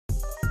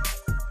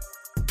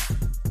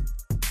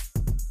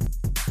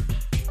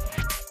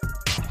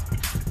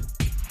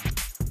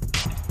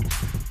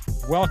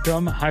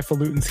welcome.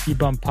 Highfalutin Ski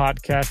Bum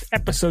Podcast,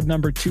 episode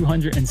number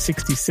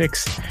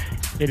 266.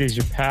 It is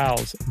your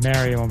pals,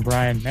 Mario and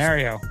Brian.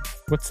 Mario,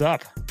 what's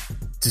up?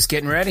 Just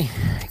getting ready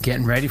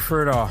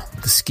for it all.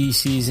 The ski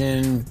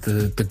season,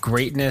 the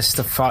greatness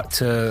to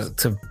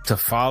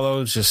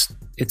follow. Just,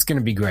 it's going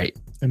to be great.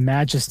 The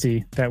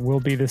majesty that will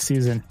be this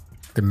season.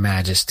 The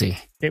majesty.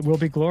 It will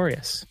be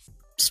glorious.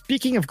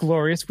 Speaking of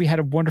glorious, we had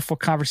a wonderful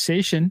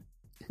conversation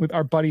with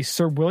our buddy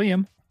Sir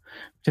William,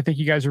 which I think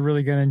you guys are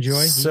really going to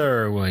enjoy.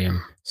 Sir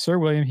William,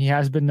 he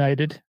has been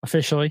knighted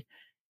officially.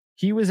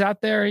 He was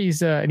out there.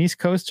 He's an East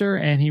Coaster,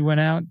 and he went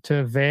out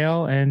to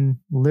Vail and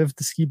lived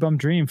the ski bum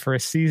dream for a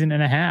season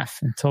and a half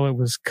until it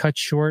was cut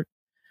short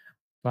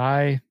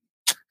by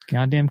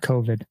goddamn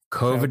COVID.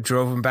 COVID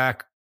drove him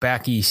back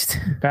east.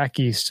 Back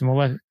east. And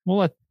we'll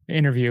let the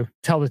interview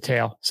tell the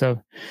tale.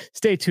 So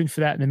stay tuned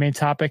for that in the main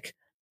topic.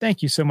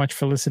 Thank you so much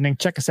for listening.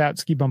 Check us out,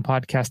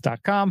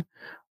 skibumpodcast.com.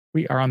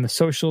 We are on the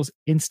socials,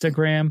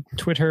 Instagram,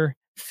 Twitter,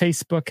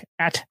 Facebook,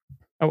 on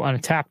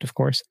Untapped, of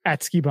course,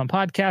 at Ski Bum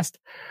Podcast.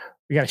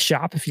 We got a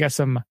shop. If you got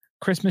some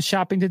Christmas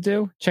shopping to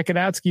do, check it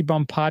out,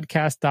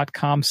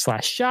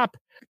 skibumpodcast.com/shop.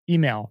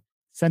 Email,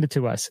 send it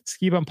to us,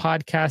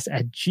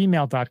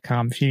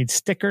 skibumpodcast@gmail.com. If you need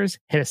stickers,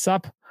 hit us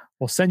up.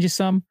 We'll send you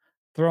some.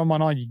 Throw them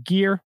on all your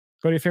gear.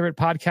 Go to your favorite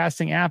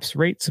podcasting apps,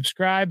 rate,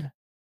 subscribe.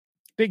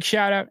 Big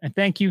shout out and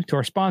thank you to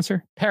our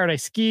sponsor,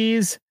 Paradise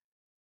Skis.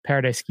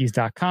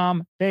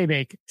 ParadiseSkis.com. They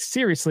make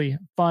seriously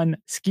fun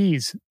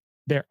skis.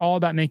 They're all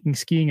about making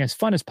skiing as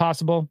fun as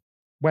possible,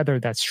 whether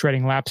that's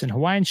shredding laps in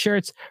Hawaiian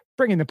shirts,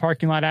 bringing the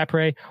parking lot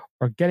après,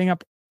 or getting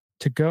up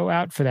to go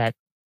out for that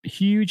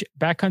huge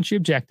backcountry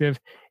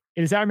objective.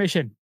 It is our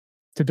mission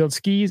to build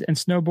skis and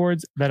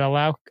snowboards that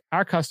allow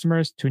our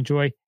customers to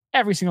enjoy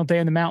every single day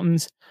in the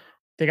mountains.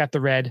 They got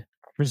the red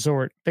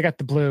resort. They got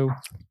the blue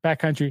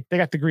backcountry. They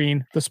got the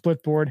green, the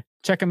split board.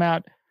 Check them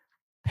out.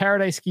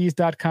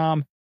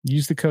 ParadiseSkis.com.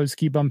 Use the code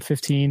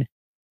SKIBUM15,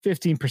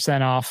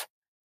 15% off.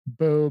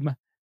 Boom.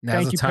 Now's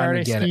Thank you,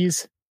 Paradise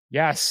Skis.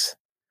 Yes.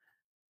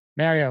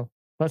 Mario,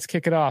 let's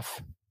kick it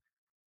off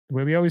the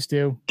way we always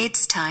do.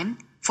 It's time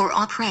for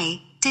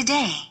Après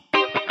Today.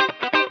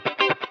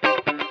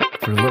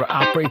 For a little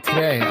Après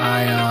today,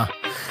 I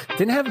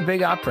didn't have a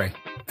big Après.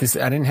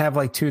 I didn't have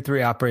like 2 or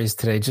 3 Aprés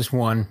today, just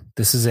one.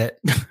 This is it.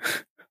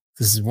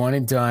 This is one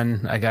and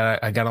done. I got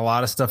a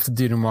lot of stuff to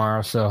do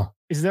tomorrow. So,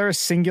 is there a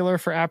singular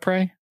for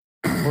Après?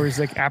 Or is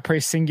like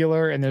Après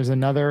singular and there's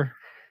another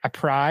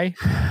Après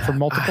for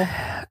multiple?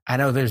 I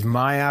know there's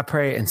my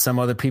Après and some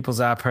other people's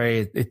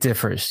Après. It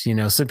differs. You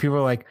know, some people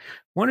are like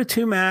 1 or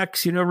 2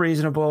 max,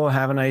 reasonable,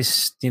 have a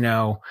nice,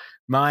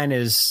 mine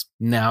is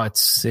now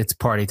it's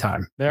party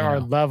time. There are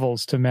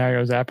levels to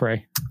Mario's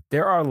Après.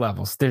 There are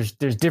levels. There's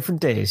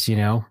different days,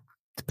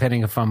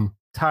 depending if I'm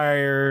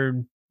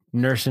tired,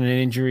 nursing an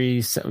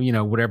injury,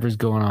 whatever's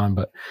going on.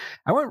 But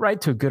I went right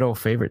to a good old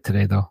favorite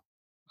today though.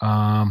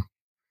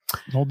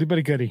 Oldie but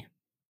a goodie.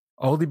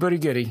 Oldie but a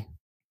goodie.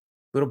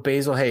 Little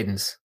Basil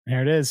Hayden's.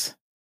 There it is.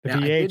 Now,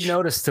 I did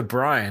notice to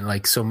Brian,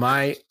 so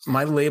my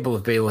label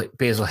of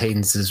Basil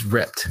Hayden's is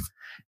ripped.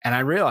 And I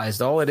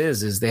realized all it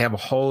is they have a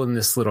hole in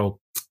this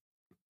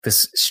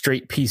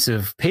straight piece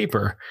of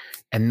paper,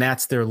 and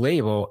that's their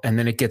label. And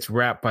then it gets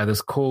wrapped by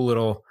this cool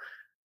little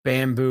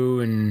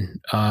bamboo and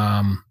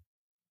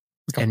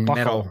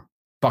metal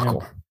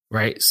buckle,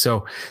 right?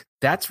 So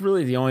that's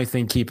really the only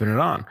thing keeping it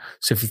on.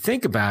 So if you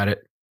think about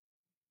it,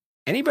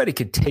 anybody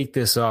could take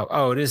this off.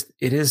 Oh, it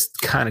is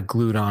kind of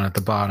glued on at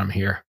the bottom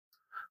here.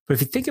 But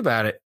if you think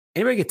about it,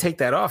 anybody could take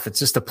that off. It's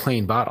just a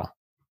plain bottle.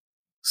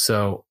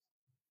 So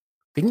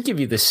they can give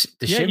you the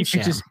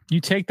shim.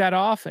 You take that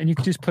off and you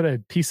can just put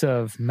a piece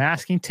of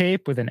masking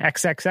tape with an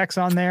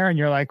XXX on there. And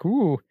you're like,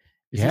 ooh,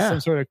 is this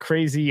some sort of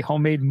crazy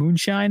homemade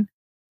moonshine?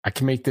 I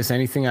can make this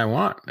anything I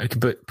want. I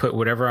can put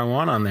whatever I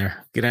want on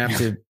there. Gonna have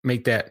to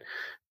make that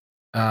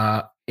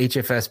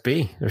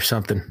HFSB or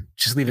something.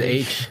 Just leave the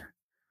H.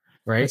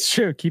 Right? It's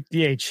true. Keep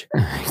the H.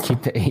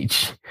 Keep the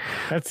H.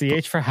 That's the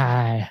H for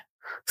high.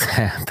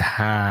 The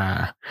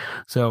high.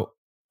 So,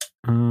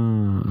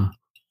 look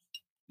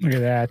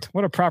at that.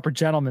 What a proper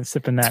gentleman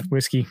sipping that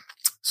whiskey.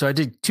 So I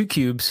did 2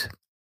 cubes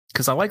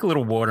because I like a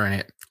little water in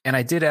it. And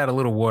I did add a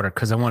little water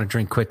because I want to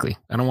drink quickly.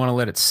 I don't want to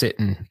let it sit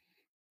and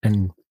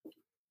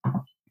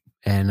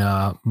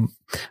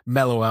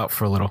mellow out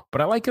for a little.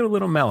 But I like it a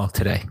little mellow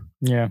today.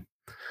 Yeah.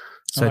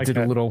 So I did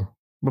a little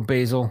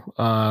basil, with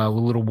a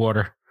little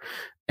water.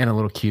 And a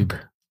little cube,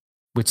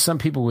 which some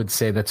people would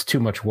say that's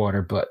too much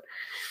water, but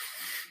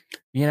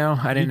I didn't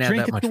add that much water.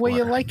 Drink it the way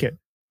you like it.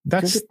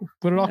 That's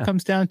what it all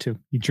comes down to.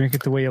 You drink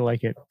it the way you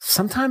like it.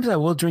 Sometimes I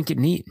will drink it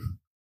neat,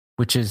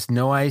 which is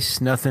no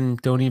ice, nothing.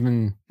 Don't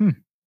even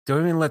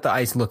let the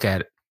ice look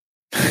at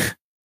it.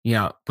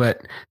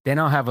 But then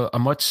I'll have a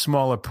much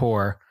smaller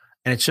pour,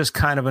 and it's just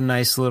kind of a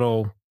nice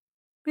little,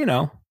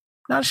 not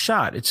a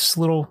shot. It's just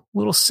a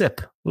little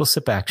sip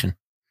action.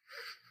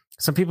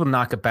 Some people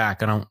knock it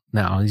back. I don't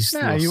know.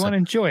 You want to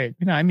enjoy it.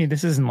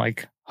 This isn't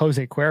like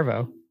Jose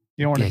Cuervo.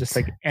 You don't want to just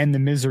end the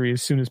misery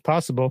as soon as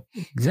possible.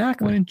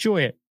 Exactly. You want to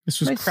enjoy it.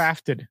 This was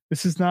crafted.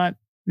 This is not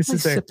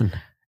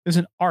There's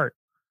an art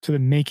to the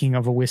making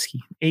of a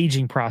whiskey,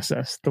 aging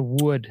process, the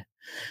wood,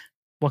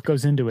 what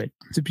goes into it.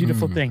 It's a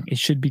beautiful thing. It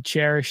should be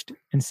cherished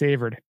and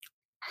savored.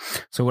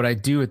 So what I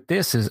do with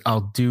this is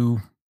I'll do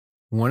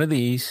one of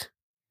these,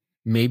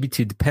 maybe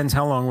two, depends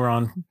how long we're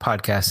on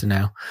podcasting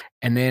now.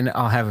 And then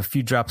I'll have a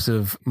few drops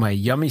of my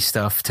yummy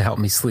stuff to help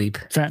me sleep.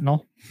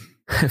 Fentanyl.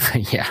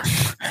 Yeah.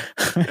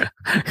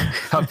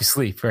 Help you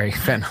sleep, right?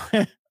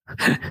 Fentanyl.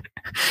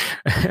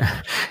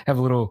 Have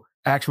a little,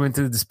 actually went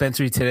to the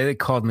dispensary today. They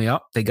called me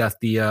up. They got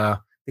the,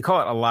 they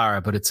call it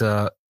Alara, but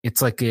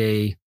it's like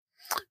a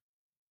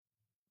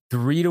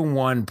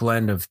 3-to-1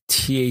 blend of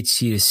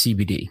THC to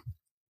CBD.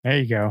 There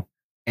you go.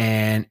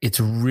 And it's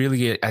really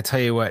good. I tell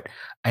you what,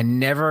 I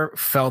never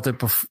felt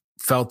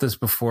this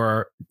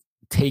before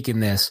taking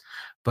this,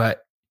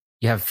 but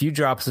you have a few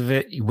drops of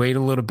it. You wait a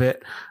little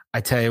bit.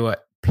 I tell you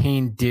what,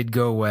 pain did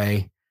go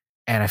away,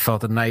 and I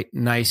felt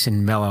nice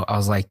and mellow. I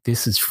was like,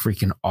 this is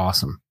freaking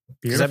awesome.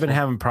 Because I've been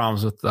having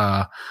problems with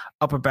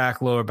upper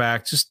back, lower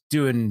back, just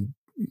doing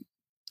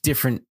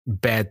different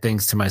bad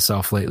things to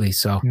myself lately.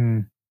 So,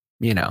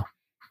 you know,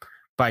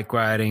 bike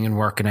riding and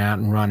working out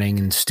and running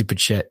and stupid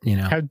shit, you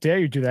know. How dare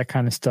you do that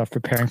kind of stuff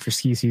preparing for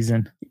ski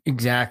season?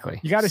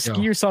 Exactly. You got to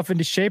ski yourself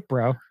into shape,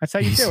 bro. That's how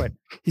you do it.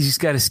 You just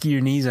got to ski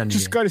your knees under.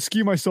 Just got to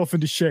ski myself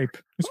into shape.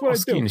 That's what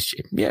I do. Into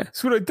shape. Yeah,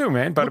 that's what I do,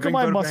 man. Look at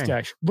my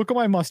mustache. Look at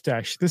my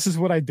mustache. This is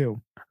what I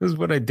do. This is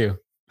what I do.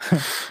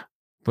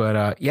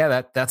 But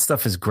yeah, that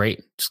stuff is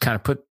great. Just kind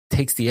of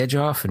takes the edge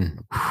off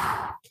and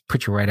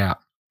put you right out.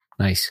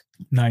 Nice.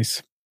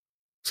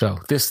 So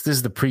this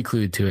is the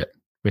prelude to it,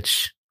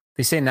 which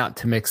they say not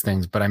to mix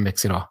things, but I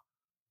mix it all.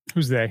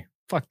 Who's they?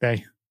 Fuck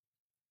they.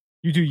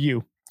 You do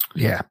you.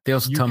 Yeah. They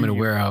also tell me to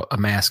wear a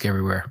mask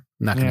everywhere.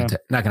 Not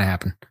gonna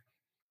happen.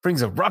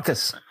 Brings a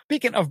ruckus.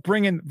 Speaking of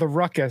bringing the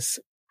ruckus,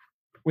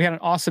 we had an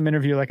awesome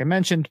interview, like I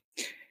mentioned.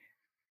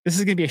 This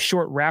is going to be a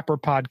short rapper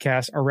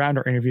podcast around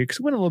our interview because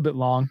it went a little bit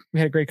long. We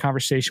had a great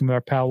conversation with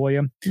our pal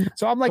William.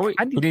 So I'm like, we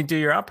didn't do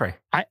your après.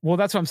 Well,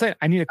 that's what I'm saying.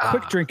 I need a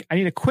quick drink. I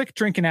need a quick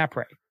drink in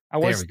après.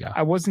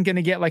 I wasn't going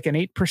to get like an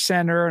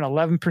 8%er, an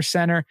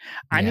 11%er.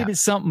 I needed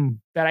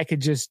something that I could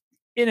just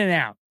in and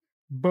out.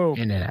 Boom.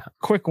 In and out.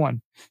 Quick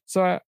one.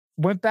 So I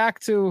went back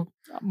to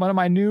one of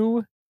my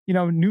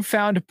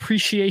newfound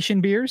appreciation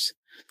beers.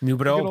 New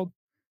but old.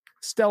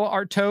 Stella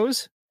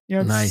Artois.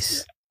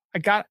 Nice.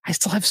 I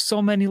still have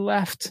so many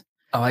left.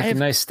 I like a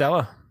nice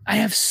Stella. I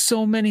have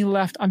so many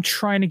left. I'm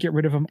trying to get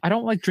rid of them. I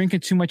don't like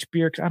drinking too much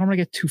beer because I don't want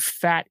to get too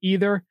fat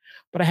either,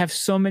 but I have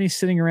so many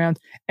sitting around.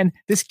 And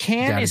this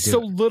can is so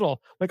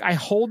little. Like I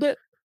hold it,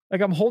 like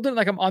I'm holding it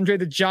like I'm Andre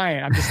the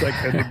Giant. I'm just like,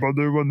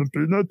 anybody want the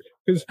peanut?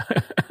 Because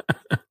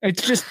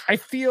it's just, I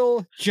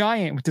feel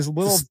giant with this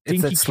little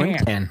dinky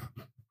can.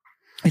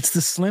 It's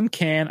the slim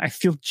can. I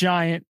feel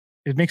giant.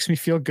 It makes me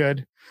feel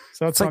good.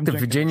 So that's like the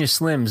Virginia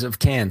Slims of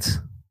cans.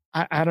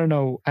 I don't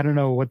know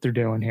what they're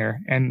doing here.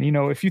 And,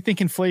 if you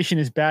think inflation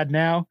is bad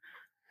now,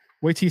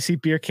 wait till you see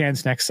beer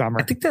cans next summer.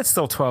 I think that's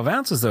still 12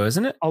 ounces though,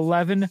 isn't it?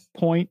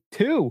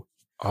 11.2.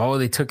 Oh,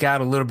 they took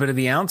out a little bit of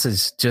the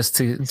ounces just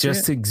to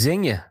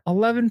zing you.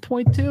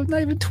 11.2,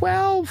 not even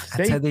 12.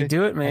 That's how they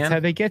do it, man. That's how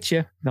they get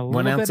you.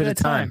 1 ounce at a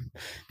time.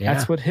 Yeah.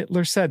 That's what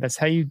Hitler said. That's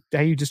how you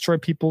destroy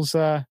people's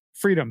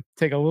freedom.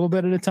 Take a little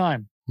bit at a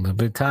time. A little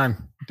bit of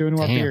time. Doing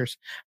more beers.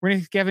 We're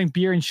going to be having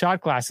beer in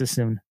shot glasses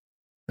soon.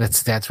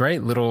 That's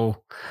right.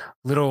 Little,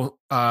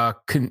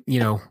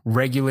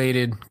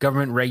 regulated,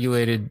 government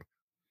regulated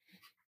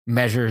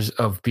measures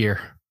of beer.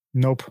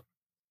 Nope.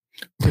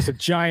 Just a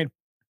giant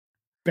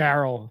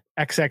barrel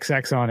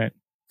XXX on it.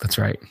 That's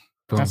right.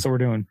 Boom. That's what we're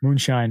doing.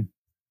 Moonshine.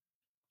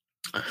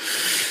 All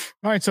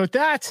right. So with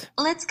that,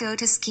 let's go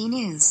to ski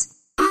news.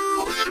 We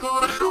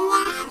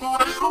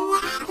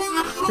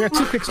got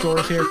two quick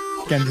stories here.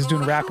 Again, this is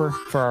doing a wrapper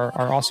for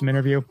our awesome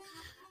interview.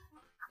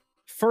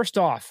 First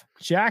off,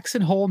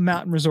 Jackson Hole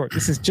Mountain Resort.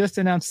 This is just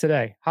announced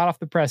today, hot off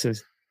the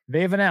presses.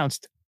 They've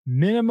announced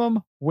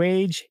minimum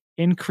wage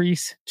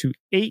increase to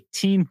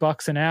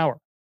 $18 an hour.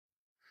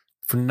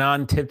 For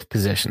non-tipped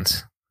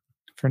positions.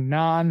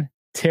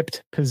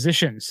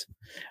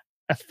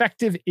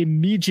 Effective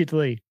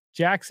immediately,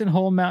 Jackson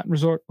Hole Mountain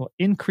Resort will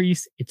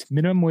increase its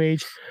minimum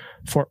wage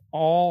for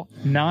all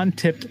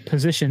non-tipped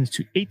positions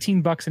to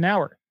 $18 an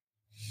hour.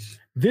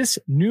 This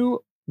new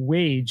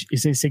wage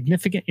is a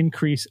significant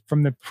increase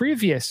from the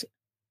previous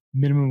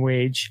minimum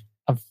wage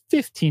of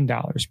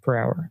 $15 per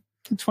hour.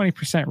 A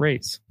 20%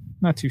 raise.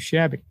 Not too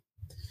shabby.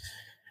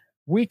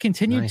 We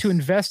continue to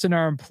invest in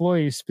our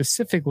employees,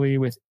 specifically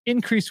with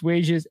increased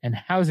wages and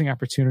housing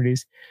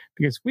opportunities,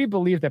 because we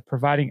believe that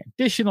providing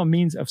additional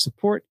means of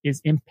support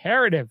is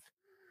imperative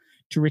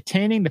to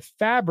retaining the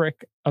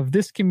fabric of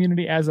this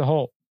community as a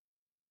whole,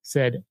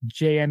 said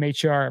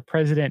JMHR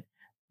President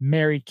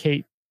Mary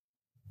Kate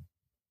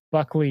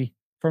Buckley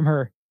from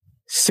her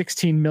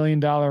 $16 million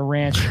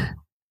ranch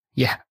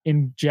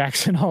in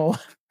Jackson Hole.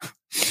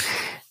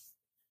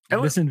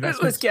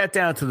 Let's get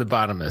down to the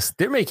bottom of this.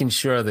 They're making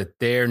sure that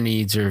their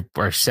needs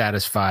are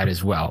satisfied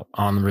as well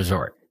on the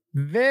resort.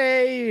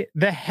 The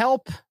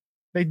help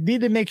They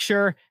need to make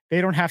sure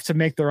they don't have to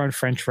make their own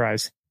French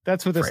fries.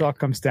 That's what this all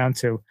comes down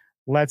to.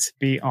 Let's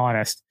be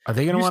honest. Are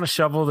they going to want to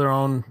shovel their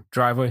own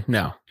driveway?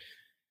 No,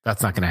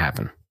 that's not going to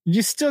happen.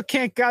 You still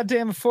can't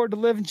goddamn afford to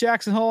live in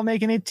Jackson Hole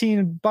making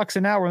 $18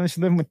 an hour unless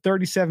you're living with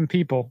 37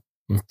 people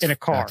in a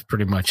car. That's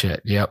pretty much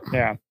it. Yep.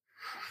 Yeah.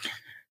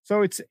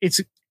 So it's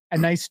a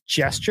nice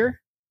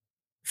gesture.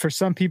 For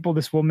some people,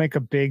 this will make a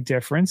big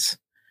difference.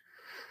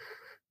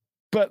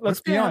 But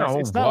let's be honest,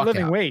 it's not a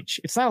living wage.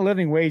 It's not a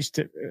living wage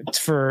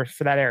for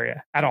that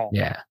area at all.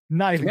 Yeah.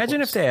 Not even Imagine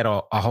close. if they had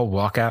a whole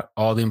walkout,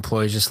 all the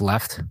employees just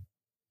left.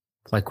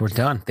 Like, we're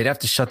done. They'd have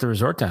to shut the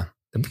resort down.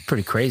 That'd be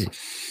pretty crazy.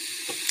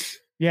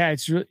 Yeah,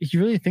 it's really, you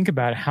really think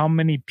about how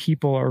many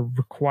people are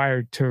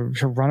required to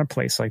run a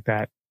place like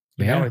that.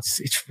 You know,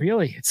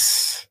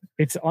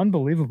 it's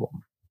unbelievable.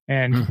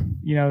 And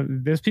you know,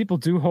 those people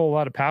do hold a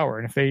lot of power.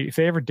 And if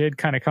they ever did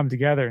kind of come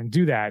together and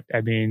do that,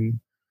 I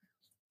mean,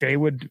 they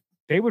would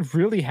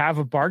really have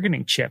a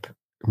bargaining chip.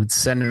 It would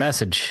send a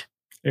message.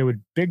 It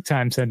would big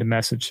time send a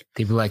message.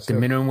 They'd be like, the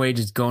minimum wage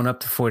is going up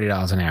to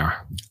 $40 an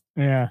hour.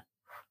 Yeah.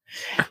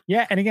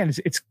 Yeah. And again,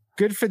 it's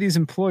good for these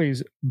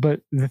employees.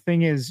 But the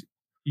thing is,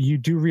 you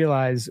do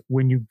realize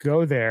when you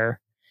go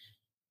there,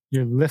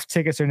 your lift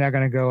tickets are now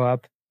going to go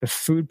up. The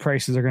food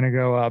prices are going to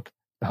go up.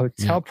 The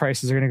hotel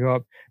prices are going to go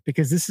up,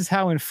 because this is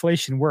how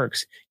inflation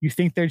works. You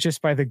think they're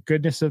just by the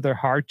goodness of their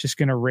heart just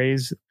going to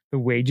raise the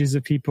wages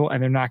of people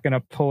and they're not going to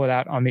pull it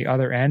out on the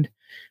other end.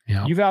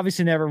 Yeah. You've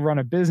obviously never run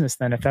a business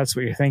then, if that's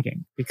what you're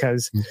thinking,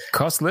 because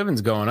cost of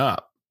living's going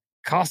up.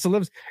 Cost of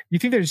living. You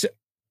think they're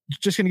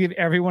just going to give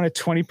everyone a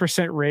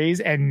 20% raise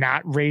and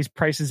not raise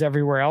prices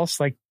everywhere else?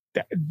 Like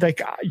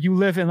you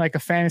live in like a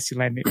fantasy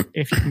land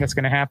if you think that's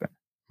going to happen.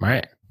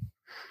 Right.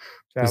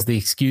 It's the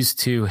excuse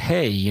to,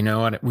 hey, you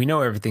know what? We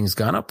know everything's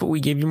gone up, but we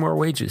gave you more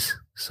wages.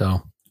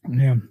 So,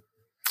 yeah.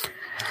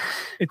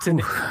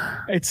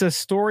 It's a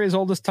story as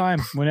old as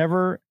time.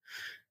 Whenever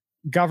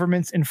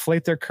governments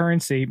inflate their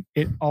currency,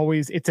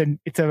 it's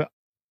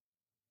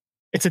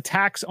a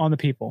tax on the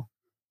people.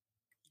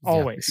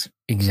 Always.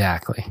 Yeah,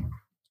 exactly.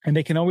 And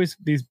they can always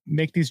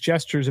make these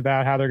gestures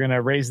about how they're going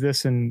to raise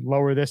this and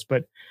lower this,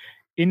 but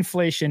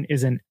inflation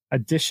is an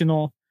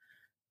additional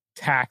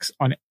tax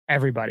on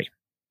everybody.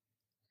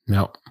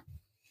 No.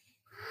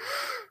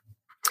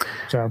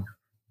 So,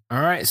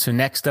 all right. So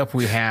next up,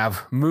 we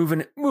have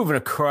moving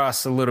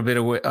across a little bit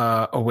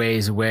a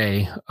ways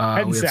away.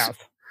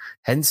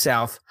 Heading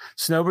south.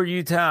 Snowbird,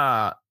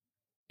 Utah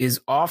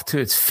is off to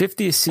its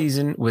 50th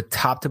season with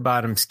top to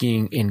bottom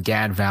skiing in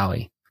Gad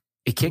Valley.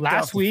 It kicked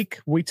last week.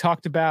 We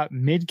talked about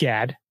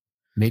Mid-Gad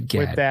with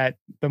the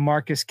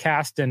Marcus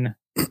Kasten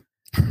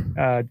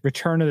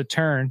Return of the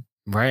Turn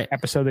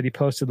episode that he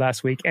posted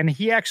last week, and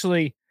he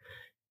actually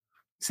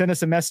sent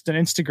us a message on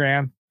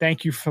Instagram.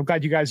 Thank you. I'm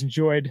glad you guys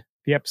enjoyed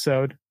the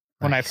episode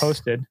when I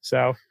posted.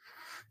 So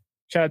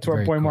shout out to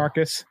our boy, cool.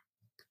 Marcus.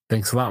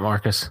 Thanks a lot,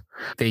 Marcus.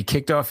 They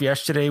kicked off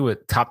yesterday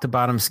with top to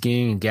bottom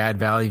skiing in Gad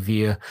Valley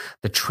via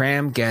the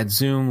Tram,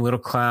 Gadzoom, Little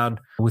Cloud,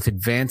 with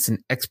advanced and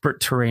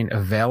expert terrain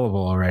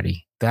available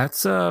already.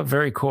 That's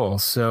very cool.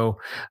 So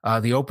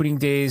the opening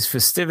day's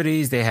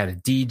festivities, they had a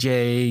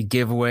DJ,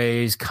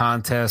 giveaways,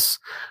 contests.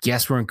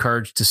 Guests were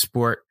encouraged to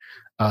sport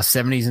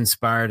 70s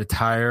inspired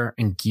attire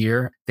and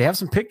gear. They have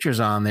some pictures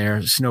on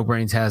there.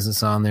 Snowbrains has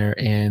this on there,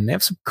 and they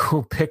have some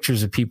cool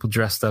pictures of people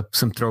dressed up,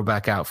 some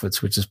throwback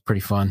outfits, which is pretty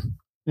fun.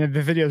 Yeah,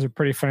 the videos are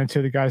pretty funny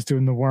too. The guy's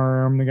doing the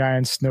worm, the guy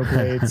in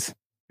snowblades.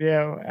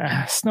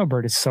 Yeah,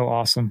 Snowbird is so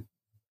awesome.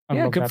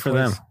 Yeah, good for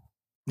them.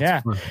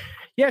 Yeah.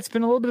 Yeah, it's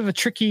been a little bit of a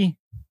tricky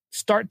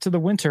start to the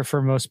winter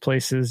for most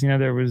places. You know,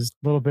 there was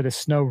a little bit of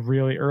snow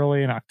really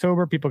early in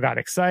October. People got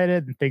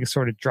excited and things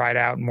sort of dried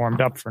out and warmed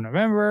up for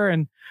November.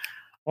 And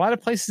a lot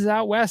of places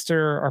out west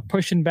are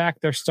pushing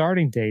back their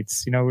starting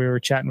dates. You know, we were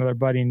chatting with our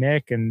buddy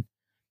Nick, and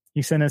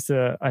he sent us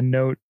a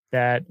note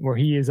that where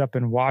he is up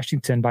in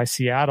Washington by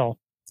Seattle,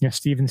 you know,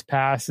 Stevens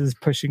Pass is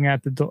pushing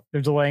out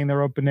they're delaying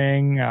their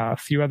opening. A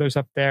few others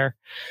up there.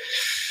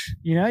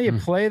 You know, you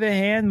play the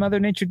hand Mother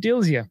Nature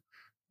deals you.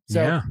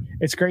 So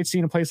it's great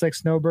seeing a place like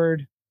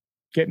Snowbird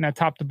getting that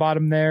top to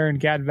bottom there in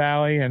Gad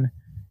Valley. And,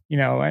 you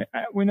know,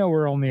 we know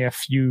we're only a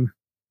few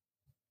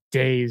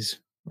days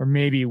or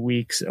maybe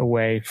weeks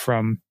away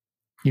from,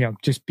 you know,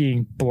 just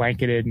being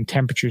blanketed and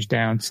temperatures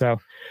down. So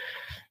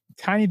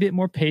tiny bit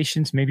more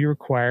patience may be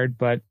required,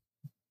 but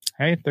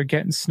hey, they're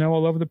getting snow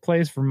all over the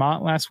place.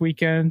 Vermont last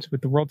weekend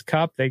with the World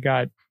Cup, they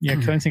got, you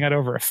know, cleansing got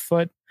over a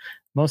foot.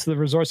 Most of the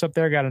resorts up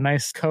there got a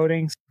nice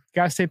coating.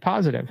 Got to stay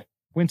positive.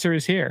 Winter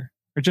is here,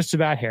 or just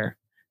about here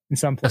in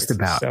some places. Just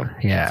about, so,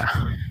 yeah.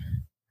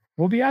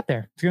 We'll be out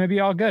there. It's going to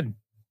be all good.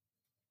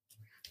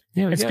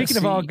 Yeah. And speaking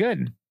of all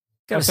good,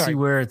 got to see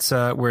where it's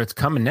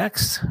coming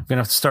next. We're going to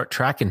have to start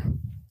tracking.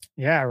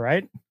 Yeah,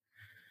 right.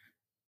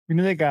 We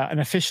know they got an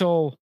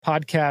official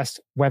podcast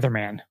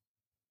weatherman,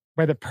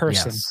 weather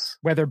person,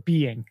 weather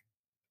being.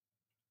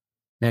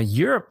 Now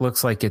Europe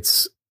looks like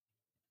it's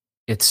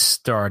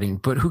starting,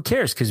 but who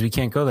cares? Because we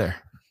can't go there.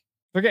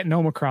 They're getting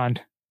Omicron.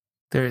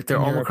 They're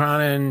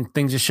Omicron and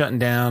things are shutting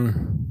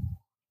down.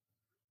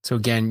 So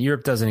again,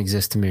 Europe doesn't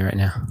exist to me right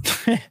now.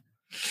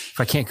 If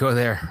I can't go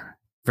there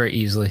very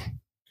easily.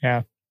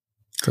 Yeah.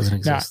 Doesn't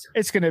exist. No,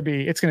 it's gonna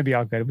be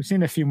all good. We've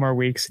seen a few more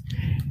weeks.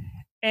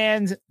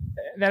 And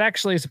that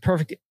actually is a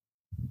perfect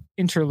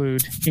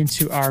interlude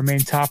into our main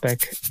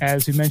topic.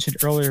 As we mentioned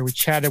earlier, we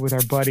chatted with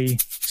our buddy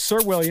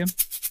Sir William,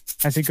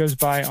 as he goes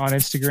by on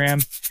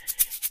Instagram.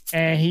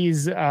 And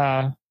he's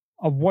a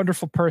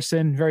wonderful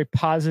person, very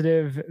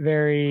positive,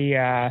 very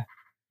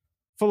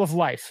full of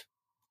life.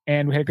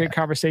 And we had a great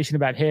conversation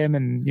about him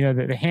and, you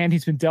know, the hand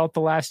he's been dealt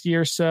the last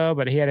year or so,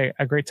 but he had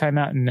a great time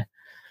out and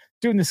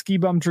doing the Ski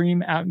Bum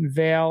Dream out in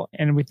Vail.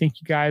 And we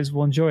think you guys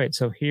will enjoy it.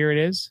 So here it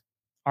is,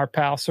 our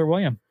pal, Sir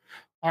William.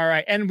 All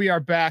right. And we are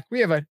back. We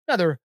have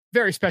another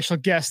very special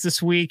guest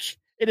this week.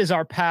 It is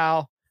our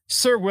pal,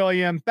 Sir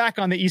William, back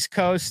on the East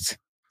Coast.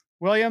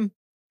 William,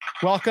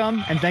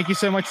 welcome. And thank you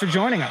so much for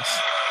joining us.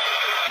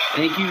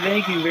 Thank you.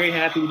 Very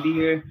happy to be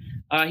here.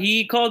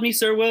 He called me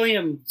Sir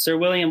William,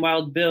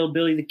 Wild Bill,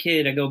 Billy the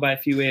Kid. I go by a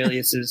few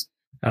aliases.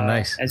 Oh,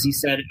 nice. As he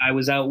said, I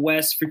was out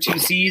west for 2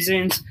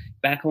 seasons,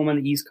 back home on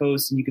the East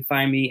Coast, and you can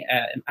find me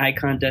at an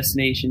icon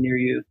destination near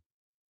you.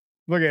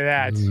 Look at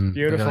that.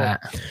 Beautiful.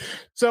 At that.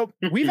 So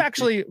we've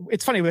actually,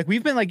 it's funny, like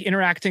we've been like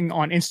interacting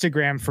on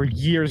Instagram for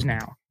years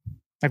now.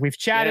 Like we've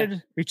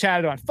chatted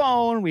on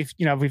phone.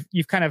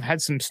 You've kind of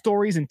had some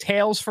stories and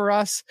tales for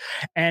us.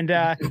 And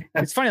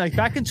it's funny, like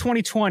back in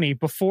 2020,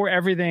 before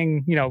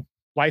everything,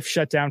 life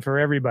shut down for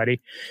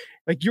everybody,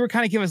 like you were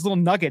kind of giving us little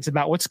nuggets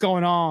about what's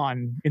going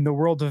on in the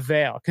world of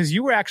Vail. Cause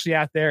you were actually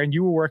out there and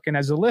you were working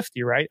as a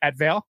lifty, right? At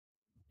Vail?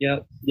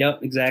 Yep.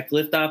 Exact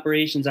lift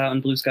operations out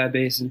in Blue Sky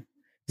Basin.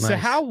 So nice.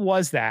 How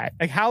was that?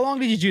 Like, how long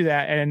did you do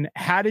that? And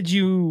how did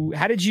you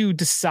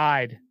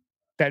decide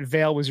that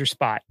Vail was your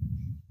spot?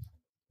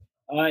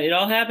 It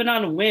all happened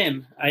on a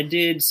whim.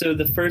 So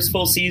the first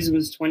full season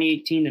was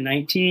 2018 to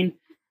 19.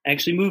 I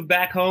actually moved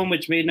back home,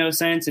 which made no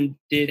sense, and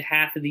did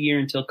half of the year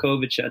until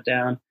COVID shut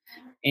down.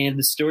 And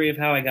the story of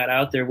how I got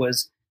out there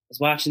was I was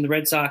watching the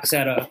Red Sox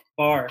at a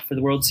bar for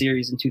the World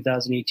Series in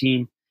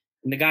 2018.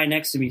 And the guy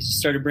next to me just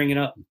started bringing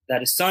up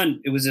that his son,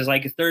 it was his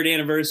like a 3rd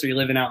anniversary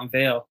living out in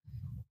Vail.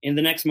 And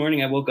the next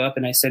morning I woke up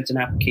and I sent an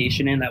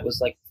application in. That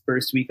was like the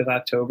first week of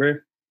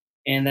October.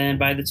 And then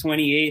by the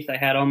 28th, I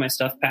had all my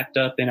stuff packed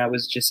up and I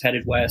was just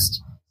headed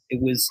west.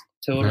 It was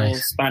total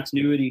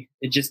spontaneity.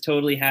 It just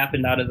totally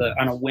happened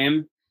on a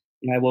whim.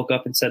 And I woke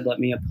up and said, let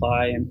me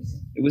apply. And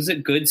it was a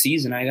good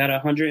season. I got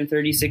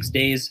 136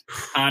 days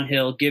on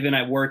hill, given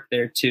I worked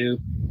there too.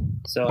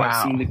 So wow.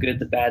 I've seen the good,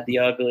 the bad, the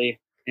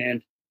ugly,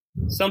 and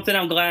something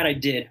I'm glad I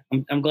did.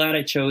 I'm glad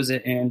I chose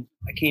it. And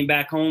I came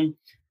back home,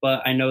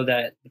 but I know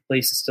that the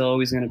place is still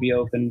always going to be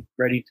open,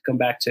 ready to come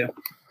back to.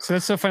 So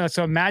that's so funny.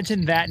 So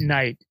imagine that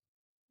night.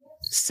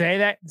 Say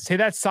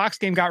that Sox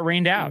game got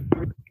rained out.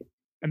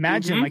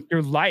 Imagine like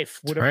your life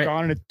would have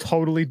gone in a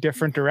totally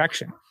different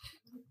direction.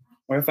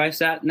 Or if I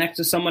sat next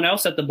to someone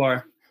else at the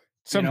bar,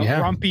 some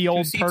grumpy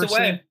old person.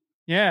 Away.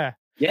 Yeah.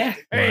 Yeah.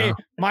 Hey,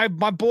 my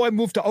boy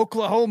moved to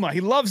Oklahoma.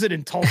 He loves it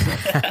in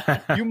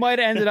Tulsa. You might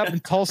have ended up in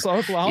Tulsa,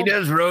 Oklahoma. He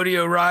does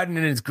rodeo riding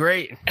and it's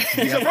great.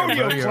 He's a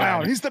rodeo clown.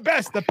 Riding. He's the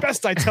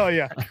best, I tell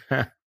you.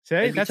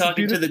 Say, that's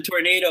talking to the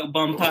Tornado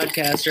Bum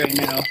podcast right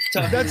now.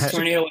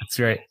 That's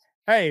right.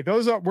 Hey,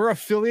 we're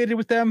affiliated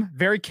with them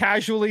very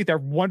casually. They're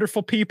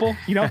wonderful people.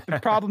 The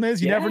problem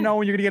is you never know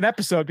when you're going to get an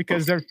episode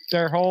because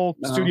their whole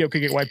studio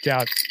could get wiped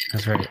out.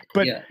 That's right.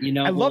 But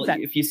I love that.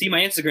 If you see my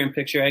Instagram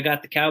picture, I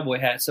got the cowboy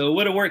hat. So it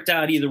would have worked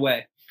out either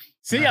way.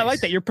 See, nice. I like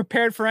that. You're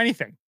prepared for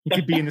anything. You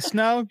could be in the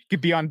snow. You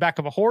could be on the back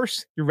of a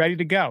horse. You're ready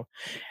to go.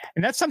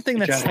 And that's something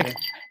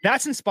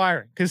that's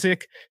inspiring because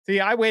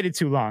I waited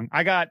too long.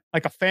 I got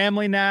like a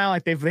family now.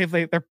 Like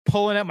they're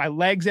pulling at my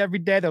legs every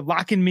day. They're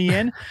locking me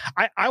in.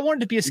 I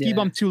wanted to be a ski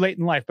bum too late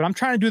in life, but I'm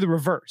trying to do the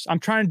reverse. I'm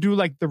trying to do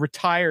like the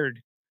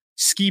retired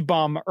ski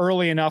bum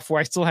early enough where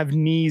I still have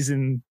knees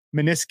and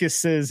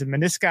meniscuses and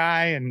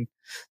menisci and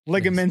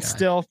ligaments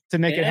still to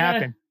make it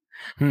happen.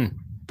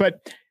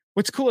 But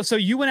what's cool is, so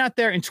you went out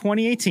there in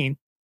 2018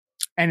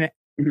 and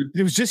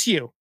it was just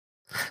you.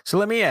 So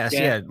let me ask,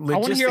 I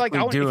want to hear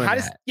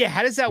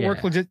how does that work?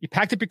 You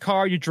packed up your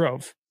car, you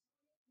drove.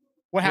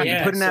 What happened?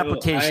 You put an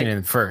application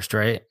in first,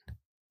 right?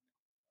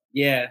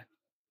 Yeah.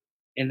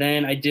 And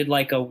then I did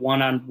like a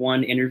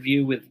one-on-one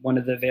interview with one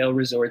of the Vail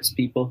Resorts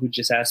people who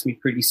just asked me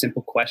pretty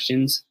simple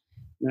questions.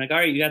 And I'm like, all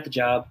right, you got the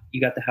job,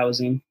 you got the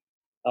housing,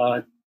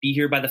 be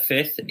here by the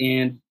 5th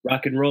and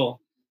rock and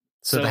roll.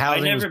 So the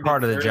housing was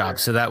part of the job.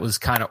 So that was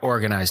kind of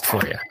organized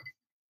for you.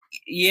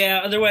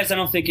 Yeah, otherwise I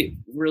don't think it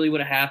really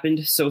would have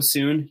happened so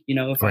soon,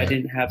 if I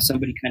didn't have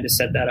somebody kind of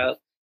set that up.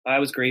 I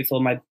was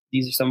grateful.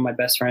 These are some of my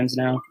best friends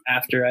now.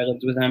 After I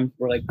lived with them,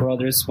 we're like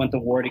brothers, went to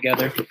war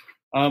together.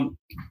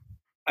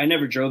 I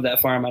never drove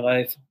that far in my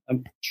life.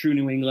 I'm true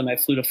New England. I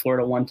flew to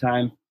Florida one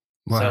time.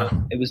 Wow.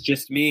 So it was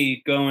just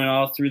me going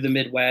all through the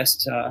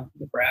Midwest,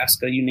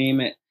 Nebraska, you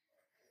name it.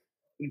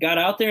 We got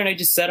out there and I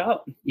just set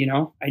up,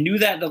 I knew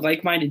that the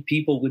like-minded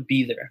people would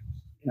be there.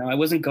 I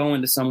wasn't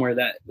going to somewhere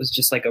that was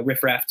just like a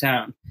riffraff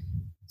town.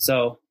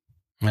 So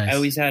I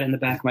always had in the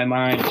back of my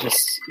mind,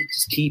 just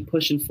keep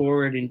pushing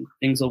forward and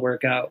things will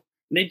work out.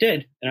 And they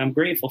did. And I'm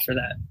grateful for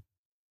that.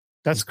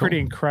 That's pretty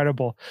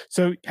incredible.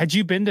 So had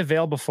you been to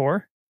Vail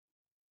before?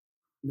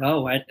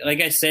 No,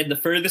 like I said, the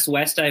furthest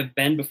west I've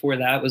been before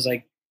that was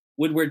like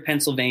Woodward,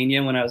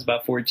 Pennsylvania when I was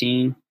about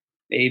 14,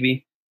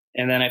 maybe.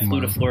 And then I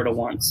flew to Florida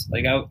once.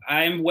 Like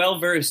I'm well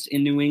versed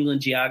in New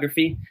England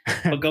geography,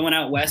 but going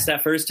out west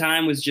that first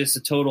time was just a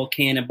total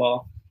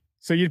cannonball.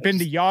 So you'd been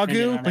to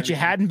Yawgoo, but you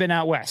hadn't been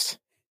out west.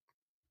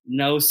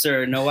 No,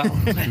 sir. No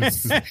out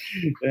west.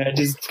 I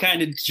just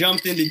kind of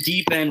jumped into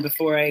deep end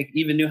before I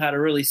even knew how to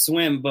really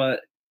swim. But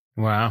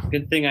wow,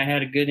 good thing I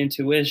had a good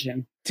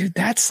intuition. Dude,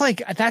 that's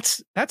like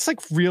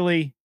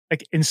really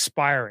like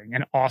inspiring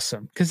and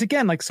awesome. Because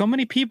again, like so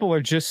many people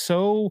are just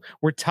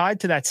we're tied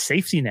to that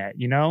safety net,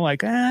 you know,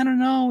 like, I don't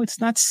know,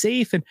 it's not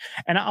safe. And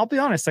I'll be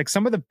honest, like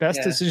some of the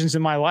best decisions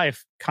in my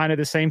life, kind of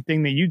the same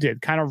thing that you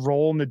did, kind of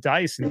rolling the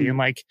dice and being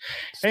like,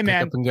 hey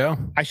man, up and go.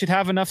 I should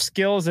have enough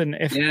skills. And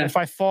if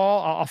I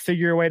fall, I'll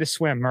figure a way to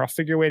swim, or I'll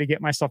figure a way to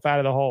get myself out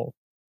of the hole.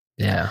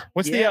 Yeah.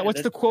 What's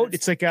the quote?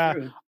 It's like,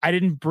 true. I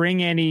didn't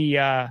bring any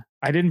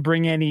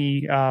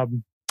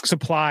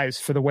supplies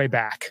for the way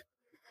back.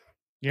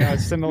 Yeah,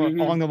 it's similar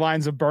along the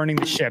lines of burning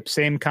the ship,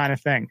 same kind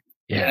of thing.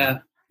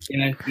 Yeah.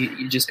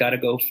 You just got to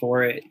go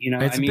for it. You know,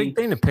 it's a big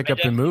thing to pick up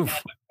and move.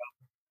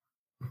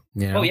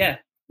 You know? Oh yeah,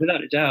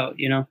 without a doubt.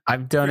 You know,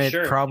 I've done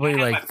it probably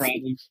like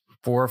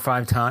 4 or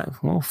 5 times.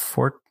 Well,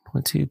 4,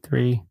 1, 2,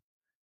 3.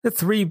 The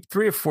three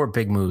or 4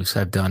 big moves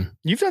I've done.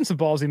 You've done some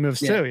ballsy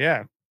moves too,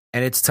 yeah.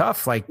 And it's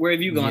tough. Like, where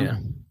have you gone? You know,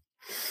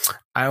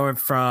 I went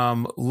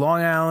from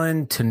Long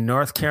Island to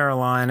North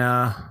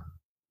Carolina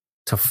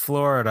to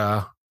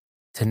Florida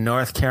to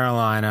North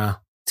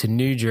Carolina to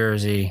New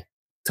Jersey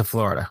to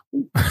Florida.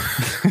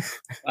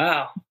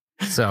 Wow.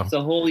 So it's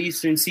the whole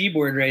eastern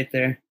seaboard right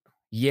there.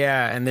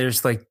 Yeah. And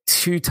there's like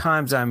 2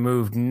 times I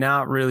moved,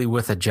 not really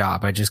with a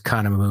job. I just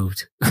kind of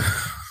moved.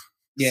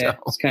 Yeah.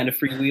 It's kind of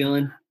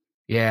freewheeling.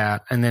 Yeah.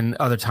 And then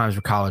other times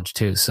for college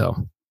too.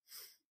 So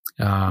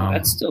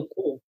that's still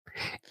cool.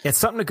 It's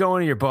something to go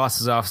into your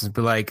boss's office and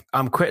be like,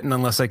 I'm quitting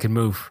unless I can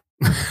move.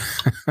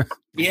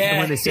 Yeah. And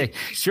when they say,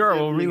 sure,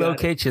 we'll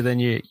relocate you, then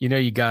you know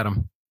you got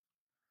them.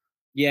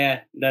 Yeah,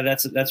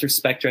 that's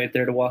respect right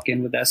there to walk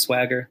in with that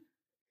swagger.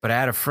 But I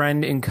had a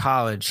friend in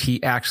college.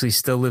 He actually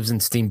still lives in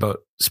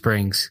Steamboat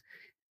Springs,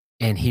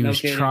 and he was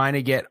trying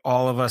to get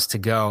all of us to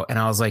go. And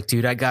I was like,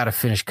 dude, I got to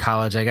finish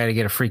college. I got to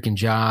get a freaking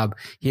job.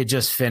 He had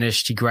just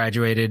finished. He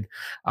graduated.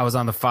 I was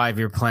on the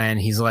 5-year plan.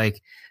 He's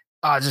like,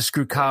 oh, just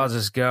screw college.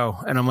 Let's go.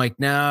 And I'm like,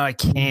 no, I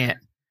can't.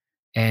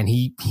 And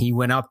he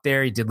went up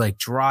there. He did like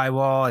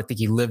drywall. I think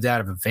he lived out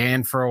of a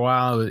van for a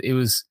while. It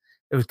was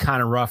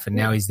kind of rough. And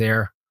now he's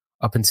there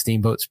up in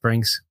Steamboat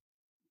Springs.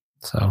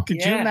 So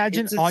could you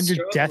imagine on your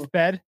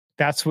deathbed?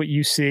 That's what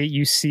you see.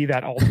 You see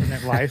that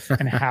alternate life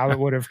and how it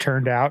would have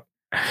turned out.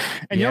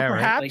 And you know,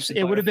 perhaps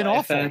it would have been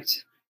awful.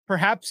 Effect.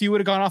 Perhaps you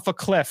would have gone off a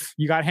cliff.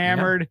 You got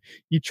hammered. Yeah.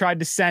 You tried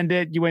to send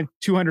it. You went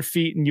 200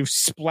 feet and you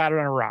splattered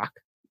on a rock.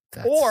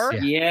 Or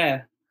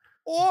you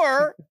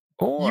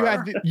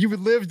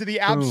lived the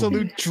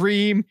absolute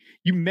dream.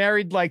 You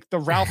married like the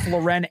Ralph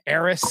Lauren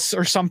heiress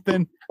or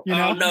something. You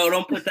know? Oh no!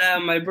 Don't put that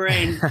in my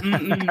brain.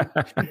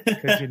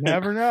 Because you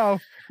never know.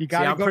 You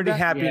got. I'm pretty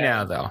happy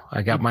now, though.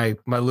 I got my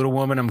little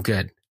woman. I'm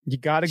good. You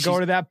got to go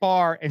to that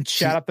bar and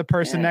chat up the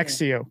person next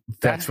to you.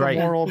 That's right.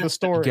 The moral of the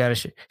story.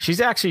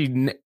 She's actually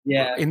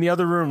in the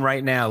other room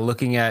right now,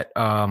 looking at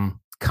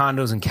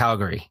condos in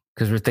Calgary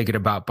because we're thinking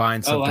about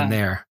buying something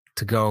there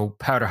to go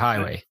Powder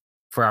Highway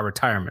for our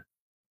retirement.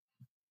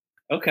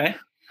 Okay,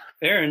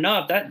 fair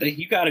enough. That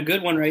you got a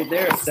good one right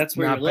there. That's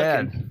where you're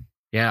looking. Bad.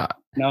 Yeah.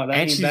 No, that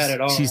ain't bad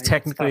at all. She's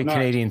technically a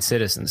Canadian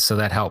citizen, so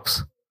that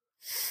helps.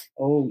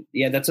 Oh,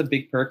 yeah, that's a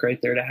big perk right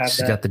there to have.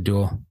 She's got the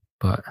dual,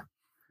 but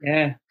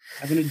yeah,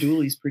 having a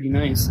dually is pretty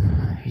nice.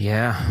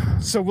 Yeah.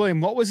 So,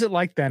 William, what was it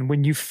like then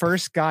when you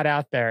first got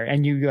out there?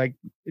 And you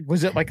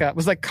was it like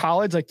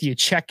college? Like, do you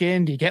check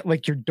in? Do you get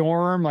like your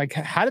dorm? Like,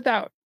 how did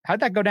that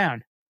go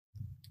down?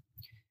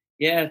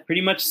 Yeah,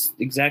 pretty much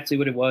exactly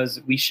what it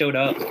was. We showed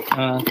up.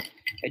 I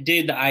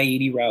did the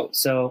I-80 route.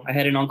 So I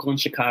had an uncle in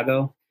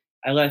Chicago.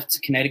 I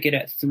left Connecticut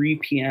at 3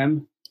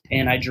 p.m.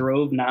 and I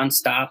drove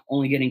nonstop,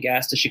 only getting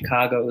gas to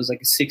Chicago. It was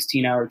like a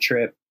 16-hour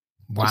trip.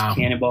 Wow. Just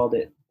cannonballed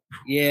it.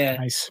 Yeah.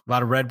 Nice. A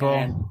lot of Red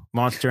Bull,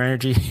 Monster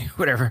Energy,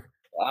 whatever.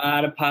 A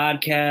lot of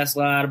podcasts, a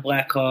lot of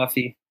black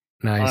coffee,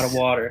 nice. A lot of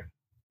water.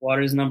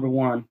 Water is number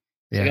one.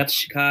 So yeah. I got to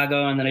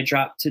Chicago and then I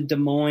dropped to Des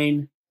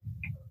Moines.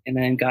 And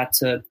then got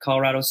to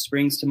Colorado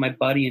Springs to my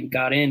buddy and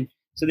got in.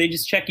 So they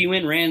just check you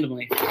in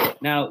randomly.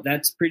 Now,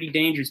 that's pretty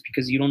dangerous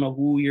because you don't know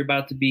who you're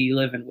about to be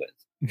living with.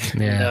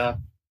 Yeah. And,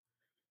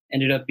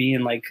 ended up being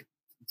like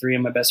 3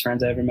 of my best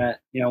friends I ever met.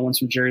 You know, one's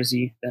from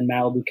Jersey, then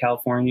Malibu,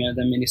 California,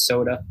 then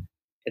Minnesota.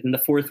 And then the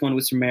 4th one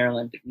was from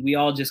Maryland. We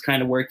all just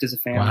kind of worked as a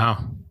family.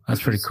 Wow.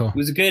 That's pretty cool. It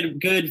was a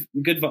good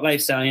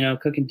lifestyle, you know,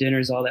 cooking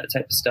dinners, all that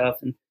type of stuff.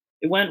 And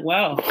it went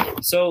well.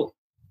 So,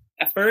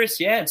 at first,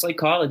 yeah, it's like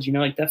college, you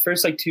know, like that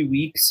first 2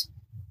 weeks,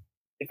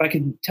 if I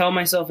could tell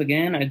myself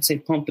again, I'd say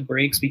pump the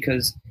brakes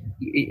because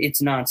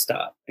it's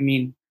nonstop. I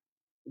mean,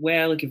 the way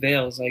I look at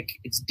Vail is like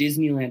it's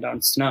Disneyland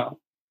on snow.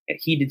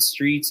 Heated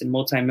streets and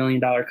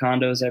multi-million-dollar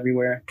condos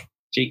everywhere.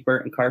 Jake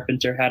Burton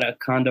Carpenter had a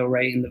condo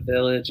right in the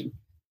village. And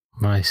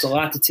Nice. it's a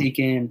lot to take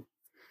in.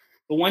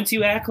 But once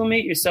you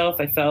acclimate yourself,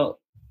 I felt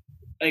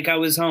like I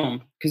was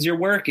home because you're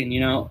working,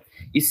 you know.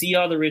 You see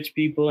all the rich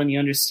people and you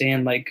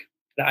understand like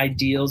the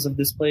ideals of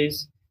this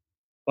place.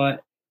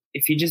 But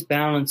if you just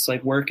balance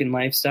like work and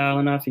lifestyle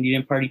enough and you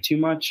didn't party too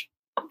much,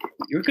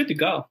 you're good to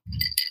go.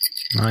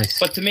 Nice.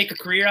 But to make a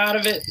career out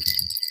of it,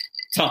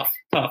 tough.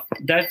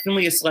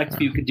 Definitely a select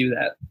few could do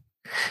that.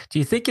 Do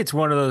you think it's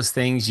one of those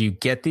things you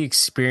get the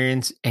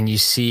experience and you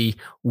see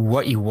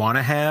what you want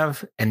to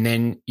have, and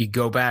then you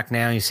go back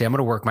now and you say, I'm going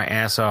to work my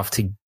ass off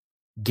to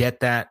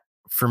get that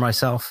for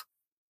myself?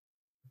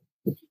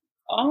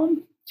 To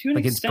an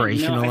Like extent,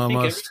 inspirational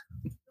almost?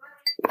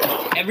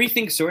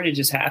 Everything sort of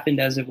just happened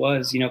as it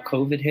was. You know,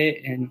 COVID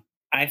hit, and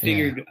I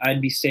figured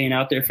I'd be staying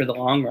out there for the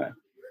long run.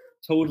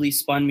 Totally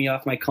spun me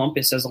off my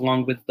compass as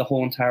along with the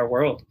whole entire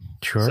world.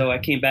 Sure. So I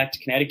came back to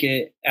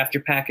Connecticut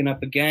after packing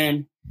up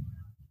again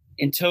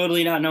and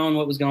totally not knowing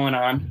what was going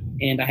on.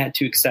 And I had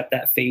to accept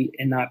that fate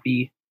and not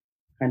be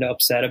kind of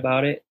upset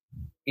about it.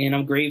 And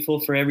I'm grateful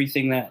for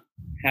everything that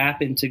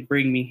happened to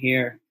bring me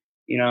here,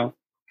 you know,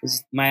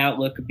 because my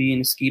outlook of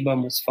being a ski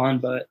bum was fun,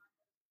 but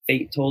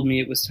fate told me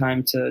it was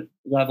time to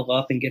level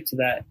up and get to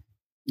that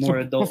more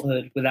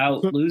adulthood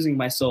without losing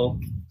my soul.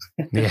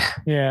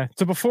 Yeah.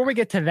 So before we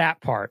get to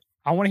that part,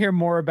 I want to hear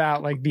more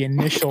about like the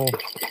initial,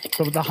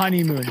 the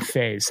honeymoon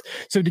phase.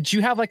 So did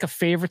you have like a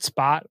favorite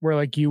spot where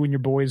like you and your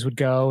boys would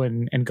go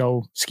and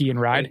go ski and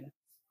ride?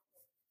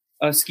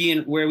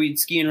 Skiing where we'd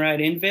ski and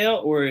ride in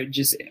Vail or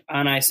just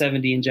on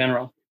I-70 in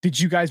general? Did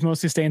you guys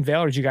mostly stay in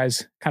Vail or did you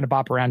guys kind of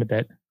bop around a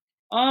bit?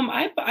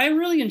 I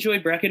really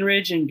enjoyed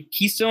Breckenridge and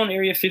Keystone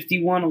Area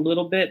 51 a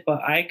little bit,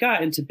 but I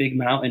got into Big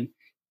Mountain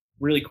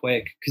really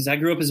quick because I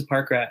grew up as a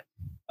park rat.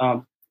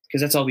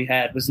 Because that's all we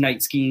had was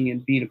night skiing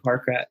and being a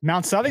park rat.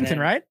 Mount Southington,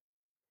 right?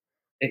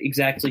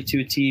 Exactly,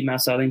 to a T,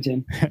 Mount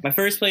Southington. My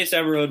first place I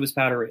ever rode was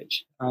Powder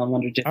Ridge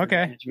under different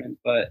management.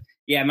 But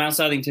yeah, Mount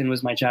Southington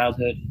was my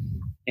childhood.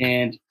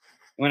 And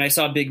when I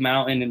saw Big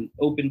Mountain and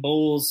open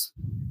bowls,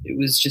 it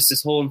was just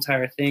this whole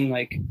entire thing.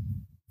 Like,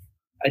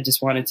 I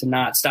just wanted to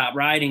not stop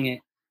riding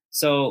it.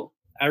 So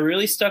I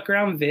really stuck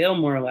around Vail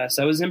more or less.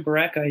 I was in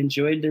Breck. I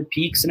enjoyed their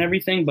peaks and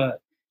everything, but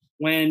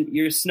when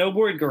your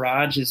snowboard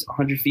garage is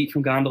 100 feet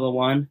from Gondola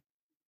 1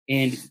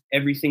 and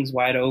everything's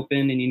wide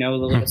open and you know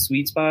the little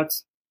sweet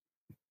spots,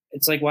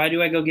 it's like, why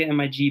do I go get in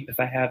my Jeep if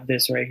I have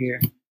this right here?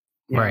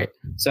 You know? Right.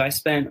 So I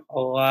spent a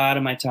lot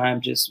of my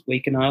time just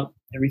waking up,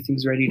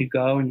 everything's ready to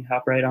go, and you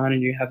hop right on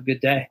and you have a good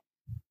day.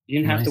 You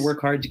didn't have to work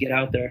hard to get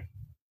out there.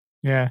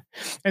 Yeah.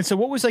 And so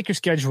what was like your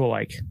schedule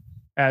like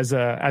as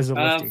a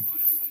lifty?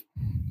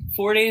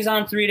 4 days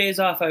on, 3 days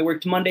off. I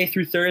worked Monday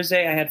through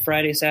Thursday. I had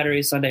Friday,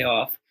 Saturday, Sunday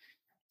off.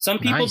 Some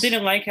people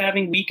didn't like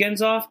having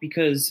weekends off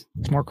because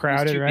it's more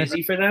crowded, right?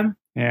 Busy for them.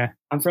 Yeah.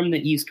 I'm from the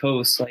East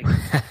Coast. Like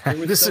there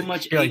was so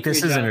much. You're like,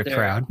 this isn't a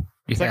crowd.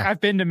 It's like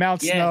I've been to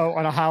Mount Snow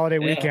on a holiday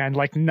weekend.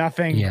 Like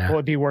nothing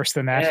will be worse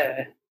than that.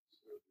 Yeah.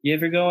 You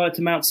ever go out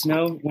to Mount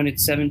Snow when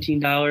it's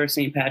 $17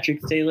 St.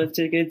 Patrick's Day lift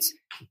tickets?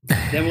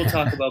 Then we'll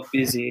talk about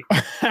busy.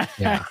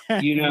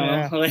 You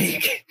know,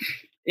 like.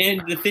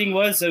 And the thing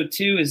was, though,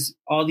 too, is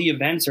all the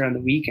events are on the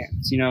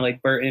weekends, you know,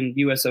 like Burton,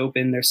 US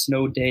Open, there's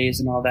snow days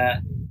and all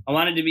that. I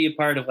wanted to be a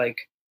part of like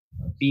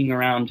being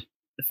around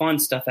the fun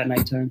stuff at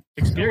nighttime.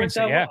 Experience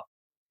it, well.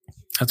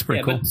 That's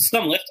pretty cool. But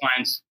some lift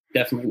lines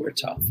definitely were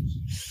tough.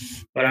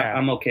 But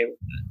I'm okay with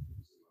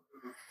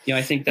it. You know,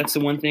 I think that's the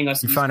one thing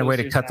us. You find a way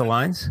to cut the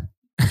lines?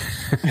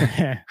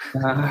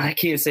 I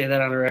can't say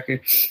that on the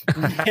record.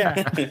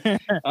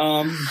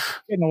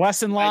 In the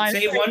lesson line.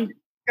 I'd say one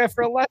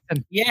for a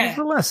lesson. Yeah.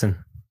 For a lesson.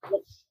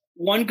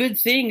 One good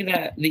thing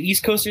that the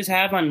East Coasters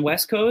have on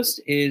West Coast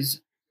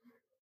is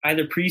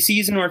either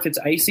preseason or if it's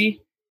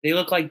icy, they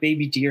look like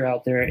baby deer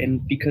out there.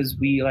 And because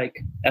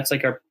that's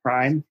like our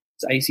prime,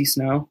 it's icy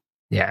snow.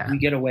 Yeah. We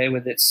get away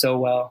with it so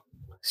well.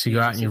 So you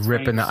go out and you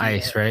rip in the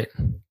ice, right?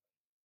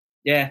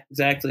 Yeah,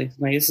 exactly.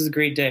 Like, this is a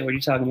great day. What are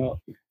you talking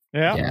about?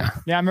 Yeah.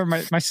 I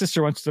remember my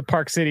sister went to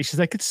Park City. She's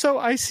like, it's so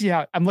icy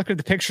out. I'm looking at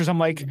the pictures. I'm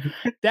like,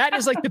 that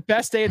is like the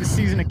best day of the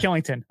season at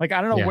Killington. Like,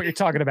 I don't know what you're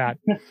talking about.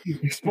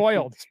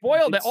 Spoiled.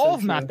 It's all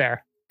of them out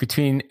there.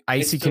 Between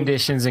icy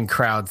conditions and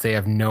crowds, they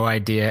have no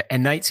idea.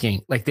 And night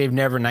skiing, like they've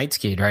never night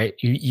skied, right?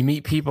 You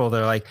meet people,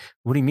 they're like,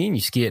 what do you mean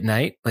you ski at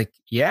night? Like,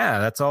 yeah,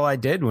 that's all I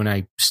did when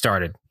I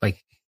started.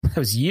 Like, that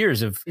was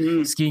years of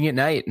skiing at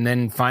night and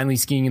then finally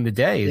skiing in the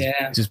day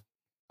is just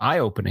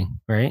eye-opening,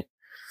 right?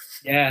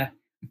 Yeah.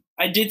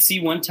 I did see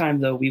one time,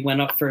 though, we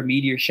went up for a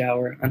meteor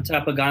shower on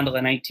top of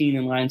Gondola 19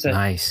 in Lion's Head.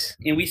 Nice.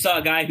 And we saw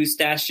a guy who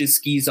stashed his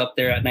skis up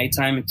there at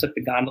nighttime and took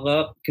the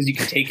gondola up because you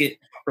could take it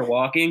for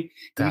walking.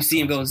 And you see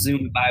him go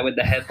zoom by with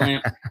the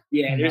headlamp.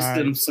 Yeah,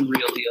 there's some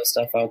real deal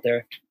stuff out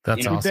there.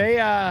 That's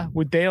awesome.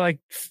 Would they like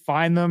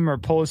find them or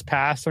pull us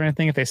past or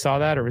anything if they saw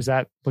that, or was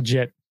that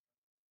legit?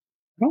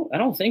 I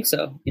don't think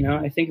so. You know,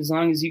 I think as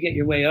long as you get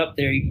your way up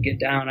there, you can get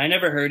down. I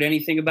never heard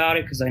anything about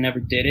it because I never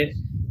did it.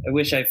 I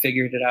wish I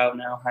figured it out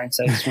now.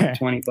 Hindsight's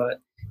 2020,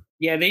 but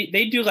yeah,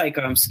 they do like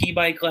ski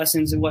bike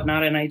lessons and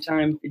whatnot at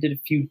nighttime. They did a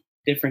few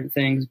different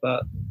things,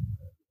 but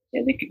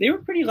yeah, they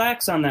were pretty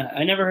lax on that.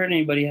 I never heard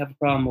anybody have a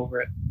problem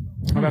over it.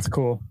 Oh, that's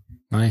cool.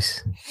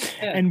 Nice.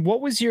 Yeah. And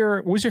what was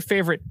your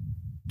favorite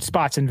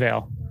spots in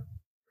Vail?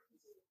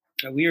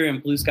 We were in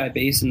Blue Sky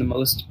Basin the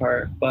most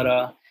part,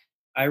 but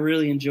I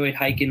really enjoyed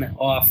hiking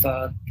off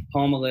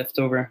Palma Lift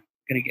over. I'm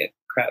gonna get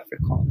crap for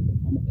calling it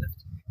the Palma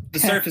Lift. The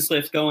surface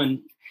lift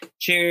going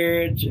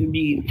chair to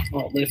be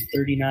lift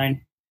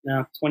 39,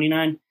 no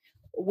 29,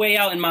 way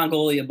out in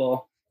Mongolia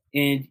Bowl,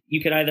 and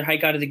you could either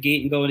hike out of the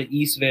gate and go to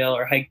East Vail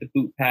or hike the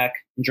boot pack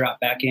and drop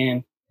back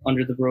in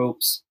under the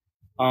ropes.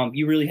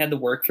 You really had to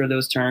work for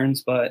those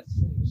turns, but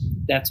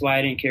that's why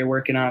I didn't care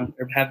working on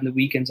or having the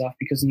weekends off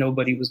because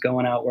nobody was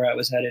going out where I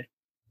was headed.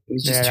 It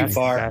was just too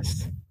far.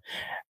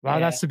 Wow,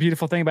 that's the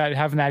beautiful thing about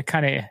having that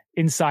kind of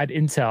inside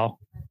intel,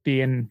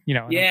 being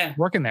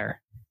working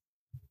there.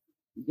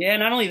 Yeah,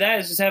 not only that,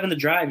 it's just having the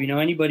drive. You know,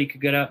 anybody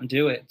could get out and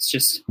do it. It's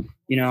just,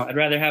 I'd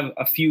rather have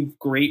a few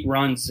great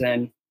runs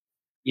than,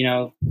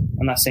 I'm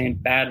not saying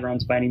bad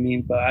runs by any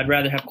means, but I'd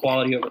rather have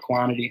quality over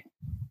quantity,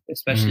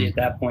 especially at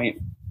that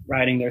point,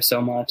 riding there so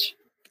much.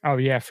 Oh,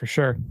 yeah, for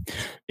sure.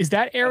 Is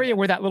that area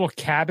where that little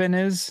cabin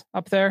is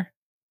up there?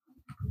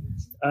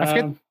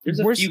 There's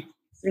a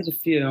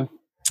few.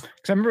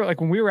 Because I remember,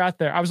 like, when we were out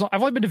there, I've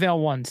only been to Vail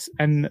once,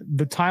 and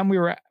the time we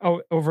were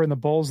over in the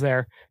Bulls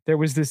there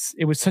was this.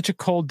 It was such a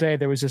cold day.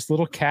 There was this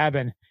little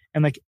cabin,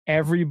 and like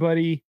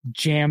everybody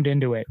jammed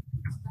into it.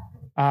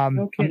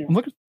 I'm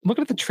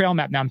looking at the trail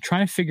map now. I'm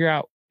trying to figure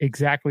out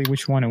exactly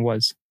which one it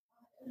was,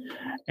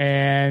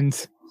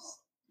 and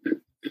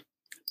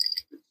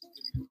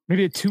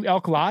maybe a Two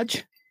Elk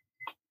Lodge.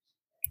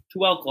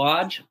 Two Elk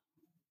Lodge.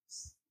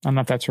 I don't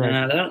know if that's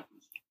right.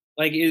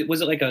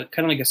 Was it like a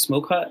kind of like a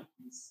smoke hut?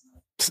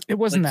 It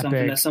wasn't like that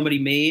something big. That somebody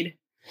made.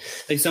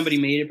 Like somebody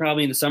made it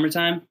probably in the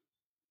summertime.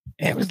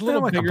 It was a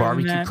little like a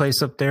barbecue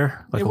place up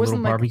there, like a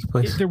little barbecue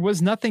place. There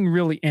was nothing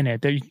really in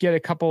it. There you get a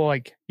couple,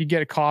 like you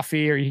get a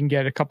coffee or you can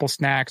get a couple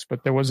snacks,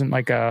 but there wasn't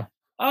like a.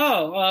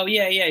 Oh,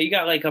 yeah. You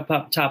got like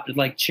up top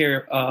like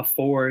chair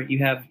 4.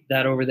 You have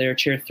that over there.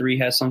 Chair 3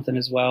 has something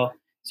as well.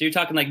 So you're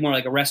talking like more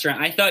like a restaurant.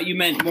 I thought you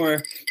meant more.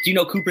 Do you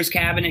know Cooper's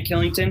Cabin at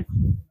Killington?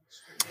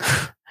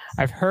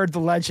 I've heard the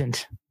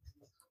legend.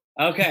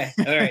 Okay.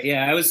 All right.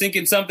 Yeah. I was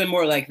thinking something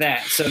more like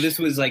that. So this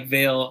was like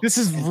Vail. This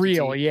is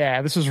real.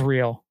 Yeah. This was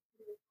real.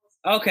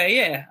 Okay.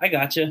 Yeah. I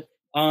gotcha.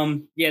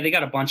 Yeah, they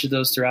got a bunch of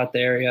those throughout the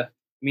area.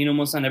 I mean,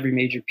 almost on every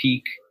major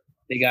peak,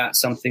 they got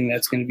something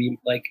that's going to be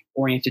like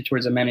oriented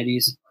towards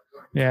amenities.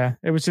 Yeah.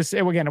 It was just,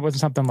 it wasn't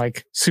something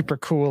like super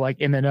cool,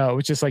 like in the know. It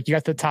was just like you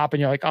got to the top and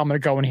you're like, oh, I'm going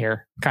to go in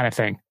here kind of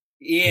thing.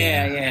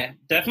 Yeah.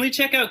 Definitely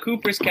check out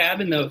Cooper's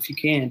Cabin though, if you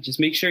can. Just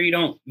make sure you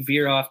don't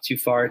veer off too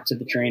far to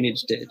the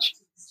drainage ditch.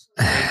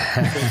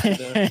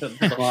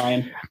 The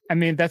line. I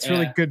mean, that's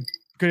really good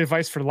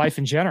advice for life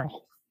in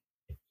general.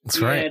 That's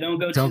right.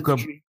 Don't go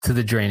to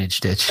the drainage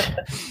ditch.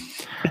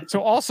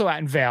 So also out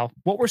in Vail,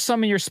 what were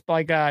some of your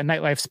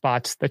nightlife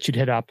spots that you'd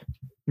hit up?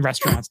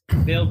 Restaurants?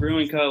 Vail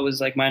Brewing Co.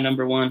 was like my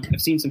number one.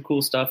 I've seen some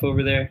cool stuff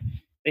over there.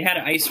 They had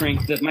an ice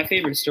rink. My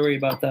favorite story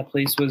about that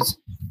place was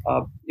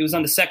it was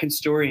on the second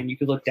story and you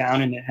could look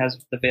down and it has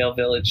the Vail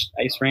Village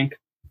ice rink.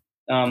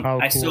 Cool.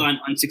 I saw an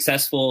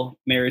unsuccessful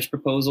marriage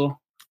proposal.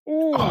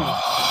 Ooh.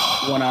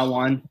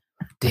 1-on-1.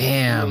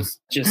 Damn.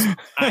 Just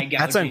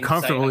that's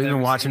uncomfortable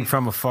even watching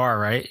from afar,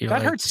 right?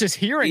 That hurts just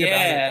hearing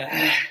about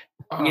it.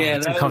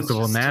 It's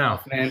uncomfortable now.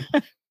 Tough, man.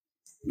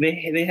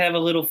 They have a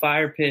little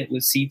fire pit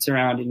with seats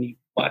around and you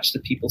watch the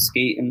people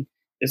skate and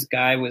this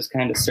guy was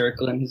kind of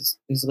circling his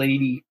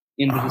lady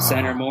into the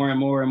center more and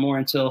more and more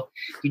until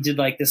he did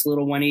like this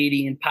little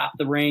 180 and popped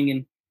the ring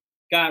and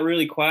got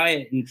really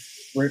quiet and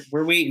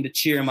we're waiting to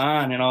cheer him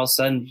on and all of a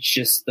sudden it's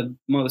just the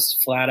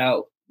most flat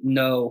out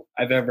no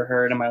I've ever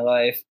heard in my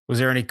life. Was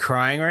there any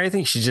crying or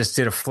anything? She just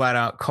did a flat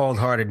out cold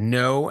hearted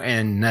no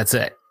and that's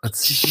it.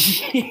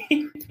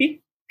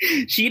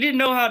 She didn't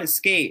know how to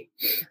skate.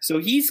 So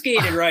he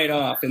skated right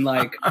off and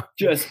like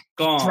just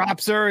gone.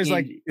 Drops her is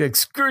like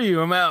screw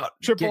you, I'm out.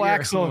 Triple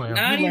axel.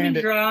 Not even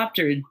dropped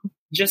her.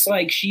 Just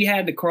like she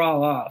had to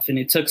crawl off and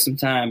it took some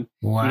time.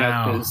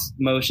 Wow. Because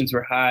emotions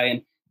were high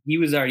and he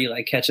was already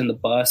like catching the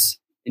bus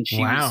and she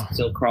was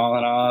still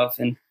crawling off.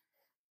 And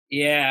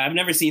yeah, I've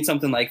never seen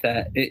something like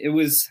that. It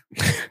was.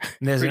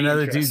 There's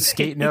another dude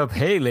skating up.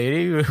 Hey,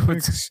 lady,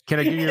 can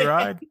I give you a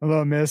ride?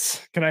 Hello, miss.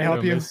 Can I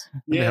help you?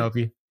 Can I help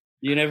you?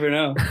 You never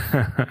know.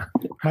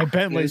 My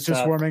Bentley's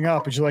just warming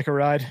up. Would you like a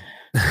ride?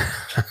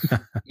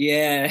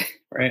 Yeah,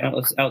 right.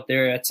 Out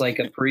there, it's like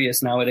a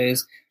Prius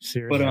nowadays.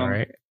 Seriously, but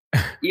right.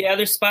 Yeah,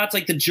 there's spots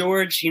like the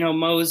George.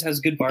 Moe's has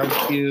good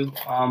barbecue,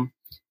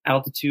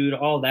 altitude,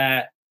 all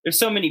that. There's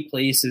so many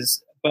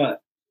places.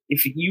 But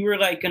if you were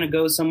like going to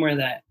go somewhere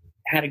that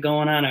had it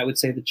going on, I would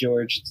say the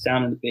George. It's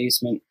down in the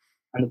basement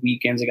on the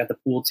weekends. I got the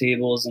pool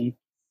tables and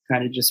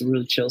kind of just a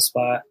really chill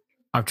spot.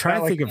 I'm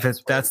trying to think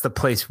if that's the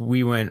place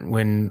we went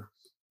when.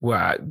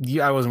 Well,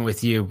 I wasn't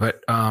with you,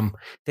 but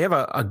they have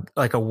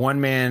a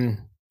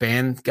one-man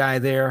band guy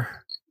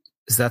there.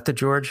 Is that the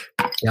George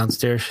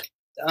downstairs?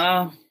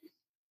 I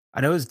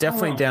know it's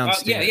definitely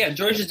downstairs. Yeah.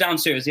 George is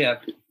downstairs. Yeah.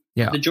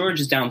 The George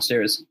is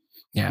downstairs.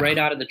 Yeah. Right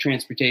out of the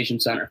transportation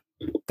center.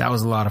 That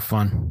was a lot of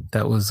fun.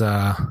 That was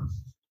a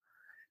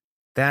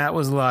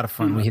lot of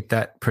fun. We hit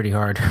that pretty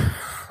hard.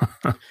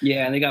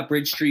 Yeah, and they got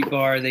Bridge Street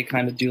Bar. They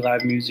kind of do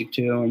live music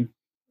too, and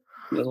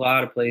a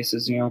lot of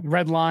places.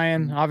 Red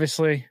Lion,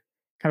 obviously,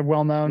 kind of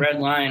well known. Red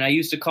Lion. I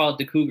used to call it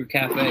the Cougar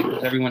Cafe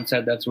because everyone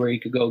said that's where you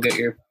could go get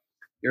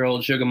your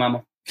old sugar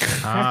mama.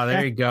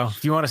 There you go.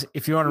 If you want to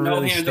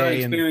really stay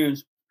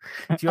experience.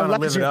 If you want to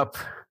live it up,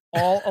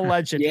 all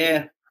alleged.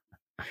 Yeah.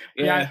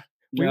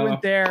 We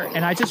went there,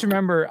 and I just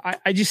remember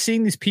I just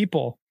seeing these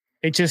people.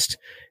 It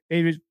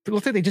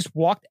looked like they just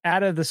walked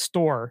out of the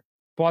store,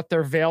 bought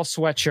their Vail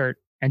sweatshirt,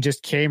 and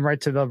just came right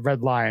to the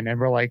Red Lion, and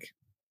we're like,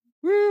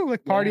 "Woo!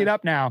 Like party it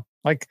up now!"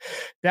 Like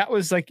that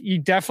was like you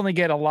definitely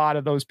get a lot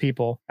of those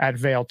people at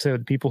Vail too.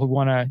 The people who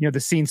want to, the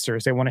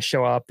scenesters, they want to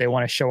show up, they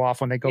want to show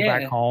off when they go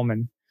back home,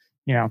 and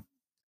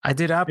I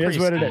did opry. It is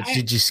what it is.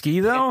 Did you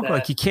ski though?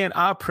 Like you can't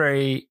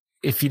opry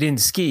if you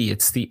didn't ski.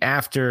 It's the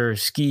after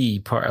ski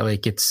part.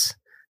 Like it's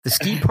the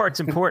ski part's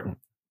important.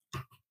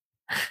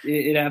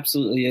 It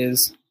absolutely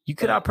is. You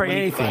could opry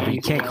anything, but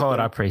you can't call it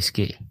opry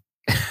ski.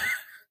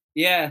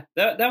 Yeah,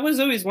 that was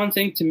always one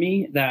thing to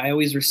me that I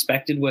always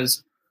respected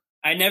was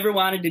I never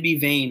wanted to be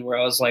vain where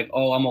I was like,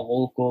 oh, I'm a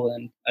local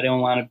and I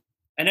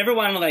never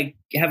wanted to like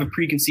have a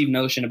preconceived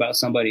notion about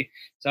somebody.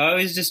 So I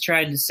always just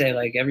tried to say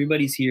like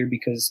everybody's here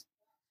because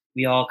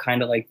we all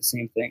kind of like the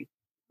same thing.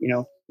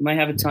 You might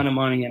have a ton of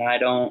money and I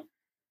don't.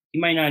 He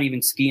might not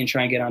even ski and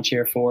try and get on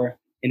chair 4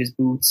 in his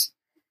boots.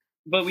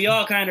 But we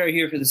all kind of are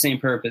here for the same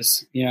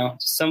purpose,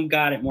 Some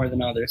got it more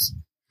than others.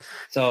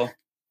 So, all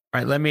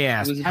right, let me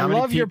ask. I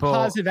love your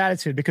positive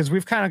attitude because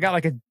we've kind of got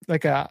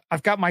like a.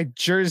 I've got my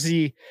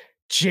Jersey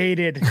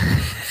jaded,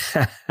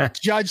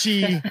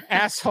 judgy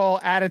asshole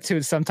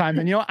attitude sometimes,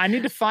 and I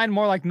need to find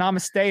more like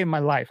namaste in my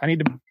life. I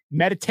need to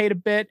meditate a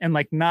bit and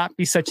like not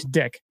be such a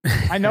dick.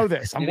 I know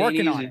this. I'm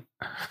working on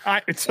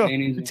it. So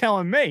you're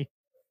telling me.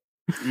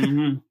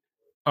 Mm-hmm.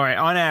 All right,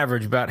 on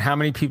average, about how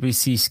many people you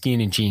see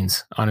skiing in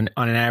jeans on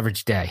an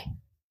average day?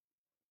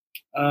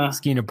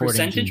 Skiing or boarding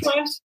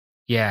percentage-wise?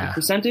 Yeah.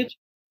 Percentage?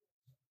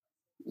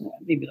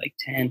 Maybe like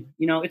 10.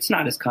 It's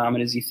not as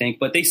common as you think,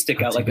 but they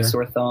stick out like a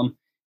sore thumb.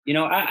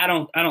 I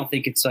don't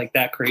think it's like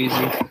that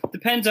crazy.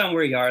 Depends on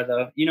where you are,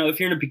 though. If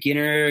you're in a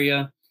beginner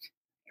area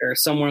or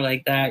somewhere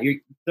like that,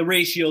 the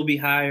ratio will be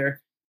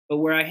higher. But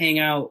where I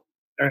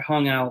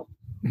hung out,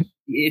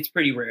 it's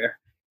pretty rare.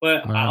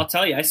 But I'll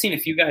tell you, I've seen a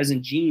few guys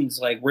in jeans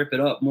like rip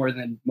it up more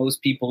than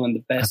most people in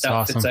the best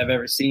outfits I've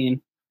ever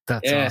seen.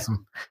 That's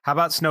awesome. How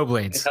about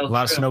snowblades? A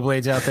lot of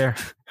snowblades out there?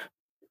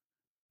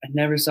 I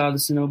never saw the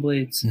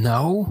snowblades.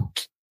 No?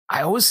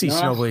 I always see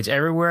snowblades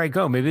everywhere I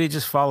go. Maybe they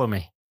just follow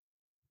me.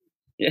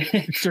 Yeah,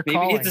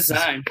 maybe it's a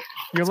sign.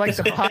 You're like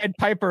the Pied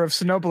Piper of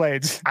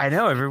snowblades. I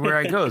know. Everywhere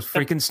I go, it's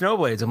freaking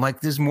snowblades. I'm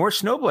like, there's more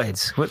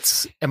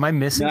snowblades. Am I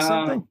missing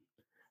something?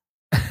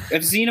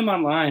 I've seen him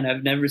online.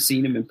 I've never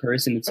seen him in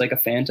person. It's like a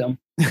phantom.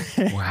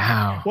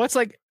 Wow. Well, it's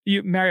like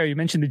Mario, you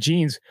mentioned the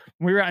jeans.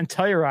 When we were out in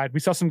Telluride,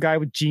 we saw some guy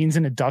with jeans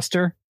and a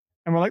duster.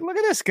 And we're like, look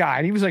at this guy.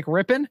 And he was like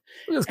ripping.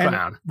 Look at this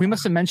clown. We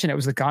must have mentioned it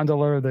was the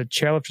gondola or the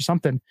chairlift or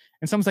something.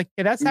 And someone's like,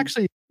 hey, that's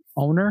actually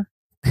the owner.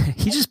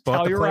 He just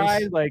bought the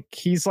place. Like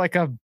he's like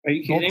a Are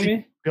you kidding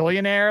me?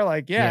 Billionaire.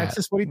 Like, yeah, it's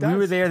just what he does. We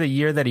were there the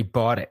year that he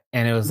bought it.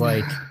 And it was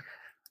like...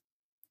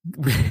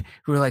 we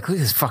were like, look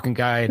at this fucking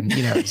guy and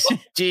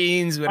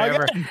jeans,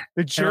 whatever. Again,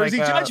 the Jersey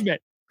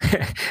judgment.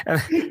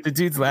 And the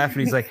dude's laughing.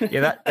 He's like,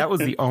 yeah, that was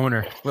the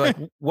owner. We're like,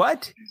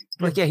 what?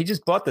 We're like, yeah, he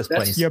just bought this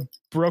place. You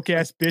broke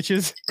ass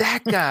bitches.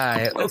 That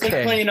guy. That's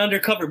like playing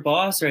Undercover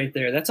Boss right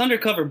there. That's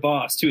Undercover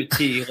Boss to a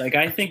T. Like,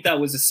 I think that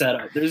was a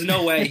setup. There's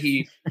no way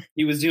he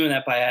was doing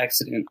that by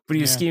accident. But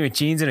he was skiing with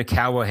jeans and a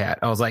cowboy hat.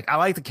 I was like, I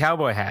like the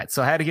cowboy hat.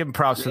 So I had to give him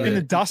props for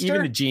the duster?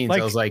 Even the jeans.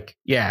 I was like,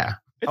 yeah.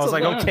 I was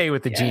like, okay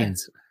with the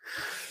jeans.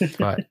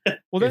 But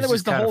well, then there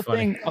was the whole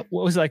thing.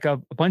 What was like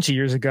a bunch of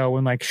years ago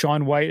when like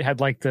Shaun White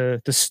had like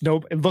the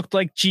snow. It looked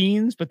like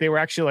jeans, but they were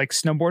actually like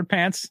snowboard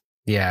pants.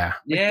 Yeah,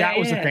 that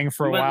was a thing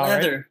for a while.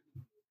 Leather.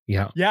 Right?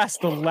 Yeah. Yes,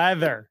 the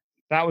leather.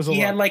 That was. He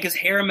had like his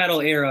hair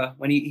metal era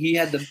when he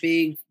had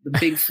the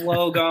big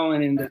flow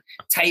going and the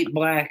tight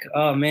black.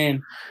 Oh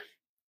man,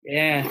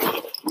 yeah.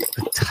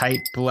 The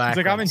tight black.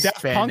 It's like I'm in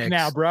Daft Punk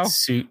now, bro.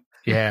 Suit.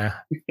 Yeah.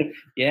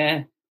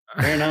 Yeah.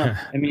 Fair enough.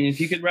 I mean,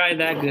 if you could ride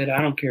that good,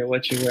 I don't care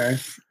what you wear.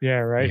 Yeah,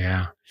 right.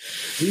 Yeah.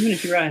 Even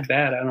if you ride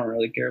bad, I don't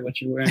really care what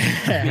you're wearing.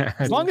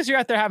 As long as you're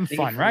out there having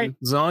fun, right?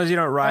 As long as you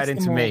don't ride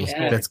into me,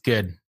 that's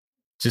good.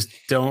 Just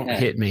don't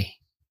hit me.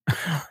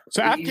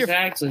 So after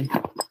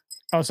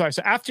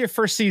So after your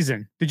first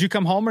season, did you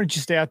come home or did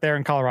you stay out there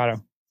in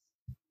Colorado?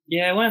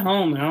 Yeah, I went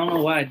home. And I don't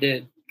know why I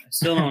did. I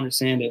still don't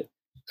understand it.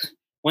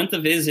 Went to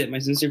visit. My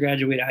sister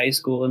graduated high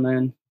school, and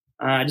then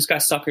I just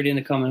got suckered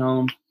into coming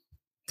home.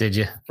 Did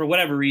you? For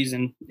whatever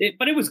reason.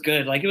 But it was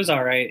good. Like, it was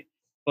all right.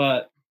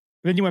 But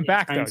then you went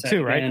back though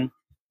too, right? Again,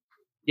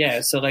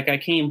 yeah. So like I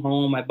came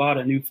home, I bought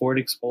a new Ford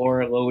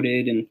Explorer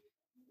loaded and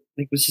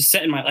like was just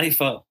setting my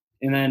life up.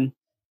 And then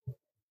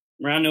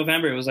around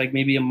November, it was like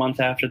maybe a month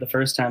after the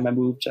first time I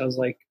moved, I was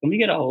like, let me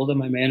get a hold of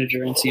my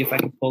manager and see if I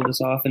can pull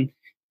this off. And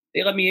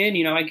they let me in.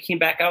 You know, I came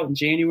back out in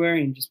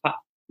January and just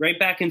popped right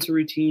back into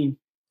routine.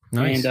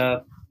 Nice.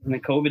 And when the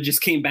COVID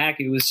just came back,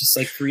 it was just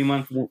like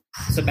 3-month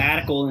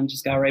sabbatical and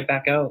just got right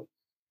back out.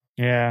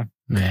 Yeah.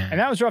 Man. And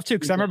that was rough too,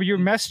 because I remember you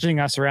were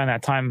messaging us around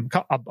that time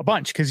a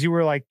bunch, because you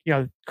were like, you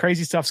know,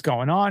 crazy stuff's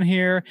going on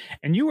here.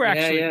 And you were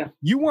actually,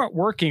 you weren't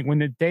working when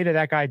the day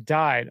that guy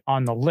died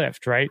on the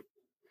lift, right?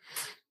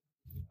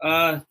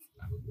 I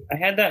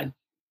had that.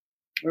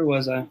 Where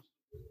was I?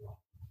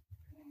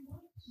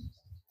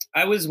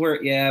 I was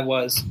I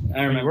was.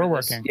 I remember. You were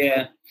working.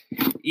 Yeah.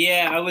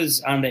 Yeah, I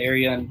was on the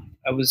area and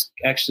I was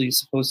actually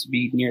supposed to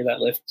be near that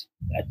lift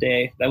that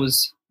day. That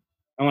was,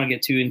 I don't want to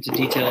get too into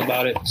detail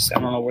about it. Just, I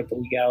don't know what the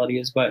legality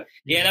is, but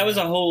yeah, that was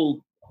a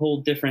whole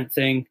different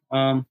thing.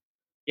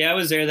 Yeah, I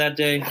was there that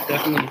day.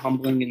 Definitely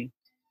humbling and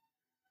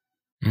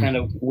kind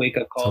of wake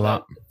up call.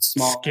 That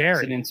small scary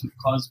accidents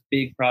cause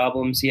big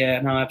problems. Yeah,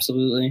 no,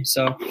 absolutely.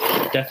 So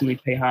definitely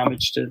pay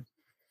homage to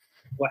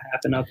what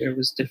happened out there. It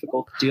was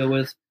difficult to deal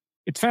with.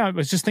 It's funny. I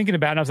was just thinking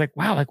about it. And I was like,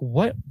 wow, like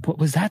what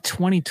was that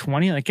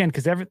 2020? Again,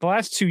 because the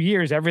last 2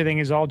 years, everything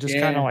is all just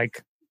kind of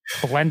like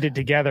blended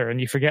together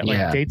and you forget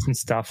like dates and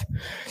stuff.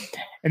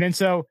 And then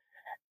so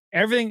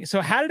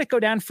how did it go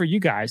down for you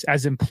guys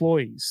as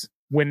employees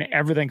when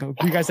everything,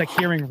 were you guys like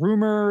hearing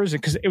rumors?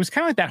 Because it was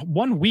kind of like that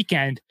one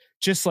weekend,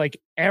 just like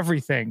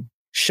everything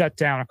shut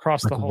down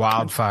across the whole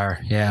wildfire.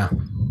 country. Yeah.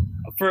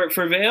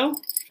 For Vail?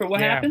 For what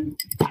happened?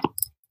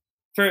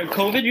 For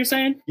COVID, you're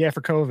saying? Yeah,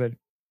 for COVID.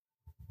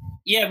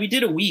 Yeah, we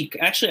did a week.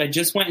 Actually, I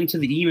just went into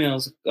the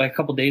emails like a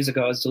couple days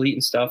ago. I was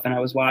deleting stuff and I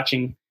was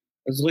looking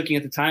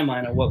at the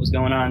timeline of what was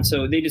going on.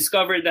 So they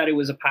discovered that it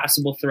was a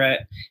possible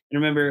threat.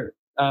 And remember,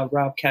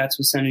 Rob Katz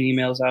was sending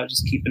emails out,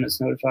 just keeping us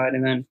notified.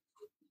 And then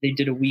they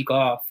did a week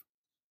off.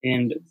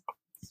 And it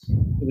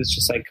was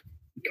just like,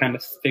 we kind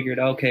of figured,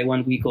 okay,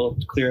 1 week will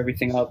clear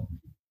everything up.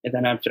 And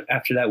then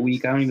after that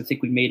week, I don't even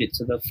think we made it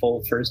to the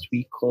full first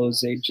week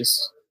close. They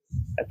just,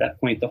 at that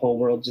point, the whole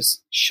world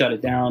just shut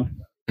it down.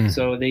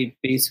 So they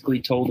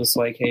basically told us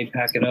like, hey,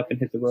 pack it up and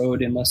hit the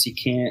road unless you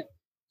can't.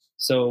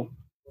 So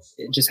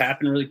it just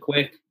happened really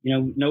quick. You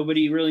know,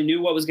 nobody really knew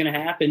what was going to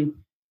happen.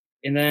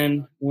 And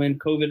then when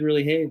COVID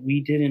really hit, we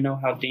didn't know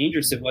how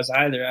dangerous it was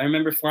either. I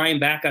remember flying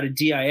back out of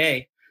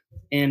DIA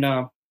and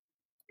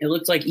it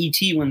looked like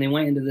ET when they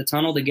went into the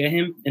tunnel to get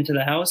him into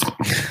the house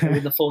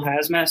with the full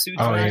hazmat suits.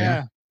 Oh,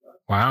 yeah.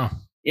 Wow.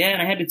 Yeah.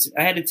 And I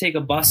had to take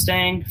a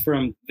Mustang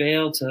from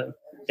Vail to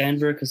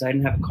Denver because I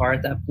didn't have a car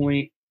at that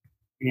point.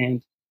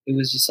 And it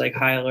was just like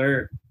high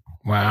alert.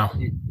 Wow.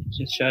 It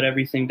just shut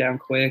everything down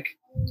quick.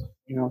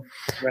 You know,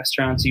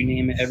 restaurants, you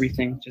name it,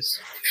 everything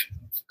just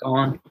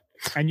gone.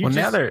 And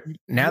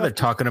now they're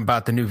talking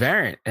about the new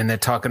variant and they're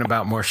talking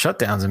about more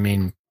shutdowns. I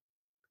mean,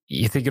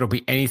 you think it'll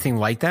be anything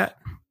like that?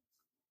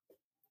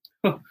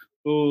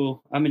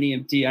 Oh, I'm an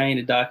EMT. I ain't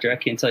a doctor. I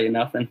can't tell you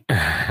nothing.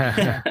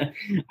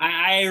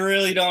 I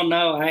really don't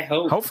know. I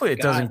hope. Hopefully it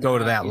doesn't go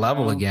to that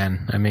level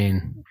again. I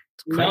mean,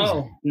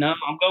 no.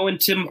 I'm going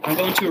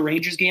to a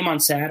Rangers game on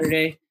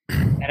Saturday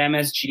at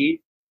MSG,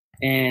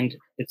 and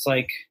it's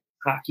like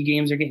hockey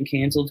games are getting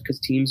canceled because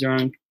teams are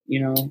on.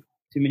 You know,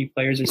 too many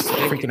players are sick.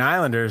 Freaking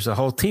Islanders, the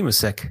whole team is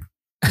sick.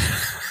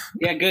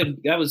 Yeah,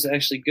 good. That was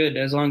actually good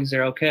as long as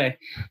they're okay,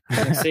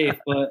 they're safe.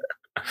 But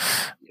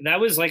that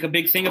was like a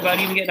big thing about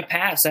even getting a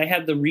pass. I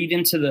had to read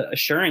into the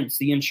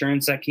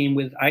insurance that came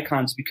with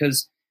Icons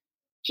because,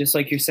 just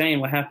like you're saying,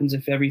 what happens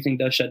if everything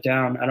does shut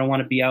down? I don't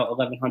want to be out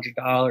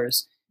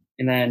 $1,100.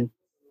 And then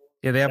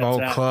they have a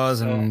whole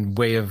clause and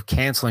way of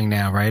canceling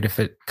now, right? If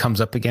it comes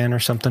up again or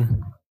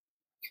something.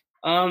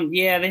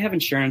 Yeah, they have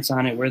insurance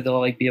on it where they'll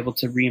like be able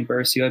to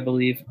reimburse you, I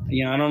believe.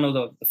 You know, I don't know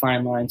the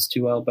fine lines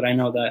too well, but I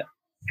know that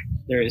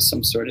there is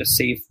some sort of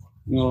safe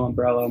little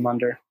umbrella I'm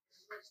under.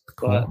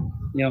 Cool. But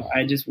you know,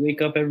 I just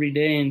wake up every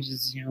day and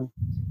just, you know,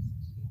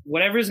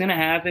 whatever's going to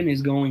happen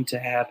is going to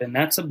happen.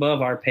 That's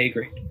above our pay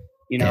grade.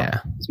 You know,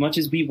 as much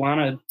as we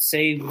want to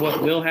say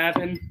what will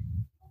happen,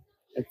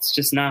 it's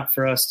just not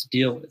for us to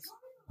deal with.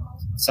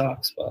 It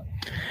sucks, but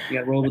you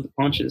got to roll with the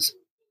punches.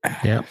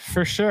 Yeah,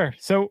 for sure.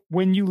 So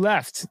when you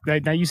left,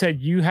 now you said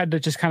you had to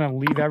just kind of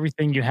leave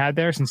everything you had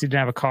there since you didn't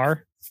have a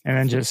car, and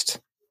then just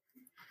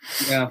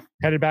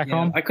headed back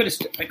home. I could have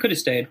stayed. I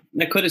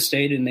could have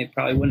stayed, and they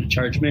probably wouldn't have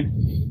charged me.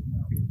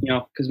 You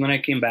know, because when I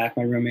came back,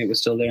 my roommate was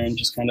still there and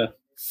just kind of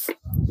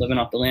living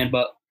off the land.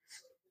 But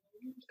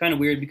it's kind of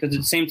weird because at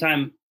the same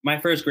time,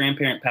 my first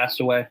grandparent passed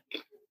away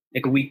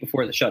like a week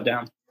before the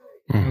shutdown.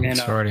 And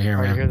sorry to hear,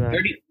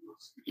 man.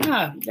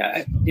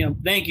 You know,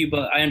 thank you,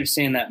 but I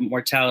understand that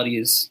mortality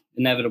is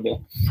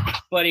inevitable.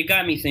 But it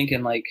got me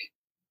thinking, like,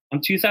 I'm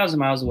 2,000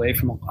 miles away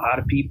from a lot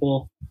of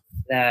people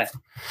that,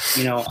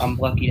 you know, I'm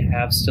lucky to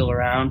have still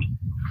around.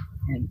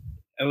 And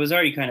I was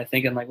already kind of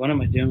thinking like, what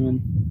am I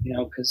doing? You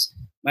know, because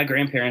my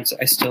grandparents,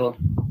 I'm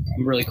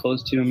really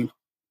close to them.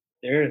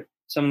 They're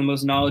some of the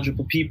most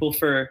knowledgeable people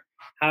for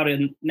how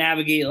to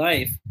navigate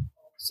life.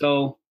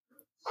 So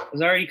I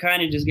was already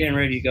kind of just getting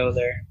ready to go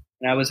there,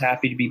 and I was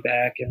happy to be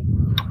back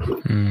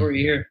and for a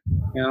year,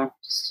 you know,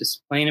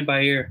 just playing it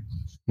by ear.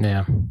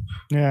 Yeah.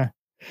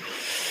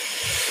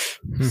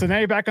 So now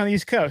you're back on the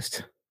East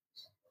Coast,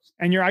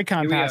 and you're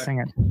icon passing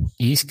it.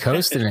 East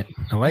Coasting it.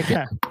 I like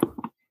it.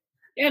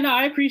 Yeah, no,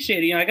 I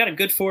appreciate it. You know, I got a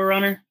good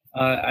 4Runner.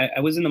 I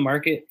was in the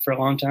market for a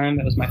long time.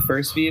 That was my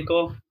first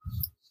vehicle,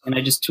 and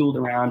I just tooled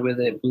around with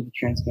it, blew the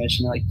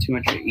transmission at like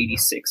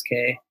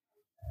 286K.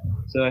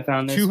 So I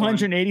found this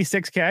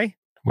 286K.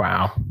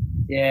 Wow.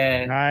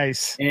 Yeah.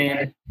 Nice.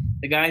 And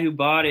the guy who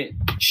bought it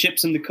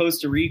ships them to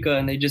Costa Rica,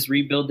 and they just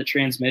rebuild the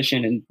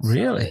transmission. And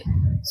really?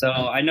 So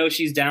I know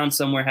she's down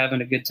somewhere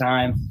having a good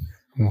time.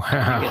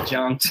 Wow. Get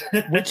junked.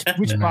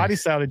 Which body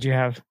style did you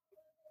have?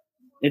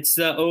 It's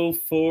the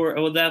 04.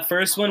 Well, that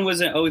first one was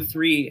an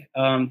 03.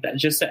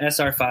 Just the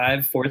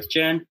SR5 4th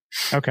gen.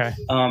 Okay.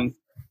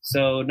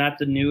 So not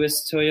the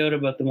newest Toyota,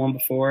 but the one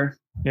before.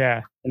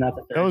 Yeah. And not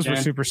the third Those gen.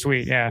 were super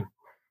sweet. Yeah.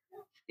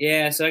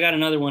 Yeah. So I got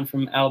another one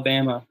from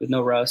Alabama with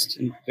no rust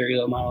and very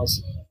low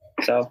miles.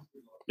 So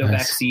no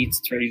back seats.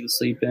 It's ready to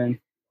sleep in.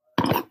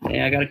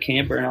 Yeah, I got a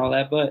camper and all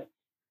that. But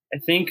I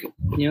think,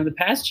 you know, the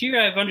past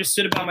year I've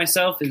understood about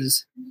myself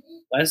is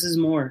less is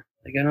more.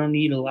 Like I don't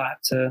need a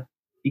lot to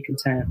be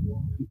content.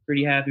 I'm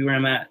pretty happy where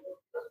I'm at.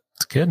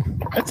 That's good.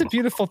 That's a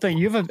beautiful thing.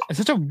 You have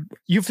such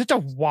a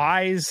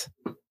wise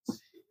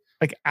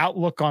like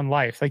outlook on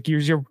life. Like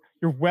you're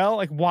well,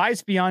 like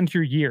wise beyond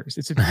your years.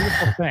 It's a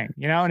beautiful thing,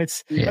 you know, and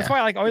that's why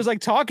I like always like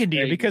talking to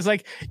you, because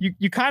like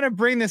you kind of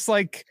bring this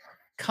like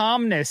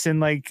calmness and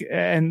like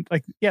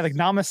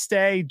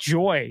namaste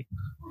joy.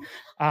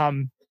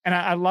 And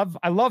I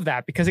love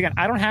that, because again,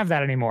 I don't have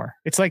that anymore.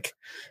 It's like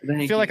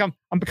I feel like I'm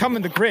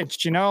becoming the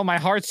Grinch, you know, my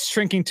heart's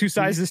shrinking 2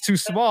 sizes too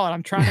small, and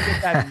I'm trying to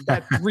get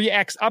that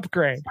 3X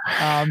upgrade.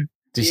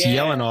 Just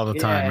yelling all the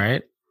time,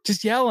 right?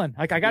 Just yelling.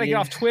 Like I got to get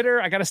off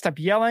Twitter. I got to stop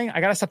yelling.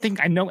 I got to stop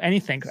thinking I know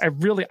anything.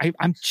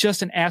 I'm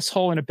just an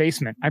asshole in a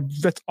basement.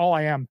 That's all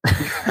I am.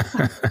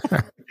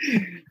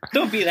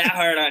 Don't be that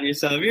hard on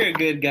yourself. You're a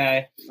good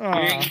guy. You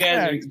guys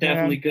are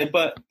definitely good.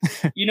 But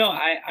you know,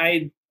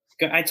 I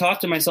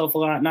talk to myself a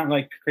lot, not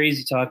like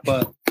crazy talk,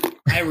 but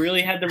I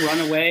really had to run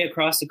away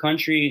across the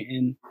country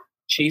and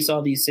chase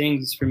all these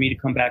things for me to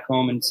come back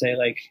home and say,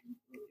 like,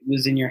 it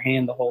was in your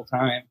hand the whole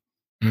time.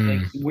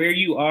 Like where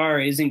you are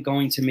isn't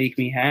going to make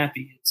me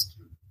happy. It's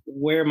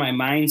where my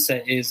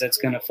mindset is that's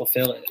going to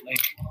fulfill it.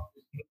 Like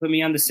put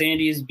me on the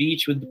sandiest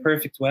beach with the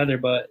perfect weather,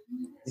 but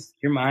if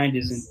your mind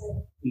isn't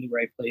in the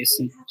right place,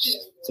 and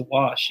it's a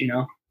wash, you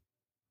know?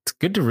 It's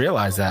good to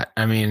realize that.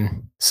 I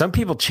mean, some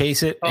people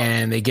chase it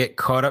and they get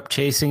caught up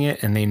chasing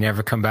it and they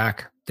never come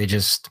back. They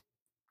just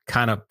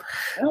kind of,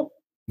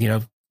 you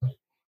know,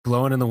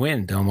 blowing in the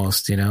wind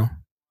almost, you know?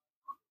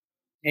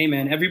 Hey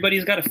man,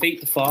 everybody's got a fate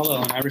to follow,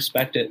 and I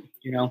respect it,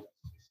 you know?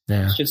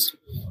 Yeah. It's just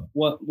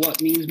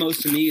what means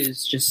most to me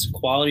is just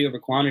quality over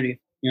quantity.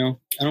 You know,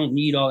 I don't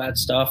need all that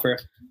stuff or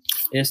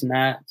this and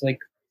that. It's like,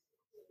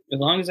 as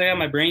long as I got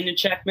my brain in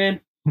check, man,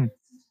 and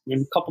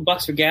a couple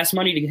bucks for gas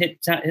money to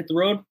hit the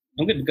road,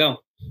 I'm good to go.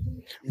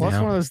 Well, it's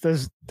one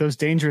of those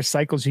dangerous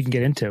cycles you can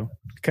get into,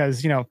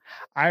 because, you know,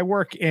 I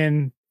work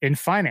in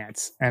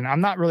finance, and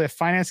I'm not really a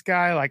finance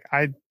guy. Like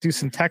I do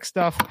some tech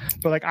stuff,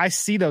 but like I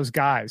see those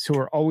guys who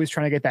are always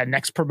trying to get that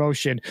next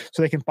promotion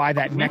so they can buy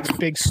that next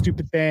big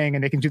stupid thing,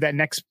 and they can do that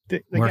next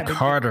work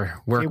harder,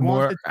 work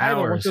more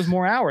hours, work those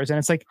more hours. And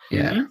it's like,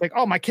 like,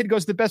 oh, my kid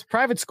goes to the best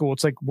private school.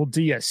 It's like, well,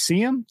 do you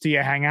see him? Do you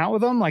hang out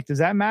with him? Like, does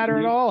that matter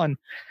at all? And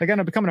like, end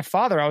up becoming a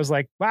father, I was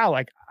like, wow,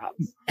 like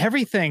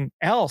everything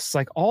else,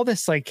 like all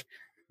this, like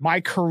my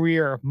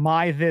career,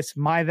 my this,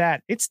 my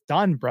that, it's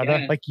done, brother.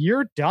 Yeah. Like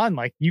you're done.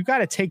 Like you got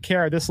to take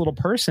care of this little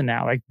person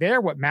now. Like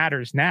they're what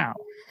matters now.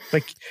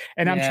 Like,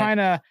 and I'm trying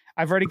to,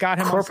 I've already got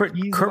him. Corporate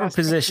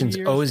positions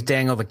always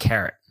dangle the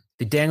carrot.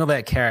 They dangle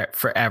that carrot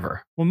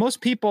forever. Well,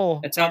 most people,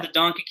 that's how the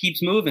donkey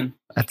keeps moving.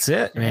 That's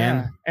it, man.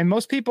 Yeah. And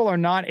most people are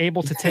not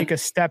able to take a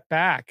step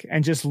back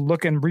and just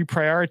look and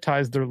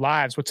reprioritize their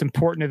lives, what's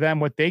important to them,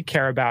 what they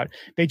care about.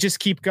 They just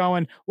keep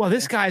going, well,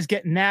 this guy's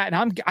getting that,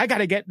 and I got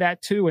to get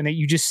that too. And then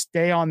you just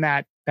stay on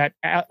that,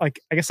 like,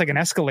 I guess like an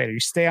escalator. You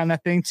stay on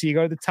that thing till you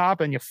go to the top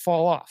and you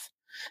fall off.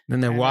 Then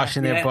they're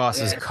washing their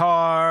boss's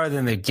car.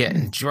 Then they're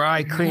getting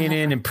dry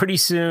cleaning. And pretty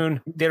soon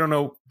they don't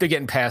know, they're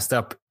getting passed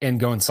up and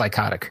going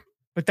psychotic.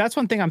 But that's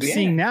one thing I'm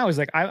seeing now is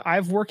like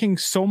I've working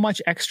so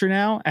much extra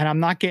now, and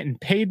I'm not getting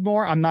paid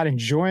more. I'm not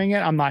enjoying it.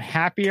 I'm not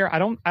happier.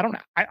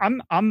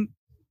 I'm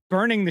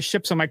burning the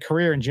ships on my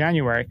career in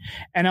January,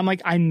 and I'm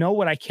like, I know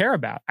what I care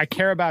about. I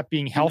care about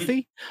being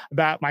healthy,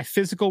 about my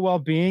physical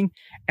well-being,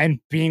 and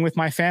being with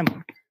my family.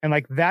 And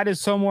like that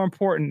is so more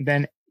important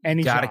than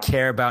any. Got to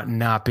care about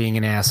not being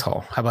an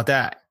asshole. How about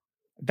that?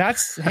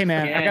 Hey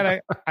man, Yeah.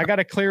 I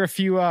gotta clear a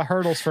few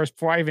hurdles first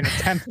before I even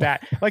attempt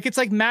that. Like it's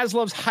like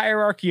Maslow's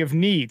hierarchy of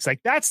needs.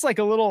 Like that's a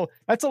little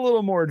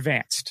more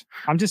advanced.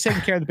 I'm just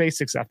taking care of the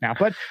basic stuff now.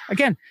 But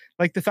again,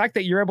 like the fact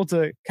that you're able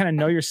to kind of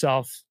know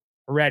yourself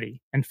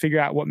already and figure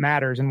out what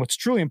matters and what's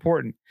truly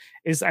important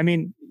is, I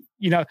mean,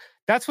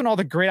 that's when all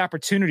the great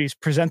opportunities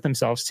present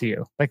themselves to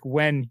you. Like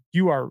when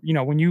you are,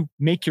 when you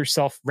make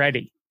yourself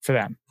ready for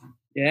them.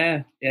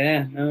 Yeah.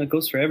 No, it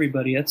goes for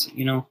everybody. That's,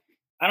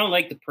 I don't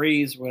like the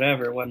praise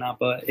or whatnot,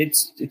 but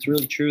it's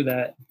really true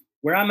that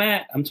where I'm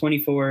at, I'm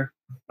 24.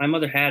 My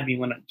mother had me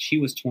when she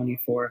was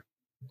 24.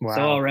 Wow.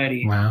 So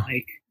already, Wow.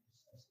 like,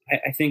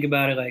 I think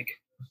about it like,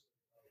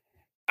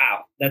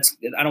 wow,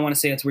 I don't want to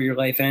say that's where your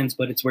life ends,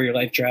 but it's where your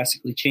life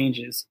drastically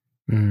changes.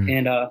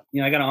 And, I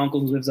got an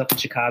uncle who lives up in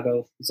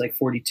Chicago. He's like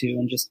 42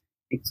 and just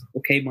makes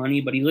okay money,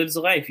 but he lives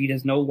a life. He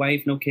has no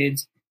wife, no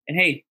kids. And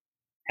hey,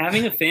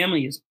 having a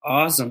family is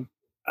awesome.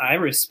 I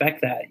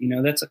respect that.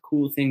 That's a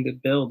cool thing to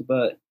build.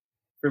 But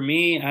for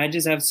me, I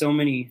just have so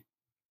many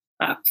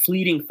not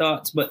fleeting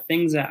thoughts, but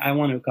things that I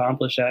want to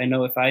accomplish. I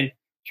know if I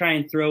try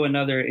and throw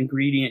another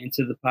ingredient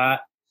into the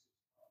pot,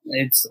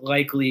 it's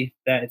likely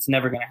that it's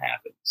never going to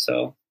happen.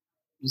 So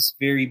I'm just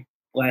very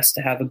blessed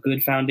to have a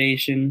good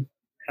foundation,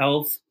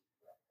 health,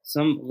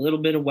 some little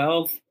bit of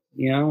wealth,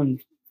 and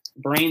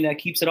brain that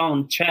keeps it all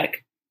in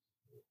check.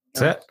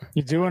 That's it.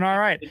 You're doing all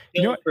right.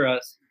 For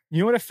us. You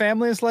know what a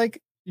family is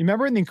like? You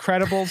remember in The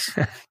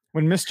Incredibles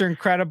when Mr.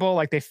 Incredible,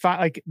 like they find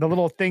like the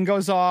little thing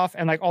goes off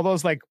and like all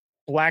those like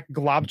black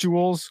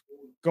globules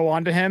go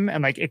onto him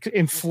and like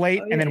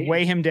inflate and then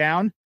weigh him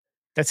down.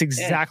 That's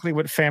exactly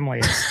what family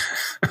is.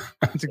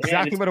 It's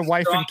exactly what a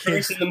wife and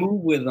kids to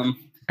move with them.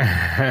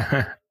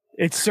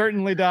 It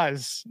certainly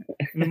does.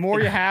 And the more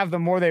you have, the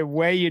more they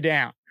weigh you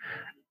down.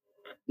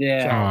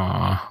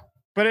 Yeah. So,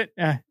 but it,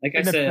 like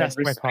I said,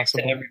 respect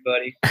to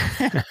everybody.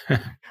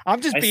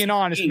 I'm just being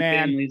honest,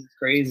 man. Families is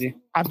crazy.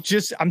 I'm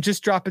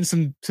just dropping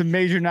some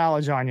major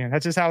knowledge on you.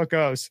 That's just how it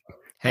goes.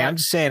 Hey, I'm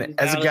just saying,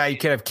 as a guy, you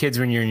could have kids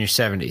when you're in your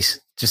 70s.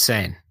 Just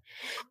saying.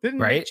 Didn't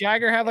Mick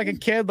Jagger have like a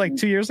kid like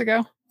 2 years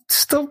ago?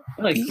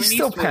 He's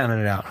still pounding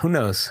it out. Who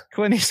knows?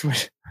 Clint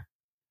Eastwood.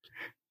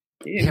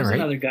 Yeah, there's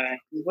another guy.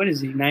 What is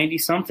he? 90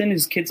 something?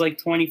 His kid's like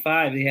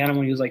 25. They had him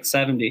when he was like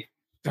 70.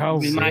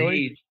 Oh, my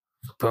age.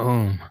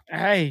 Boom.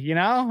 Hey,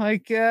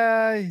 like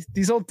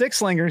these old dick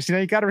slingers,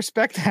 you got to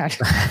respect that.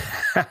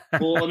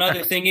 Well,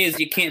 another thing is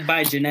you can't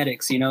buy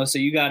genetics, so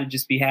you got to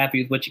just be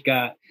happy with what you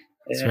got.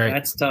 That's right.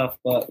 That's tough,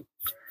 but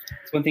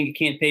it's one thing you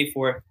can't pay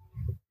for.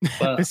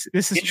 But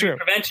this is true.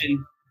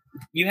 Prevention.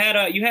 You had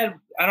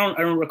I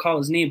don't recall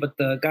his name, but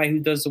the guy who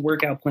does the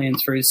workout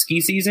plans for his ski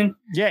season.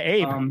 Yeah,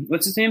 Abe.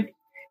 What's his name?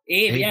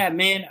 Abe. Yeah,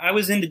 man. I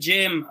was in the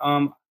gym.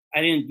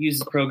 I didn't use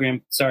the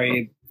program.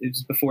 Sorry, it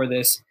was before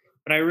this.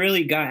 But I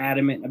really got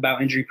adamant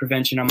about injury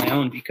prevention on my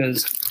own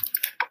because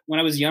when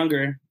I was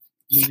younger,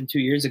 even 2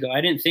 years ago,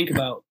 I didn't think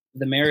about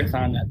the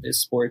marathon that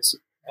this sport's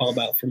all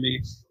about for me.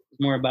 It's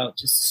more about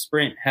just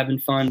sprint, having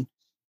fun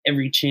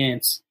every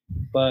chance.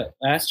 But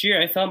last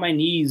year, I felt my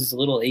knees a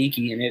little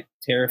achy, and it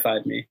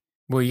terrified me.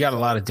 Well, you got a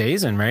lot of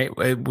days in, right?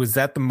 Was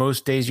that the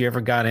most days you ever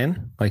got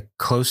in? Like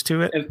close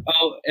to it?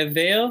 At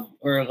Vail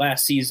or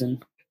last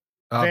season?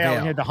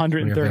 Vail, you had the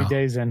 130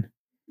 days in.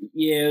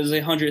 Yeah, it was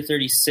like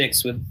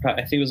 136 with, I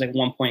think it was like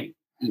 1.8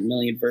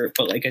 million vert.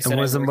 But like I said, and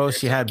what was the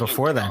most you had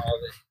before then?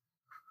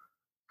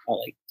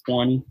 Like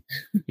 20.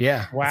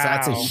 Yeah. Wow. So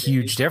that's a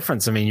huge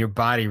difference. I mean, your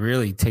body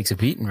really takes a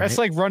beating, right? That's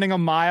like running a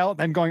mile,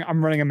 then going,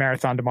 I'm running a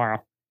marathon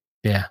tomorrow.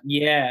 Yeah.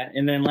 Yeah.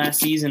 And then last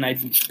season, I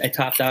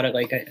topped out at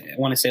like, I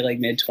want to say like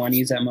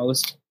mid-20s at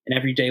most. And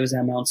every day was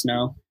at Mount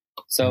Snow.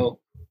 So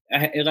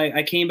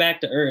I came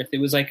back to earth.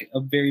 It was like a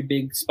very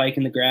big spike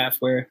in the graph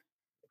where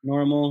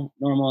normal,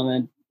 and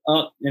then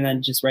up, and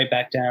then just right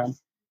back down.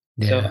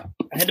 Yeah. So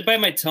I had to bite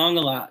my tongue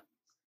a lot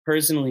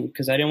personally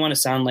because I didn't want to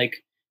sound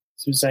like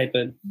some type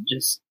of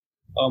just,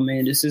 oh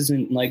man, this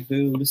isn't like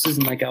boo. This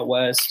isn't like out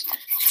west.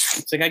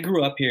 It's like I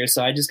grew up here,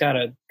 so I just got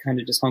to kind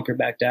of just hunker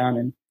back down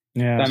and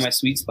find my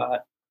sweet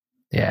spot.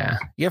 Yeah.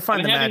 You gotta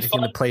find the magic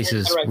in the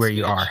places where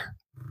you are,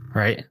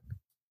 right?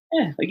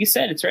 Yeah, like you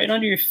said, it's right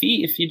under your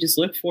feet if you just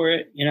look for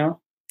it,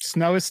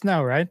 Snow is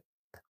snow, right?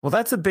 Well,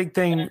 that's a big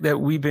thing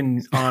that we've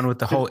been on with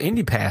the whole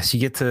Indy Pass. You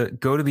get to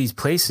go to these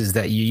places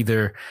that you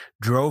either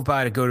drove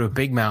by to go to a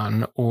big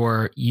mountain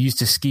or you used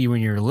to ski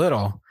when you were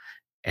little.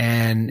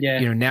 And,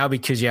 now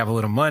because you have a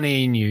little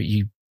money and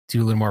you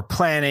do a little more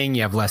planning,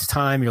 you have less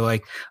time, you're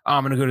like, oh,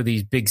 I'm going to go to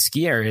these big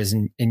ski areas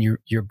and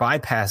you're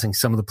bypassing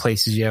some of the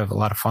places you have a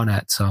lot of fun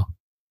at. So.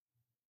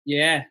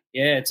 Yeah.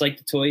 It's like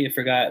the toy you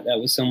forgot that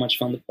was so much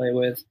fun to play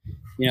with.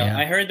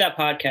 I heard that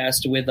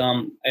podcast with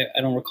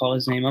I don't recall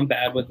his name. I'm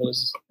bad with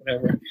those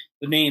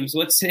the names.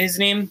 What's his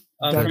name?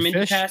 Doug from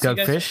Indy Pass. Doug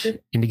Fish,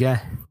 Indy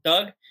guy.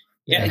 Doug.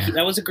 Yeah.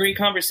 That was a great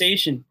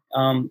conversation.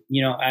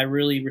 I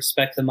really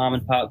respect the mom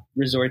and pop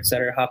resorts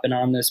that are hopping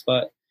on this,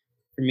 but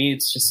for me,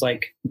 it's just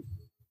like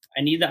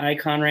I need the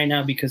icon right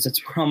now because it's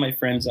where all my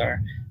friends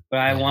are. But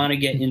I want to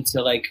get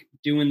into like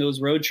doing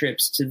those road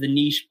trips to the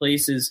niche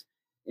places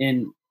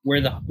and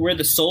where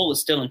the soul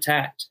is still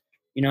intact.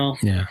 You know,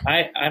 Yeah.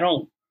 I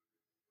don't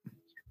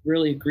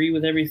really agree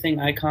with everything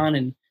Icon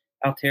and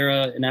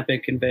Altera and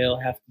Epic and Vale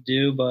have to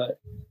do, but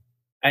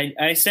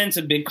I sense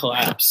a big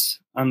collapse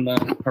on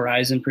the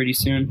horizon pretty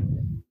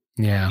soon.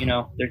 Yeah. You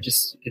know,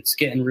 it's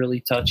getting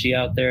really touchy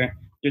out there.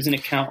 There's an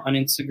account on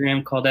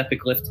Instagram called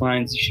Epic Lift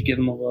Lines. You should give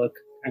them a look.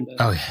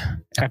 Oh yeah.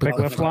 Epic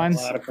Lift Lines.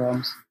 A lot of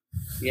problems.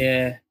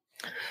 Yeah.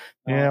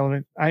 Yeah.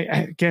 Well, I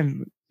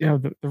again, you know,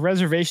 the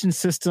reservation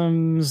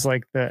systems,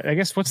 like I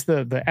guess what's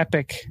the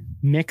Epic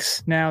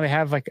mix now? They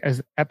have like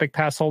as Epic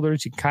pass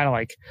holders, you can kind of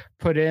like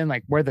put in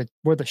like where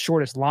the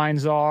shortest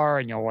lines are,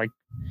 and you'll like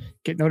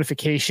get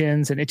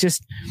notifications. And it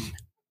just,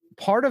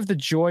 part of the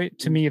joy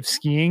to me of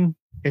skiing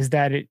is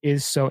that it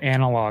is so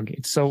analog.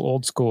 It's so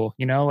old school,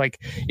 you know, like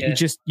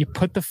you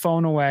put the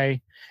phone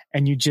away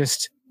and you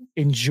just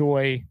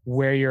enjoy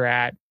where you're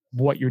at,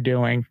 what you're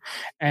doing.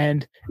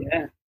 And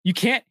you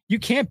can't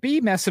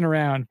be messing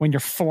around when you're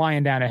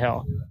flying down a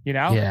hill, you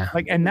know? Yeah.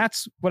 Like, and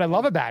that's what I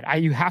love about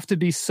it. You have to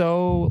be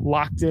so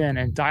locked in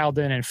and dialed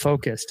in and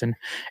focused. And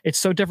it's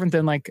so different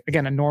than like,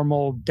 again, a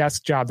normal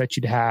desk job that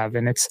you'd have.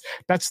 And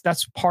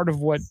that's part of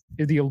what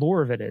the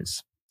allure of it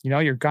is. You know,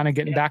 you're kind of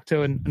getting back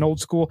to an old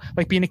school,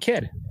 like being a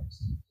kid.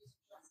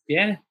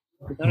 Yeah,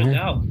 without a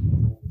doubt.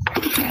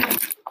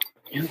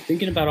 You know,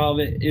 thinking about all of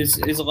it is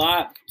a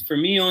lot for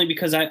me, only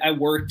because I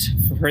worked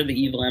for the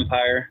Evil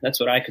Empire. That's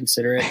what I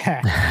consider it.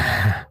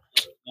 I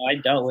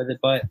dealt with it,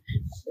 but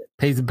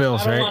pays the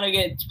bills, I don't right? want to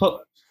get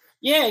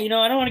I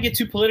don't want to get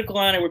too political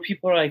on it where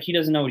people are like, he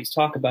doesn't know what he's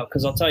talking about.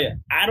 Because I'll tell you,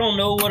 I don't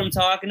know what I'm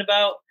talking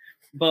about,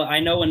 but I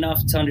know enough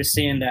to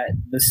understand that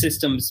the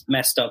system's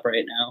messed up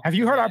right now. Have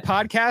you heard our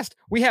podcast?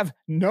 We have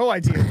no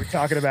idea what we're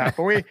talking about,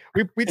 but we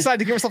decided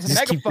to give ourselves a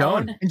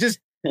megaphone and just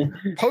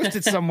post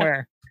it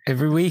somewhere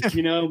every week.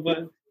 You know,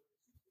 but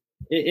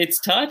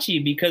it's touchy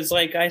because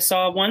like I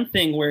saw one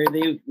thing where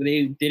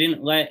they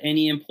didn't let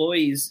any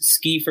employees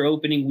ski for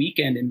opening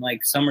weekend, and like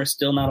some are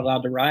still not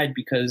allowed to ride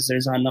because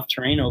there's not enough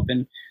terrain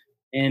open.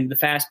 And the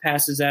fast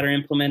passes that are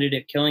implemented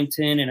at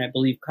Killington and I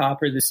believe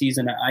Copper this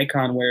season at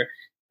Icon, where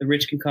the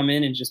rich can come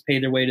in and just pay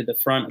their way to the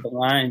front of the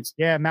lines.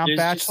 Yeah, Mount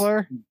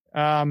Bachelor.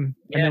 And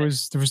there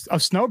was a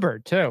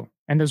Snowbird too,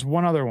 and there's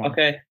one other one.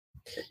 Okay.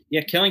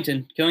 Yeah,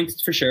 Killington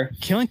for sure.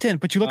 Killington,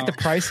 but you look at the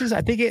prices.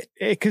 I think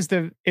because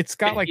it's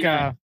got like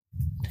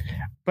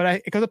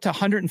it goes up to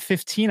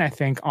 115, I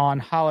think, on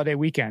holidays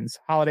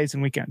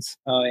and weekends.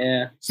 Oh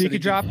yeah, so you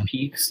could drop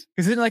peaks.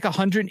 Isn't it like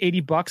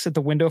 $180 at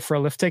the window for a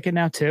lift ticket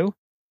now too?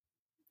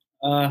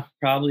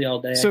 Probably all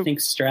day. I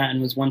think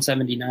Stratton was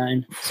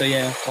 179. So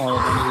yeah, all of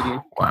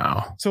 180.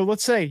 Wow. So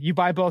let's say you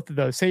buy both of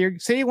those. Say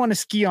you want to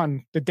ski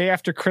on the day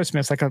after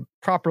Christmas, like a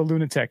proper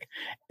lunatic.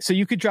 So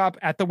you could drop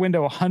at the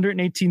window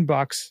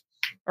 $118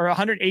 or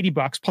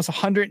 $180 plus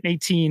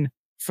 118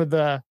 for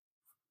the.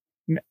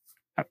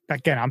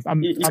 Again,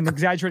 I'm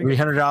exaggerating.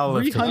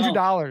 $300.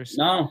 $300.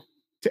 No.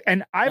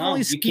 And I've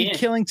only skied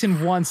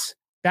Killington once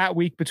that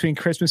week between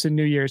Christmas and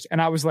New Year's,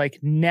 and I was like,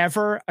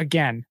 never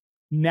again,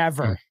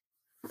 never.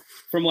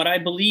 From what I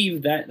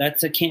believe,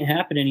 that can't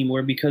happen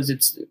anymore because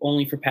it's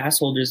only for pass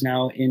holders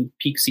now in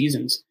peak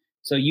seasons.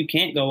 So you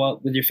can't go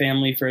out with your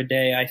family for a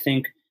day. I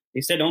think they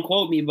said, don't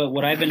quote me, but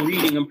what I've been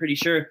reading, I'm pretty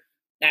sure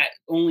that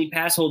only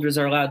pass holders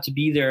are allowed to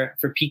be there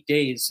for peak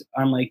days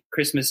on like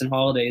Christmas and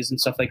holidays and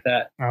stuff like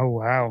that. Oh,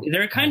 wow.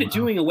 They're kind of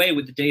doing away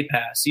with the day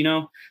pass, you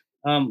know?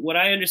 What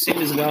I understand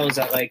as well is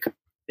that like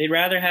they'd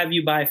rather have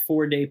you buy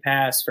 4-day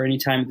pass for any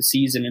time of the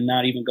season and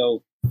not even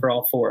go for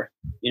all 4.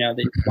 You know,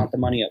 they want the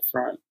money up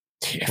front.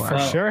 Yeah, for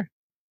sure.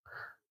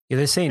 Yeah,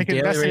 they're saying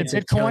daily rates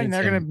in Bitcoin, and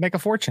they're going to make a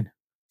fortune.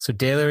 So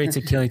daily rates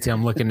at Killington,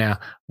 I'm looking now,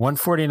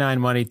 $149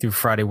 Monday through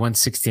Friday,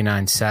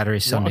 $169 Saturday,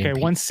 Sunday.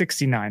 Okay,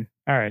 $169.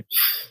 All right.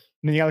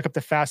 And then you got to look up the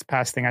fast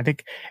pass thing. I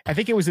think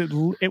it was it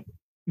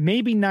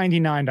maybe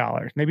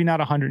 $99, maybe not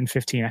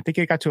 $115. I think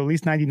it got to at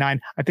least $99.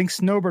 I think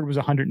Snowbird was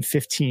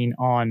 $115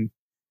 on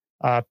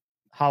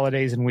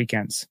holidays and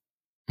weekends.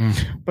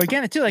 But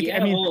again, too, like,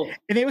 and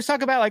they always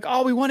talk about like,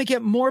 oh, we want to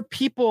get more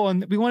people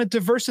and we want to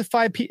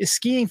diversify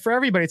skiing for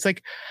everybody. It's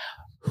like,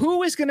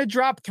 who is going to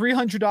drop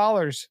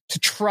 $300 to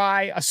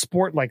try a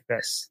sport like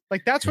this?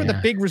 Like, that's where the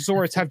big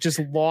resorts have just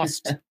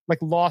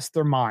lost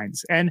their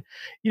minds. And,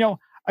 you know,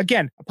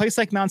 again, a place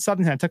like Mount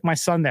Southington, I took my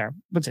son there.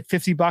 What's it,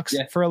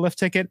 $50 for a lift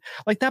ticket?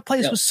 Like, that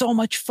place was so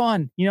much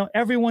fun. You know,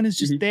 everyone is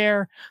just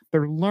there.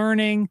 They're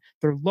learning.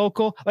 They're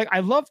local. Like,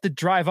 I love to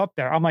drive up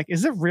there. I'm like,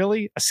 is it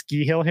really a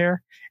ski hill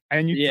here?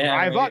 And you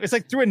drive up. It's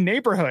like through a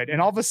neighborhood.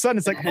 And all of a sudden,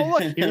 it's like, oh,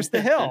 look, here's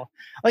the hill.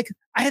 Like,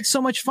 I had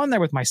so much fun there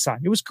with my son.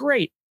 It was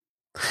great.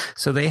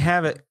 So they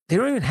have it. They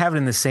don't even have it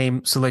in the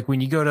same. So like when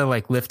you go to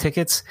like lift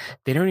tickets,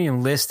 they don't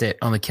even list it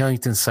on the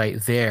Killington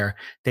site there.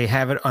 They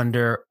have it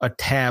under a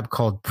tab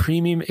called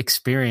Premium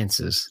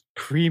Experiences.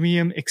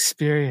 Premium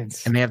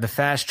Experience. And they have the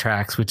fast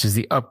tracks, which is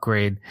the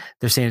upgrade.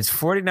 They're saying it's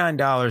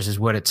 $49 is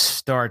what it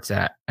starts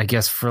at, I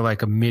guess, for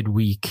like a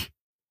midweek.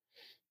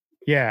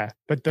 Yeah,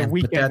 but the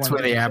weekend that's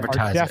where they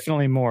advertise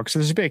definitely more. So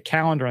there's a big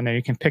calendar on there.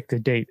 You can pick the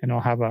date and it'll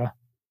have a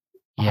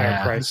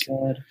higher price.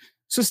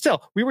 So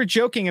still, we were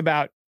joking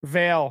about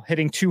Vail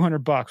hitting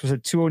 $200. Was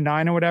it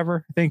 209 or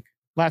whatever? I think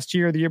last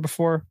year or the year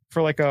before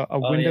for like a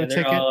window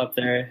they're ticket. all up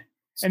there.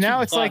 And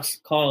now it's $2, like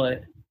call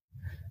it.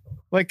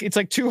 Like it's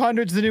like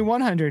 200's the new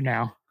 100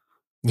 now.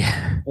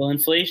 Yeah. Well,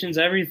 inflation's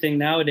everything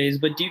nowadays.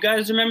 But do you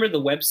guys remember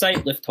the website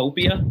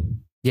Liftopia?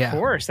 Yeah. Of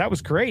course, that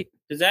was great.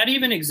 Does that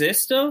even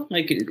exist still?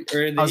 Like,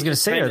 or I was going to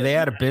say, are they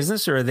out of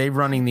business or are they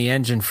running the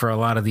engine for a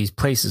lot of these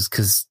places?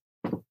 Because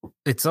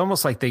it's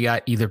almost like they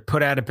got either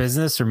put out of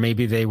business or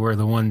maybe they were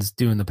the ones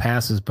doing the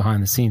passes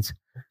behind the scenes.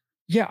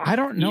 Yeah, I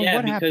don't know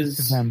what happened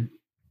to them.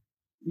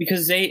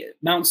 Because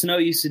Mount Snow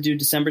used to do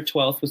December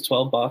 12th was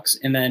 $12,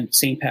 and then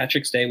St.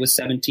 Patrick's Day was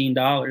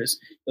 $17.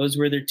 Those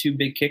were their two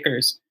big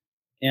kickers,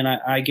 and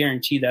I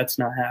guarantee that's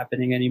not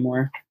happening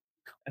anymore.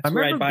 That's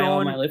where I buy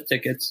all my lift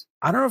tickets.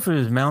 I don't know if it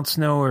was Mount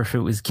Snow or if it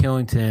was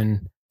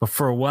Killington, but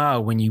for a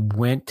while when you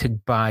went to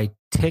buy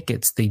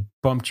tickets, they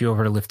bumped you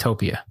over to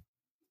Liftopia.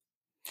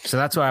 So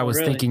that's why I was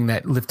thinking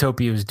that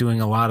Liftopia was doing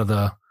a lot of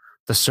the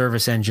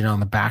service engine on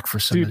the back for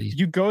some of these.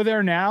 You go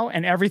there now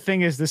and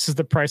everything this is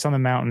the price on the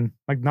mountain.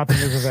 Like nothing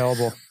is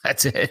available.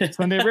 That's it.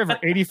 Sunday River,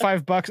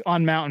 $85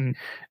 on mountain.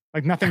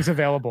 Like nothing's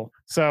available.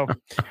 So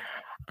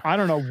I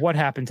don't know what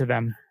happened to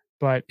them,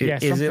 but yeah.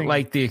 Is it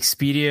like the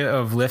Expedia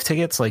of lift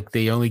tickets? Like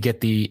they only get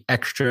the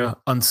extra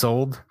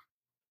unsold?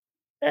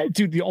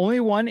 Dude, the only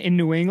one in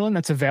New England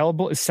that's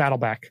available is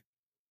Saddleback.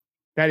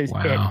 That is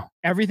it.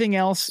 Everything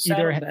else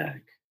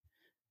Saddleback.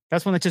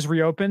 That's one that just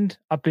reopened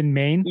up in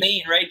Maine.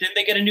 Maine, right? Didn't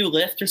they get a new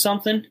lift or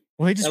something?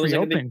 Well, they just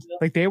reopened.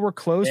 Like they were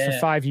closed for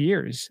 5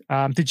 years.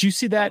 Did you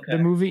see that the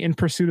movie In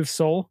Pursuit of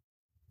Soul?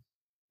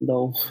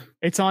 No.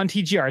 It's on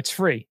TGR. It's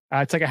free.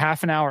 It's like a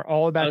half an hour,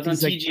 all about it's on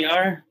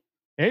TGR.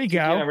 There you go.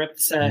 TGR, rep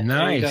the set.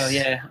 Nice. There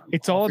you go. Yeah.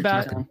 It's all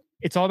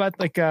about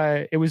like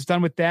it was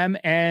done with them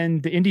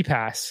and the Indy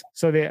Pass.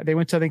 So they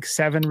went to I think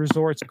 7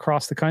 resorts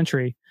across the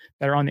country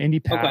that are on the Indy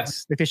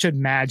Pass. Like they showed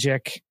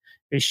Magic,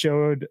 they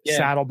showed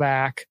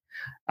Saddleback.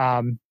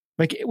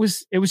 Like it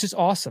was just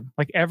awesome.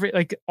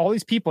 Like all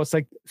these people, it's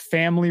like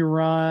family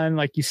run.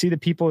 Like you see the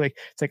people, like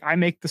it's like I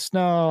make the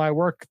snow, I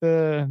work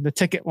the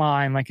ticket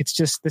line. Like it's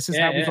just this is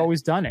how we've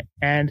always done it.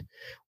 And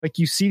like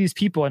you see these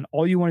people, and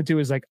all you want to do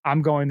is like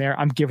I'm going there,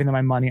 I'm giving them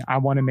my money, I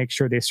want to make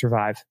sure they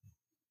survive.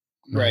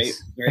 Right.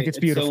 Like it's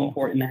beautiful. So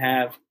important to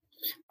have.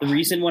 The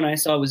recent one I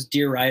saw was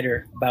Dear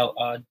Rider about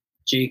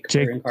Jake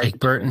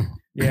Burton.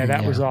 Yeah,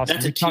 that was awesome.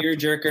 That's a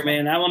tearjerker,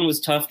 man. That one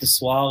was tough to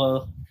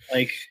swallow.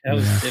 Like that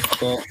was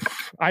difficult.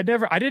 I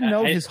didn't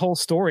know his whole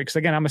story because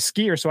again, I'm a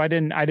skier, so I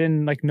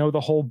didn't like know the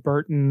whole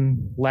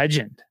Burton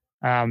legend.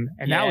 And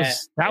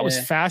that was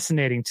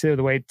fascinating too.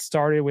 The way it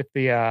started with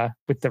the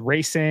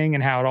racing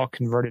and how it all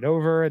converted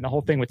over, and the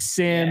whole thing with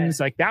Sims.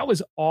 Like that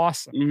was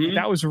awesome. Mm-hmm.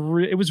 That was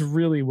it was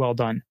really well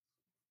done.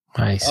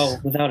 Nice. Oh,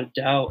 without a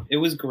doubt, it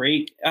was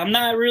great. I'm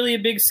not really a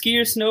big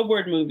skier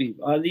snowboard movie.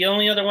 The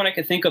only other one I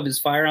could think of is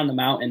Fire on the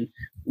Mountain,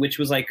 which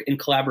was like in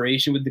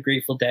collaboration with the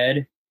Grateful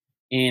Dead.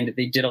 And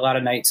they did a lot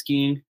of night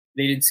skiing.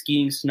 They did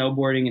skiing,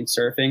 snowboarding, and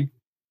surfing.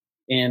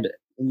 And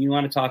when you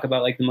want to talk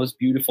about like the most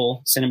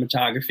beautiful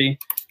cinematography,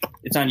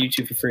 it's on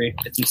YouTube for free.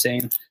 It's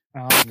insane.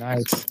 Oh,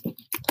 nice.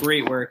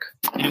 Great work.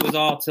 And it was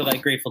all to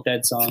like Grateful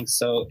Dead songs.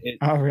 So it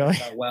really?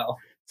 Well.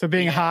 So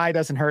being high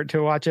doesn't hurt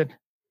to watch it?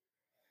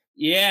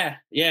 Yeah.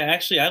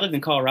 Actually, I lived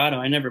in Colorado.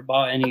 I never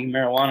bought any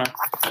marijuana.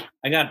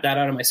 I got that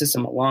out of my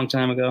system a long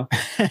time ago.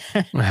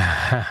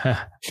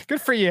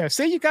 Good for you.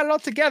 See, you got it all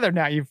together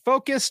now. You're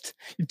focused.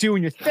 You're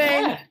doing your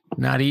thing. Yeah.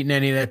 Not eating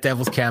any of that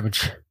devil's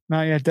cabbage.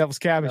 Not yet, devil's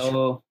cabbage.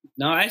 No,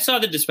 I saw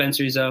the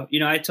dispensaries though. You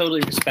know, I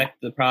totally respect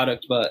the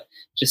product, but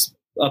just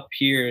up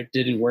here, it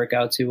didn't work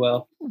out too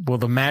well. Well,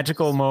 the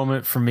magical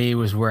moment for me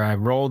was where I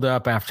rolled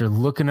up after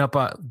looking up,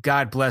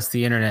 God bless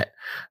the internet.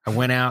 I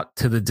went out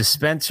to the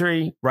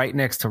dispensary right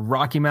next to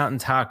Rocky Mountain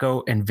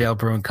Taco and Vail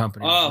Brewing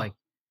Company. Oh,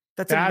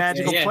 that's a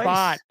magical place.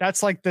 Spot.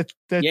 That's like the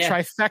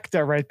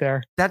trifecta right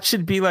there. That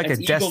should be like a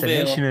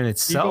destination in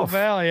itself. Eagle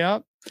Vale,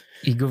 yep.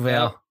 Eagle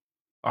Vale.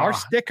 Our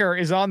sticker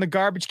is on the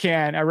garbage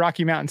can at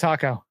Rocky Mountain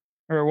Taco.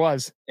 Or it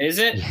was. Is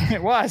it?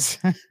 It was.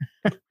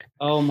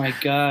 Oh my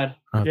God.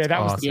 That's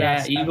that was awesome.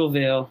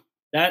 Eagleville.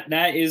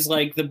 That is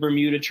like the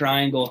Bermuda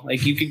Triangle.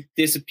 Like you could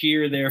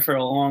disappear there for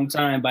a long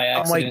time by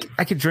accident. I'm like,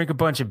 I could drink a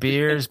bunch of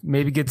beers,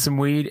 maybe get some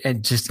weed,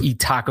 and just eat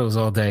tacos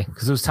all day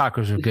because those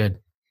tacos are good.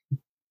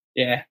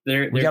 Yeah,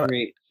 they're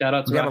great. Shout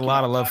out to we got a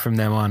lot of love from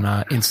them on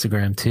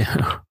Instagram too.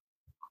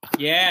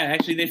 Yeah,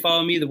 actually, they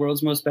follow me. The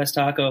world's most best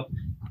taco.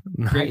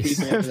 Nice.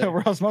 The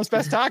world's most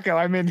best taco.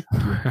 I mean,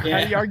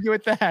 how do you argue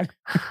with that?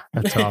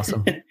 That's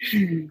awesome.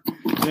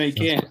 No, you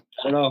can't.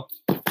 I don't know.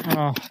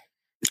 Oh,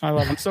 I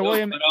love it. So,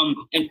 William,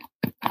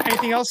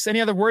 anything else?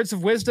 Any other words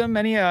of wisdom?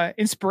 Any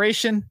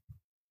inspiration?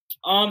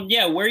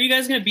 Yeah. Where are you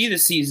guys going to be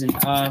this season?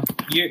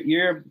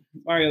 You're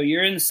Mario.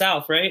 You're in the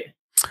South, right?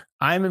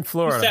 I'm in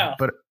Florida,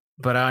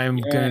 but I'm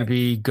going to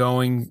be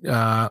going.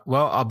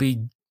 I'll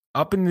be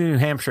up in the New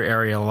Hampshire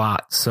area a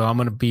lot, so I'm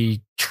going to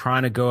be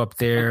trying to go up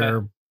there.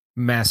 Okay.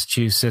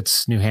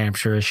 Massachusetts, New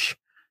Hampshire-ish,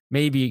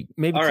 maybe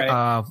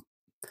Vermont,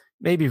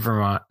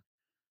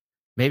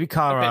 maybe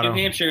Colorado. Okay,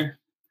 New Hampshire.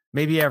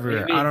 Maybe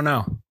everywhere. Maybe. I don't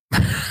know.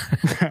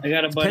 I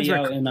got a buddy Depends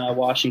out in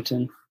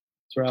Washington.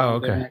 That's where I'll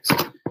go okay. next.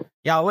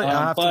 Yeah, I'll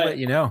have to let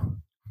you know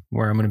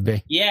where I'm going to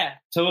be. Yeah,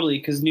 totally.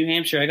 Because New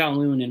Hampshire, I got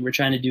Loon, and we're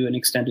trying to do an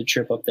extended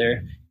trip up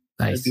there.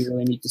 Nice. That'd be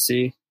really neat to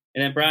see.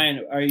 And then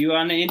Brian, are you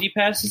on the Indy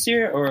Pass this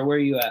year, or where are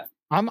you at?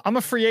 I'm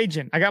a free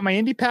agent. I got my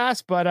Indy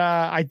Pass, but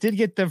I did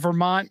get the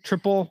Vermont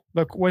triple.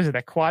 Look, what is it?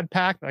 That quad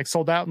pack like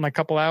sold out in like a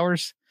couple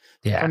hours.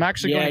 Yeah. I'm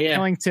actually going to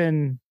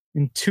Killington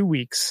in 2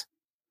 weeks.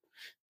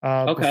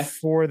 Okay.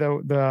 Before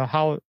the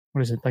holiday,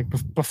 what is it, like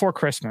before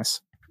Christmas?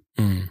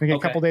 We get a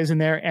couple days in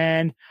there,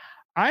 and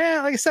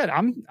I like I said,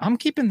 I'm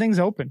keeping things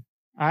open.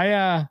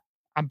 I'm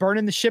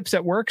burning the ships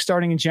at work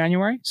starting in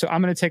January, so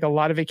I'm going to take a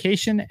lot of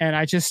vacation, and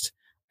I just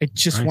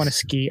Nice. want to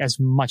ski as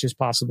much as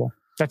possible.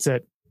 That's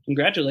it.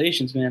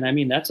 Congratulations, man. I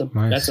mean, that's an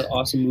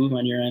awesome move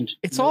on your end.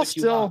 It's You know all what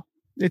you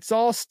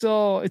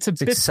want. it's a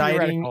bit exciting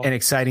theoretical. and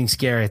exciting,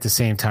 scary at the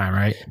same time,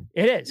 right?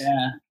 It is.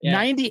 Yeah.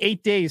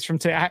 98 days from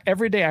today.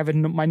 Every day I have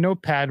my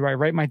notepad where I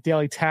write my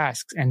daily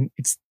tasks, and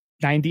it's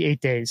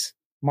 98 days.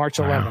 March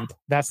 11th.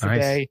 That's the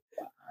day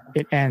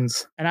it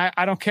ends. And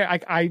I don't care.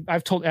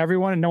 I've told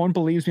everyone, and no one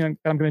believes me that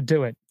I'm going to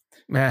do it.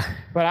 Yeah.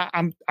 But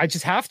I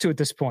just have to at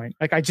this point.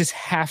 Like, I just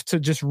have to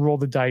just roll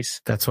the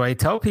dice. That's why I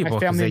tell people. My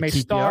family they may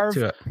keep starve.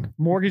 You up to it.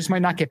 Mortgages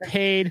might not get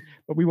paid,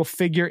 but we will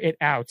figure it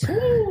out.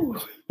 Ooh.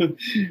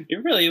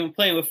 You're really even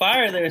playing with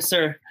fire there,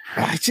 sir.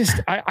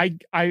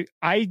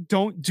 I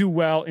don't do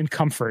well in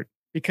comfort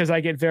because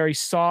I get very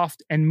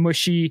soft and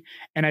mushy,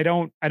 and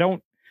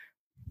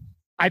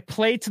I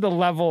play to the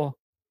level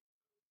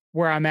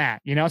where I'm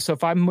at, you know? So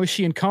if I'm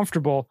mushy and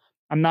comfortable,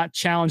 I'm not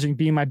challenging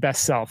being my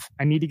best self.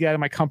 I need to get out of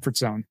my comfort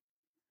zone.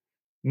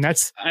 And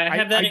that's, I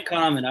have that in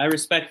common. I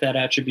respect that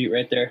attribute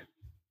right there.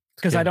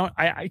 because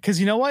because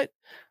you know what?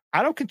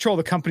 I don't control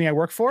the company I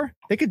work for.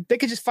 They could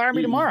just fire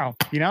me tomorrow.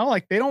 You know,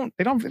 like they don't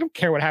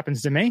care what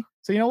happens to me.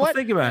 So you know what?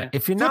 Think about it.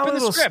 If you're not a Flipping the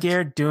little script.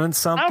 scared doing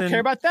something, I don't care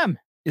about them.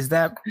 is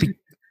that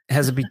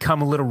has it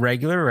become a little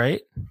regular,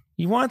 right?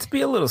 You want it to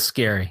be a little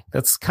scary.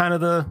 That's kind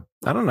of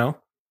I don't know.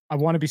 I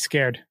want to be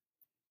scared.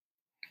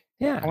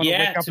 Yeah. I want to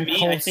wake up to in me,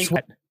 cold I think-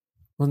 sweat. A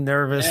little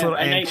nervous, a little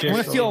anxious. I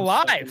wanna feel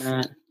alive.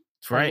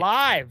 That's right.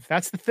 Alive.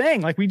 That's the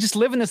thing. Like, we just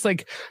live in this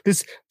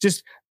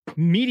just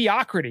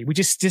mediocrity. We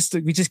just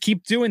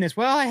keep doing this.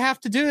 Well, I have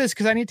to do this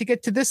because I need to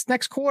get to this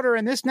next quarter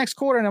and this next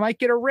quarter, and I might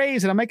get a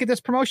raise and I might get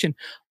this promotion.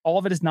 All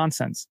of it is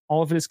nonsense.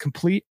 All of it is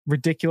complete,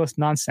 ridiculous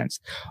nonsense.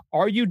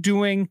 Are you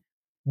doing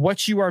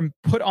what you are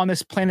put on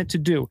this planet to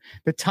do?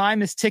 The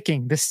time is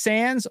ticking. The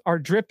sands are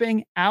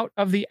dripping out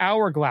of the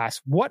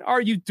hourglass. What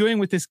are you doing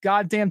with this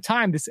goddamn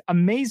time? This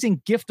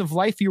amazing gift of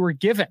life you were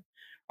given.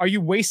 Are you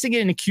wasting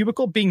it in a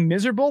cubicle being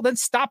miserable? Then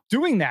stop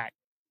doing that.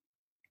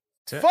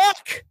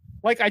 Fuck!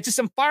 Like,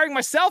 I'm firing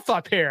myself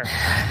up here.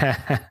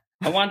 I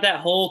want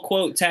that whole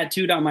quote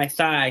tattooed on my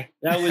thigh.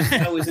 That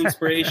was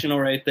inspirational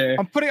right there.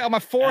 I'm putting it on my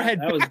forehead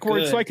That was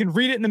backwards good. so I can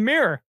read it in the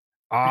mirror.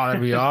 Oh,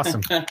 that'd be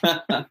awesome.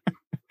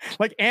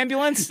 Like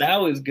ambulance. That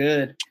was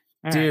good.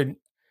 All right. Dude,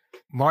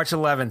 March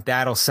 11th,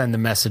 that'll send the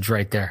message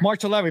right there.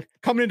 March 11th,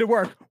 coming into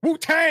work.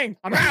 Wu-Tang,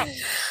 I'm out.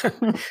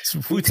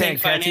 Wu-Tang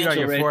tattooed on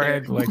your right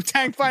forehead. there. Like,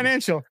 Wu-Tang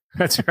Financial.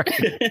 that's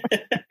right.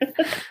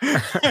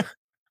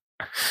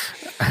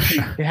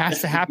 It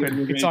has to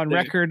happen. It's on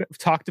record. I've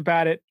talked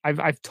about it.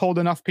 I've told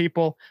enough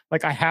people.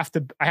 Like, I have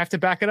to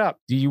back it up.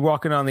 Do you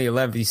walking on the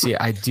 11th? You see,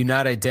 I do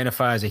not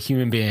identify as a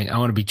human being. I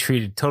want to be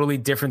treated totally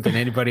different than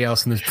anybody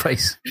else in this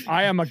place.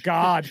 I am a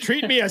god.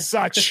 Treat me as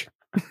such.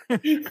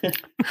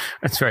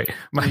 That's right.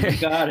 You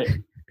got it.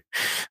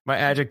 My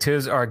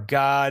adjectives are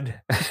God,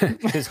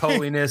 His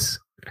holiness.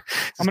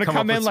 I'm gonna Just come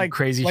up in with some like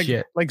crazy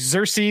shit. like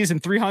Xerxes in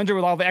 300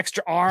 with all the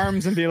extra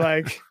arms and be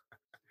like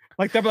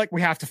they'll be like,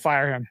 we have to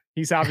fire him.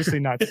 He's obviously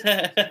nuts.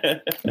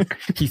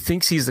 He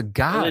thinks he's a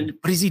god,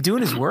 but is he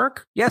doing his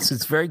work? Yes,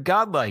 it's very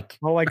godlike.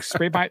 I'll like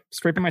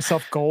scraping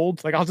myself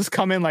gold. Like, I'll just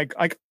come in like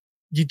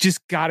you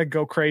just gotta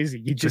go crazy.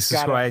 You just This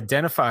is gotta. who I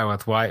identify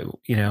with. Why,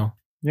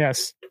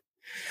 Yes.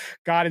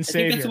 God and I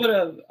think Savior. that's what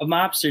a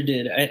mobster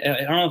did. I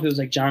don't know if it was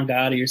like John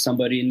Gotti or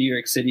somebody in New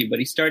York City, but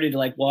he started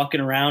like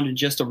walking around in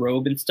just a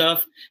robe and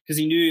stuff because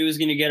he knew he was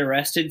going to get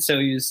arrested. So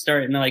he was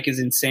starting like his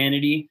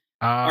insanity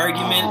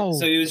argument.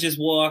 So he was just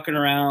walking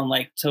around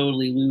like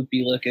totally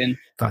loopy looking.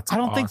 That's I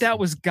don't think that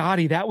was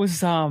Gotti. That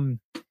was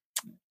It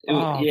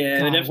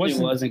definitely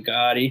wasn't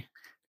Gotti.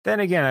 Then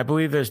again, I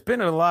believe there's been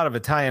a lot of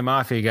Italian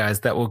mafia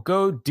guys that will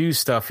go do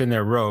stuff in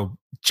their robe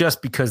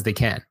just because they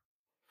can.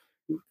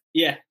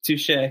 Yeah,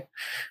 touche.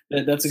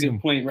 That's a good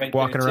point, right?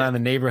 Walking around the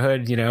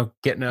neighborhood,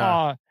 getting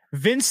a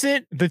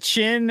Vincent the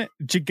Chin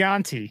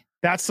Gigante.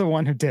 That's the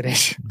one who did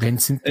it.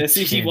 Vincent. The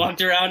See, he Chin.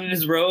 walked around in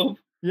his robe.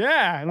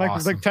 Yeah, like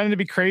was Awesome. like trying to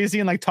be crazy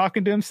and like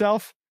talking to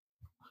himself.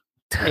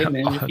 Hey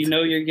man, if you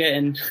know you're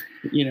getting,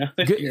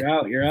 Good. you're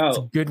out. You're It's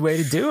a out. good way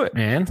to do it,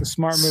 man. It's a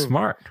smart move.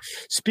 Smart.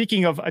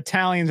 Speaking of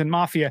Italians and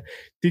mafia,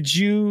 did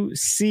you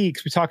see?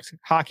 Because we talked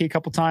hockey a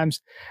couple times.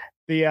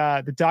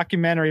 The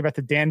documentary about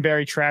the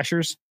Danbury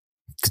Trashers.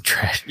 The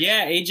trash.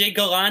 Yeah, AJ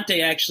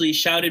Galante actually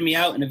shouted me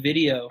out in a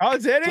video. Oh,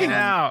 did he? Get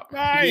out.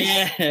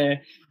 Nice. Yeah,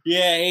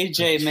 Yeah,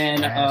 AJ,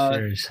 man,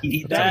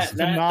 that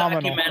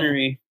phenomenal.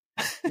 documentary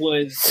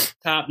was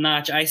top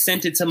notch. I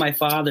sent it to my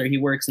father. He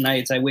works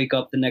nights. I wake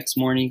up the next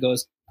morning. He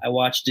goes, I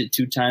watched it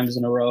 2 times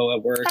in a row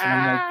at work. And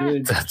I'm like,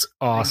 dude, That's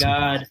awesome.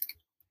 my God.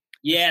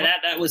 Yeah,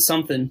 that was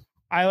something.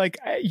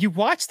 You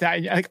watched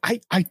that.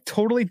 I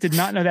totally did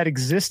not know that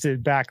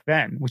existed back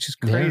then, which is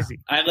crazy.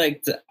 I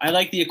like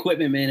the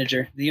equipment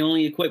manager, the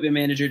only equipment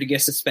manager to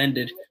get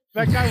suspended.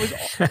 That guy was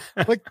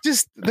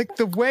just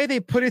the way they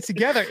put it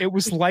together. It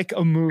was like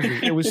a movie.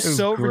 It was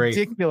so great.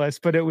 ridiculous,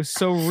 but it was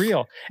so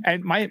real.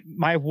 And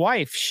my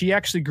wife, she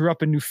actually grew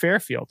up in New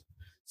Fairfield,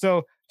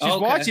 so she's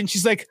watching.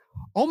 She's like,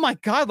 "Oh my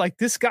God!" Like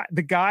this guy,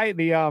 the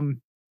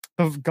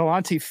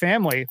Galante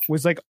family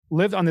was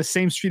lived on the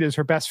same street as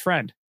her best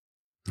friend.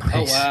 Nice.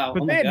 Oh wow!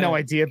 But they had no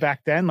idea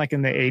back then, like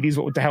in the 80s,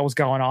 what the hell was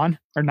going on,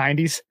 or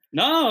 90s.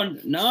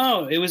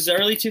 No, it was the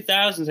early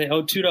 2000s, like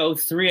 02 to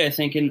 03, I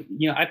think. And,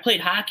 I played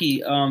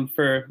hockey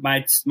for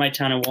my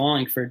town of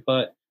Wallingford,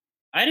 but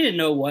I didn't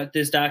know what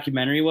this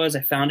documentary was.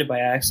 I found it by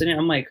accident.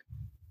 I'm like,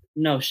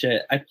 no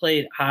shit. I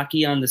played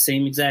hockey on the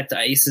same exact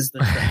ice as the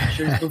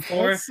Thrashers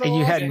before. And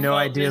you had no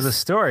idea the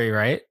story,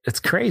 right? It's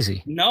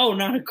crazy. No,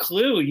 not a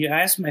clue. You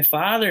asked my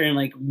father,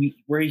 and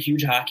we're a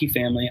huge hockey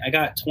family. I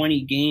got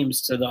 20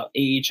 games to the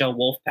AHL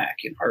Wolfpack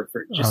in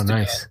Hartford.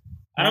 Nice.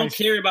 I don't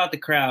care about the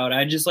crowd.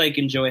 I just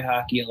enjoy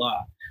hockey a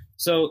lot.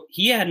 So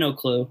he had no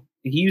clue.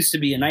 He used to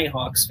be a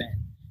Nighthawks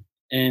fan,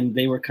 and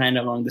they were kind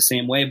of along the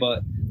same way.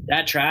 But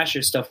that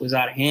Trasher stuff was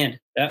out of hand.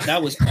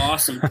 That was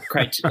awesome,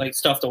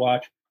 stuff to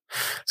watch.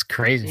 It's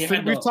crazy.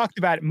 We've talked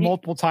about it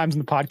multiple times in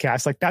the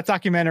podcast. That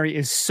documentary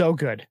is so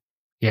good.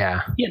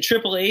 Yeah. Yeah,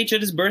 Triple H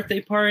at his birthday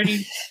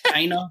party.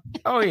 China.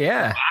 Oh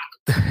yeah.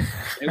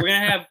 We're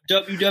gonna have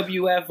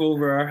WWF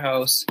over our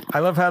house. I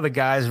love how the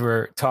guys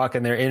were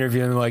talking, they're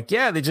interviewing, they're like,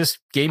 yeah, they just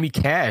gave me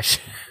cash.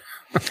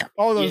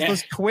 Oh,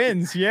 those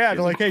twins. Yeah.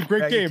 They're like, hey,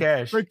 great game.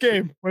 Cash. Great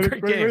game.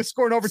 We're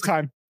scoring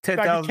overtime.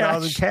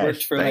 $10,000 in cash.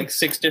 Worked for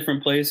 6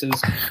 different places.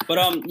 But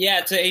to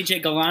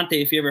AJ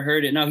Galante, if you ever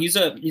heard it. No, he's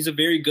a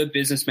very good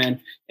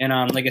businessman.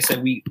 And like I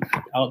said,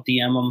 I'll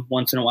DM him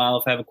once in a while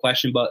if I have a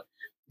question. But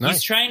nice.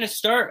 He's trying to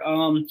start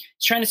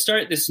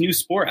this new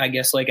sport, I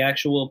guess, like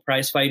actual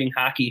prize fighting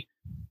hockey,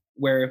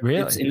 where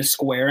it's in a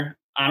square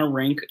on a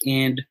rink,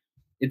 and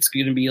it's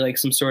going to be like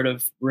some sort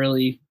of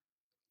really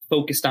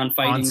focused on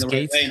fighting the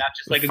right way, not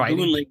just like a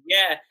Goon League.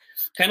 Yeah,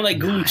 kind of like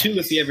Goon 2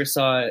 if you ever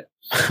saw it.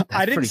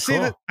 I didn't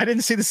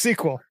see the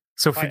sequel.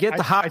 So forget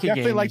the hockey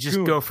game. You just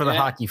Goon. Go for the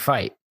hockey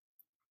fight.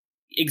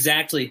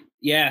 Exactly.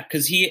 Yeah,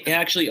 because he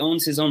actually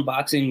owns his own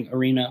boxing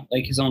arena,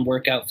 like his own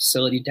workout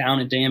facility down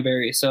in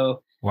Danbury.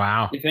 So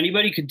wow, if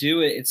anybody could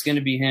do it, it's going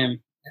to be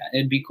him.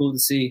 It'd be cool to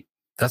see.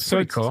 That's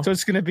pretty cool. So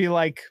it's going to be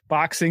like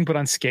boxing, but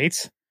on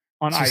skates,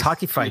 on ice. Just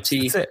hockey fights.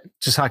 That's it.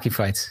 Just hockey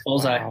fights.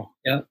 Bullseye. Wow.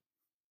 Yep.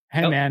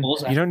 Hey, man.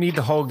 Bullseye. You don't need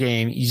the whole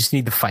game. You just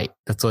need the fight.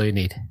 That's all you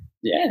need.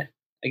 Yeah,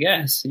 I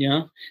guess.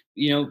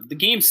 The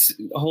game's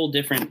a whole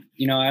different.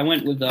 I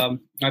went with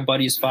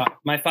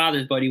my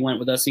father's buddy went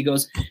with us. He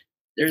goes,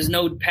 there's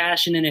no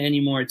passion in it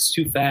anymore. It's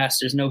too fast.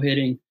 There's no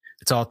hitting.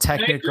 It's all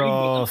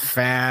technical,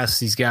 fast.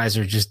 These guys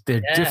are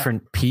they're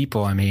different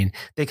people. I mean,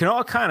 they can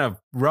all kind of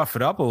rough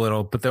it up a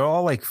little, but they're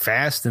all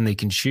fast and they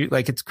can shoot.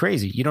 It's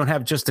crazy. You don't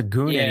have just a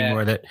goon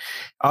anymore that,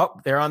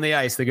 they're on the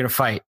ice. They're going to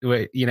fight.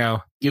 Wait,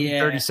 give him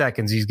 30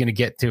 seconds. He's going to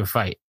get to a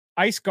fight.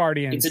 Ice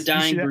Guardians. It's a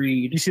dying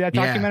breed. You see that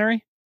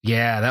documentary?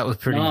 Yeah, that was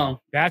pretty.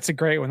 No. That's a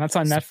great one. That's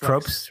on Netflix.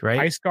 Probst, right?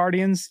 Ice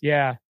Guardians.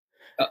 Yeah.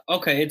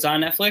 Okay, it's on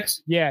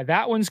Netflix. Yeah,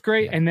 that one's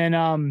great. And then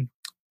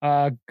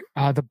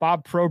the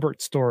Bob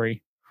Probert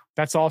story.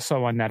 That's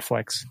also on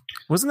Netflix.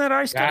 Wasn't that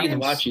Ice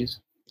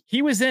Guardians?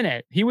 He was in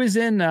it. He was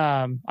in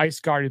Ice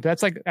Guardians.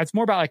 That's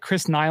more about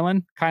Chris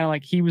Nyland. Kind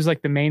of he was the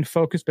main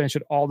focus, but it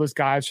showed all those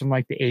guys from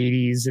the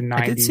 80s and 90s.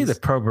 I did see the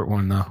Probert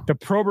one though. The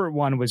Probert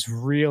one was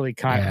really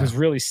was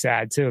really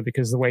sad too,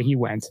 because the way he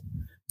went.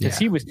 Yeah.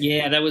 He was.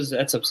 Yeah,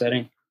 that's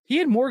upsetting. He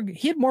had more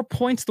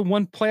points the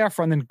one playoff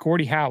run than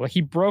Gordie Howe.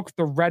 He broke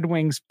the Red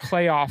Wings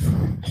playoff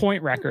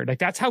point record.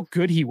 That's how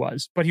good he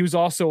was. But he was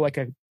also a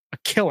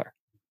killer.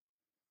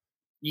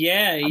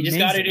 Yeah, you just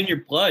got it in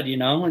your blood,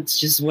 It's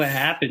just what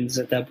happens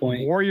at that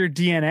point. Warrior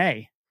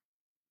DNA.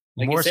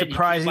 More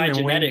surprising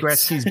than Wayne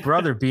Gretzky's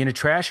brother being a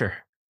trasher.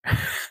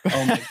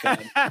 Oh my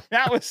God.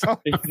 That was so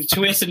the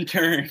twists and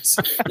turns.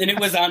 And it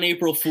was on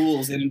April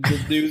Fool's, and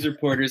the news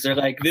reporters are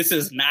like, this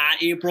is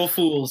not April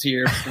Fool's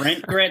here.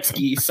 Brent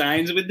Gretzky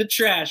signs with the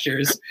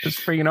Trashers. That's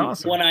freaking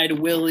awesome. One-eyed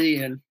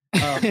Willie, and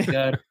oh my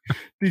God.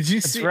 Did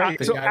you see?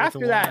 Right, so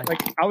after that,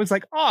 I was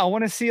like, oh, I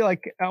want to see, I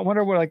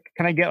wonder what,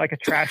 can I get a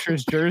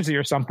Trashers jersey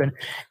or something?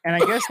 And I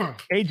guess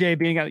AJ,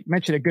 being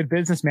mentioned a good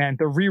businessman,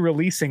 they're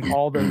re-releasing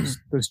all those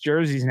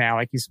jerseys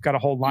now. He's got a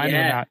whole line of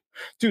them out.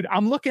 Dude,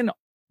 I'm looking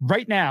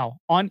right now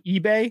on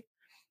eBay.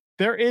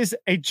 There is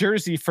a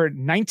jersey for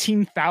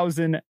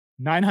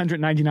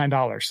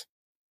 $19,999.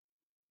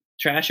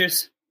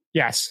 Trashers?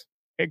 Yes.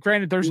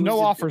 Granted, there's no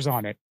offers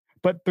on it,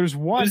 but there's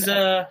one. Who's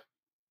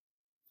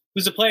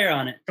the player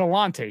on it?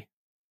 Galante.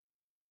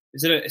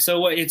 Is it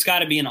so? It's got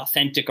to be an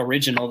authentic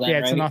original then, yeah,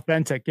 it's right? an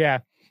authentic. Yeah.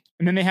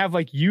 And then they have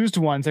like used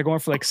ones that are going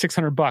for like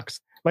 $600.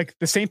 Like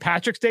the St.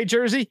 Patrick's Day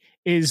jersey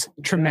is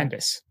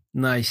tremendous.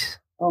 Nice.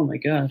 Oh my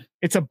God.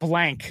 It's a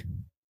blank,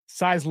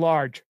 size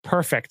large,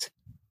 perfect.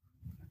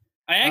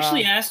 I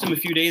actually asked him a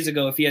few days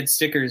ago if he had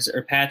stickers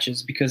or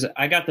patches because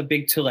I got the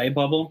big Tilley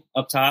bubble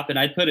up top and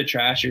I'd put a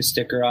Trashers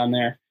sticker on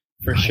there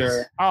for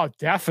sure. Oh,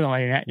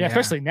 definitely. Yeah,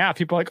 especially now.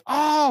 People are like,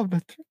 oh,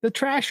 the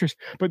Trashers.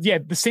 But yeah,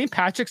 the St.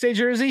 Patrick's Day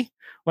jersey,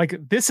 like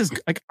this is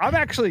like, I'm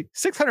actually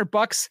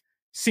 $600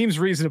 seems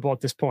reasonable at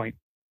this point.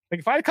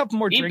 Like if I had a couple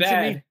more drinks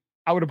in me,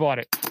 I would have bought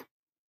it.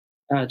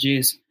 Oh,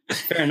 geez.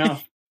 Fair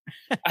enough.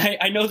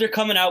 I know they're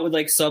coming out with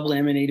like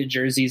sub-laminated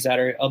jerseys that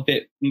are a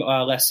bit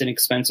less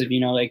inexpensive, you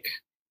know, like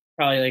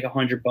probably like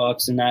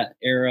 $100 in that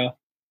era.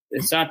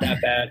 It's not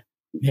that bad.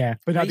 Yeah.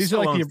 But now these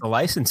are like the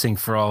licensing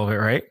for all of it,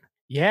 right?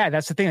 Yeah,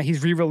 that's the thing.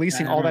 He's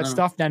re-releasing all that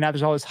stuff now. Now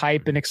there's all this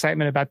hype and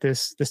excitement about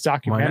this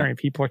documentary.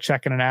 People are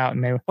checking it out,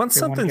 and once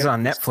something's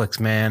on Netflix,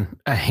 man.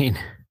 I mean,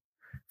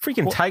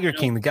 freaking Tiger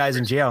King, the guy's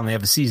in jail, and they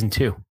have a season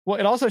 2. Well,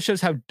 it also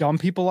shows how dumb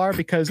people are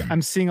because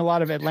I'm seeing a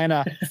lot of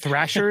Atlanta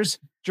Thrashers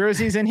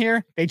jerseys in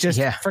here. They just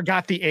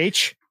forgot the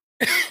H.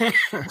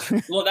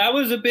 Well, that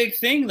was a big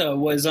thing, though,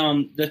 was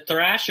the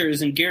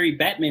Thrashers and Gary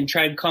Bettman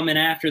tried coming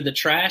after the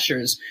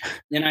Trashers.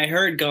 And I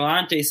heard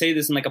Galante say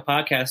this in like a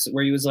podcast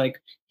where he was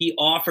like, he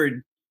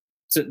offered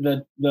to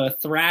the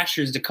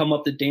Thrashers to come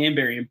up to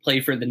Danbury and play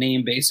for the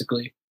name,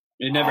 basically.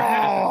 It never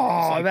happened.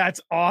 Oh, like,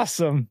 that's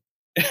awesome.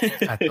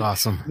 That's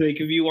awesome. Like,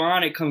 if you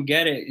want it, come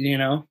get it, you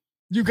know?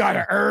 You got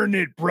to earn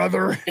it,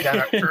 brother. You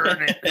got to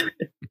earn it.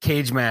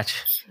 Cage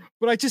match.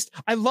 But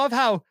I love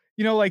how,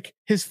 you know, like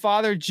his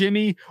father,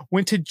 Jimmy,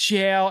 went to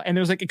jail and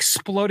there's like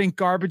exploding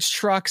garbage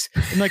trucks.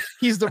 And like,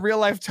 he's the real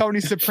life Tony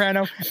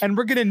Soprano. And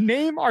we're going to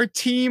name our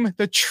team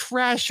the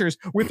Trashers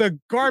with a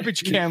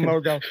garbage can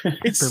logo.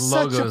 It's the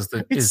logo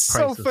is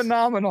so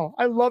phenomenal.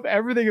 I love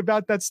everything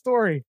about that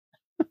story.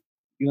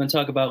 You want to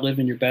talk about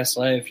living your best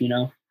life, you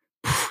know?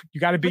 You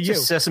got to be you.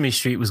 Sesame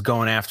Street was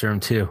going after him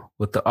too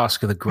with the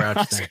Oscar the Grouch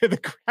thing. Oscar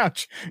the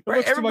Grouch.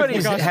 Right,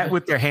 everybody's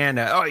with their hand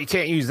out. Oh, you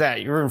can't use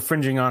that. You're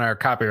infringing on our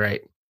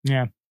copyright.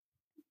 Yeah.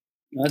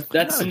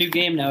 That's the new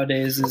game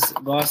nowadays is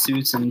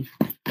lawsuits and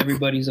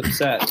everybody's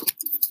upset.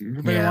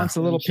 Everybody wants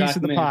a little piece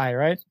of the pie,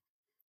 right?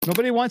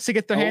 Nobody wants to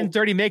get their hands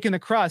dirty making the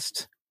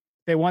crust.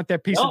 They want their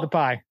piece of the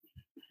pie.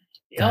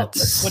 Yep,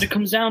 that's what it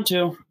comes down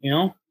to, you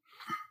know?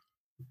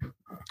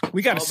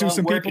 We got to sue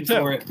some people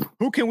too.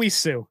 Who can we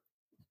sue?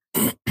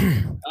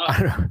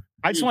 I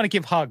just want to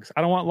give hugs.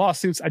 I don't want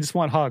lawsuits. I just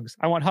want hugs.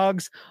 I want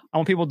hugs. I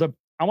want people to.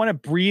 I want to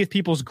breathe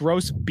people's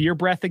gross beer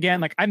breath again.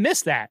 Like I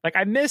miss that. Like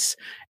I miss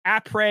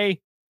après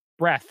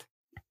breath.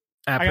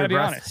 I gotta be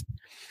honest.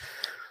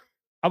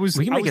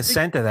 We can make a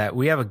scent of that.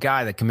 We have a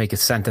guy that can make a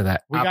scent of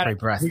that. Après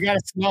breath. We got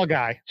a smell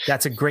guy.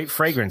 That's a great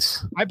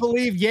fragrance. I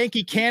believe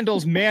Yankee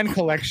Candle's man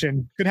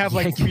collection could have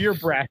like beer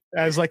breath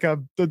as like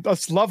a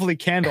lovely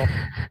candle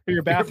for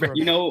your bathroom.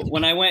 You know,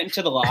 when I went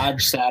into the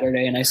lodge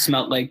Saturday and I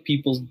smelled like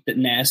people's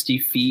nasty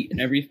feet and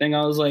everything,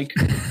 I was like,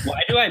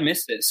 why do I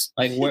miss this?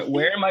 Like,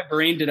 where in my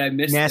brain did I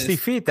miss nasty this?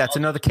 Feet? That's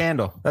another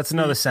candle. That's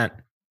another scent.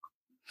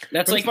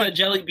 That's like the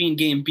Jelly Bean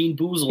game, Bean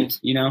Boozled,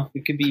 you know?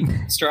 It could be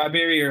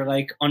strawberry or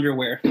like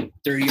underwear,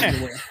 dirty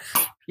underwear.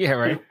 Yeah,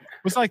 right.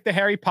 Was like the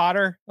Harry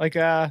Potter, like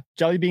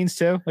jelly beans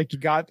too? Like you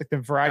got like the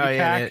variety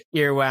pack. The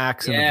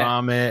earwax and the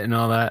vomit and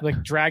all that.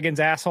 Like dragon's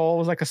asshole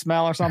was like a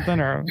smell or something,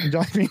 or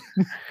jelly bean.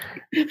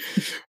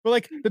 But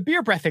like the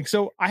beer breath thing.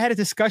 So I had a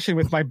discussion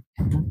with my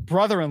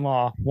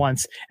brother-in-law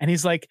once, and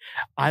he's like,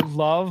 I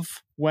love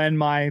when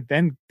my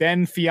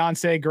then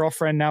fiance,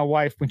 girlfriend, now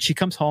wife, when she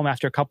comes home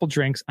after a couple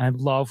drinks, I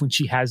love when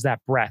she has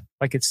that breath.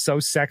 Like it's so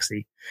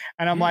sexy.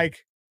 And I'm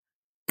like,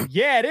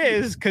 yeah, it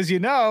is, because you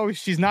know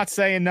she's not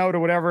saying no to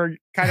whatever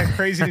kind of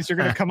craziness you're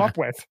going to come up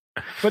with.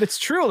 But it's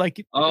true. Like,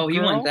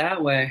 you went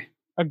that way.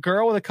 A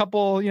girl with a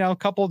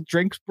couple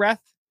drinks breath,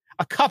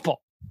 a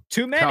couple,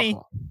 too many,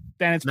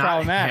 then it's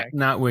problematic.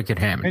 Not Wicked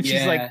Hammond. And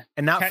she's like,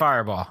 and not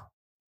Fireball.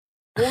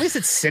 Well, at least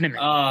it's cinnamon.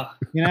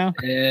 You know?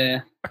 Yeah.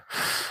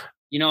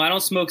 You know, I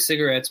don't smoke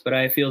cigarettes, but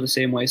I feel the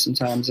same way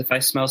sometimes. If I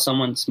smell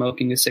someone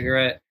smoking a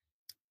cigarette,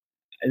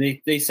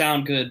 they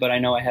sound good, but I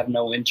know I have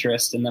no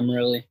interest in them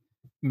really.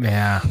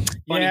 Yeah.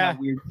 Funny how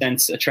weird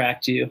scents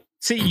attract you.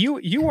 See,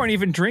 you weren't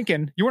even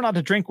drinking. You weren't allowed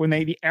to drink when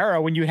the era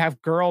when you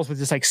have girls with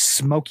just like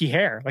smoky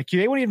hair. Like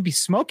they wouldn't even be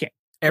smoking.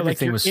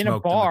 Everything was in a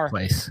bar. In the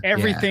place.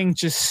 Everything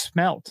just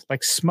smelled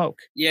like smoke.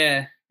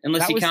 Yeah.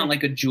 Unless you count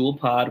like a Juul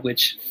pod,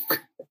 which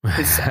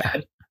is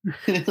sad.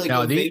 Like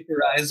a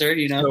vaporizer,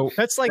 you know. So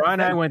that's like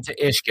Ron and I went to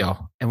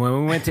Ischgl, and when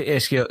we went to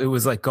Ischgl, it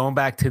was like going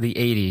back to the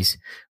 80s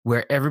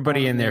where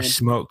everybody in there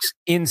smokes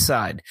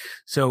inside.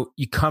 So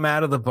you come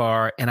out of the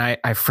bar, and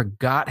I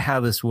forgot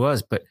how this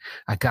was, but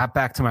I got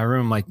back to my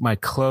room, like my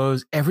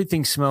clothes,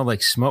 everything smelled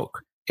like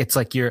smoke. It's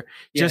like you're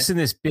just in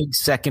this big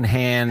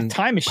secondhand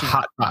time machine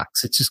hot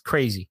box. It's just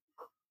crazy.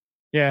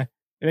 Yeah,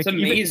 it's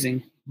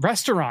amazing.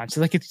 Restaurants,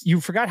 like you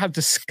forgot how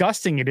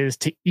disgusting it is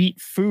to eat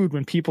food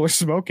when people are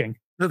smoking.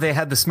 No, they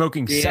had the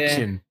smoking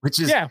section, which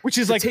is the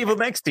like table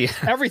next to you.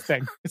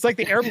 Everything. It's like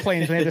the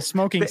airplanes when they had the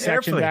smoking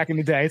section back in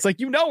the day. It's like,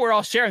 we're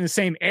all sharing the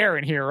same air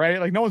in here, right?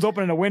 Like no one's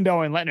opening a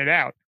window and letting it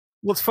out.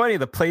 Well, it's funny,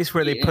 the place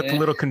where they put the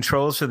little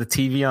controls for the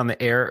TV on the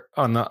air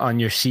on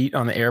your seat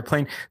on the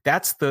airplane,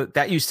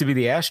 that used to be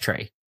the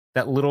ashtray.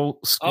 That little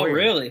square. Oh,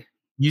 really?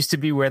 Used to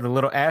be where the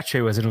little ashtray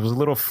was, and it was a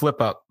little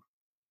flip up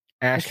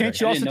ashtray. Well,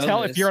 can't you also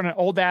tell if you're on an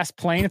old ass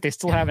plane if they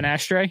still have an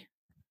ashtray?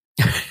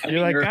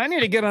 You're like, I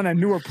need to get on a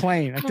newer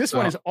plane. Like this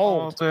one is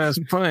old. Old ass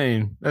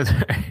plane.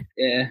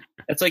 Yeah,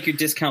 that's like your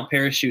discount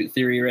parachute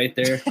theory right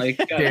there. Like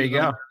there you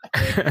go.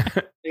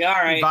 Like, all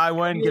right, buy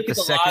one, get the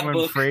second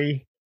one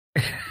free.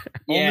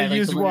 Yeah, only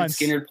used once.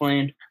 Skinner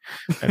plane.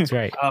 That's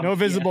right. No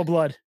visible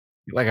blood.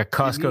 Like a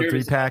Costco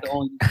 3-pack.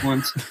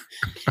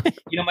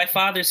 My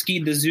father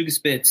skied the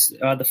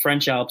Zugspitze, the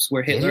French Alps,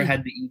 where Hitler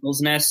had the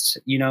eagle's nest.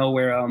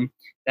 Where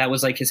that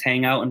was like his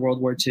hangout in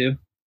World War II.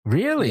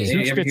 Really?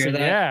 Zugspitze,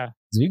 yeah.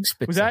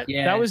 Zugspitze.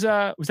 Was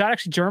that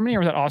actually Germany or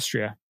was that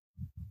Austria?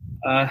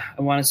 I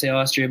want to say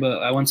Austria,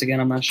 but once again,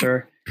 I'm not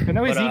sure. I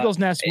know his eagle's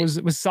nest was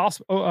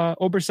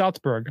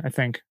Obersalzberg, I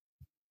think.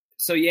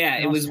 So yeah,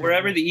 it was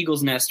wherever the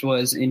eagle's nest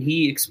was, and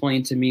he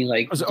explained to me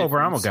like it was over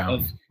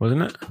Ammergau,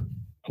 wasn't it?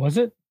 Was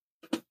it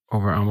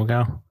over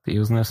Ammergau, the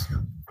eagle's nest?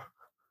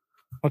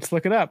 Let's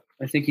look it up.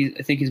 I think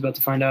he's about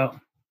to find out.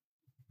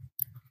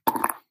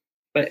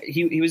 But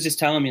he was just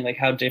telling me like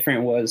how different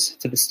it was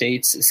to the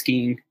States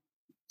skiing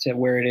to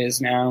where it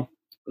is now.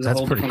 It was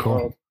That's pretty cool.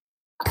 World.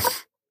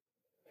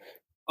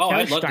 Oh,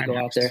 I'd love to go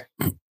out there.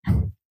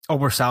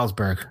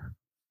 Obersalzberg.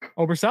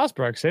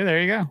 Obersalzberg. See,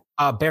 there you go.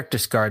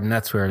 Berchtesgaden,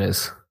 that's where it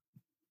is.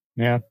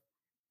 Yeah.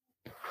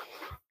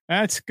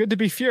 That's good to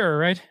be Fuhrer,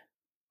 right?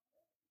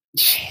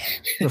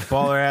 The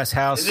baller ass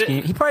house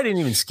skiing. He probably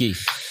didn't even ski.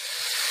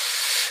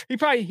 He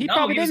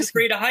was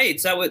afraid of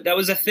heights. That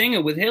was a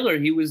thing with Hitler.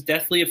 He was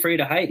deathly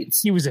afraid of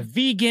heights. He was a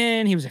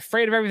vegan. He was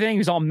afraid of everything. He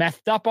was all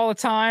methed up all the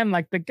time.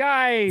 Like the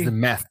guy. The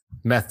meth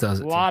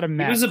does it. A lot of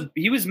meth.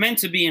 He was meant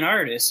to be an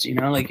artist,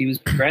 like he was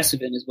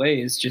progressive in his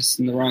ways, just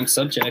in the wrong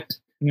subject.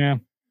 Yeah.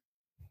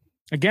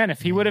 Again,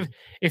 if he would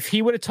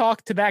have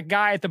talked to that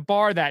guy at the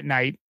bar that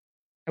night,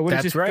 I would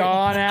have just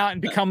gone out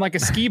and become like a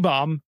ski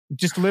bum,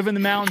 just live in the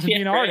mountains and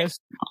be an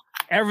artist.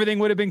 Everything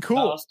would have been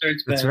cool.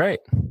 That's right.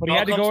 But he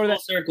had to go to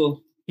that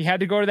circle. He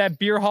had to go to that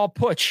beer hall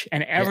putsch,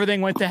 and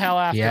everything went to hell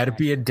after. He had to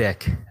be a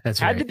dick.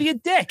 That's right. Had to be a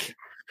dick.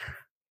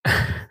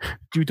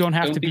 You don't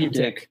have to be a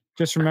dick.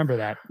 Just remember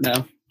that.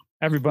 No.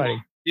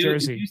 Everybody.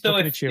 Jersey.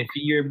 If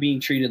you're being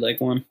treated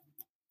like one.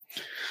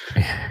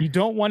 You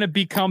don't want to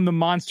become the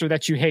monster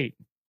that you hate,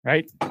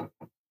 right?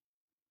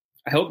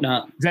 I hope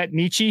not. Is that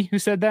Nietzsche who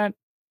said that?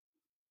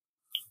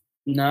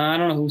 No, I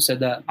don't know who said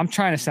that. I'm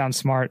trying to sound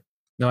smart.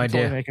 No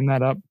idea. Totally making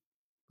that up.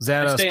 Is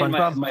that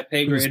SpongeBob? My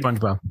pay grade.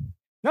 SpongeBob.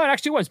 No, it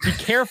actually was. Be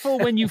careful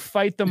when you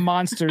fight the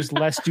monsters,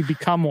 lest you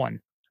become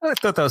one. I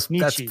thought that's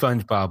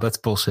SpongeBob. That's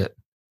bullshit.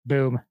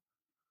 Boom.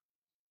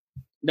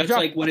 That's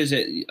like, what is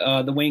it?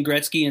 The Wayne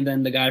Gretzky and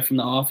then the guy from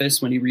The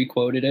Office when he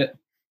requoted it.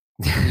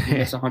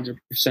 That's 100%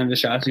 of the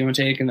shots you want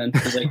to take. And then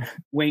it was like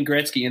Wayne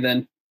Gretzky and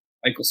then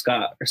Michael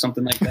Scott or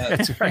something like that.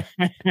 That's right.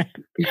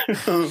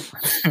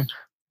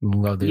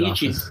 Love The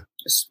Nietzsche. Office.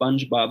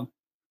 SpongeBob.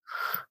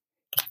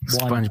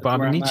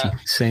 SpongeBob and Nietzsche.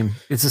 Same.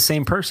 It's the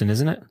same person,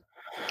 isn't it?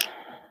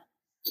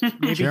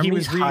 Maybe he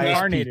was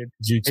reincarnated.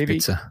 Maybe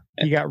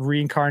he got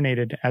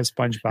reincarnated as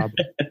SpongeBob.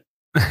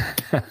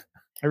 I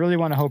really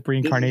want to hope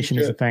reincarnation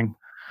is a thing.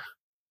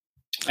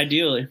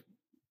 Ideally,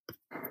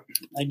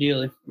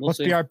 let's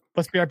be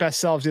our best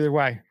selves either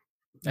way.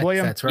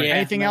 William, that's right.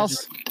 Anything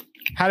else?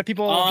 How do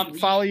people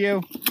follow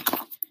you?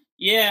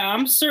 Yeah,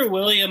 I'm Sir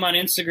William on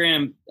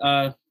Instagram.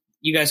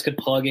 You guys could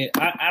plug it.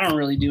 I don't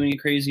really do any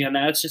crazy on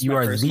that. It's just you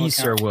are the account.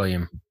 Sir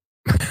William.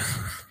 Do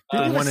you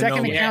have a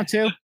second account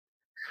too?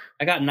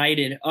 I got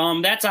knighted.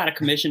 That's out of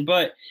commission,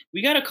 but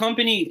we got a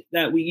company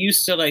that we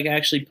used to like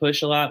actually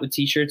push a lot with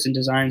t-shirts and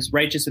designs,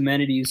 Righteous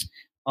Amenities.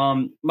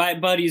 My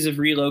buddies have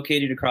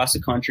relocated across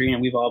the country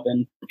and we've all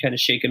been kind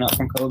of shaken up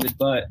from COVID,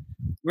 but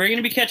we're going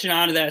to be catching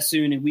on to that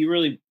soon. And we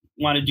really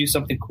want to do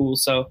something cool.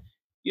 So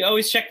you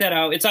always check that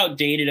out. It's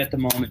outdated at the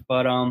moment,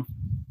 but,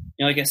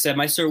 like I said,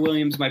 my Sir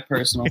William's my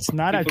personal. It's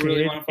not outdated.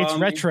 Really it's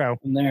retro.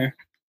 I'm there.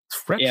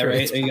 It's retro. Yeah,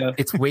 right. There you go.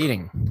 It's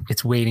waiting.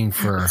 It's waiting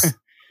for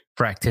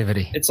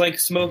activity. It's like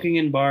smoking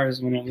in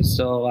bars when it was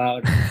still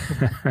allowed.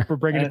 We're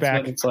bringing it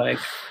back. What it's like.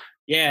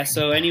 Yeah.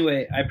 So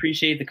anyway, I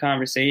appreciate the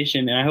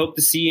conversation, and I hope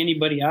to see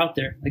anybody out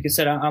there. Like I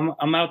said,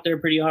 I'm out there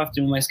pretty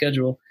often with my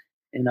schedule,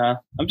 and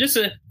I'm just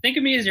think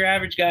of me as your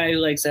average guy who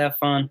likes to have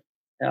fun.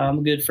 I'm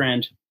a good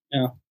friend.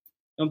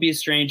 Don't be a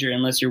stranger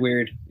unless you're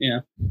weird.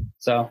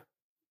 So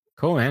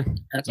cool, man.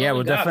 Yeah,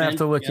 we'll definitely have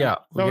to look you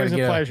up. It's always a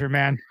pleasure,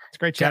 man. It's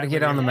great chatting. Got to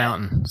get on the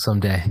mountain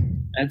someday.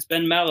 It's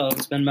been mellow.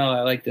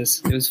 I like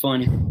this. It was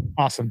fun.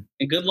 Awesome.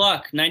 And good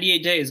luck.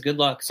 98 days. Good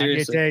luck.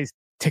 Seriously. 98 days.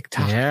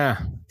 TikTok. Yeah.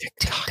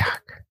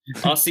 TikTok.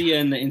 I'll see you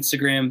in the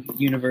Instagram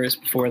universe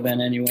before then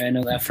anyway. I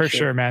know that for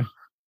sure, man.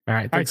 All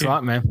right. Thanks a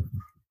lot, man.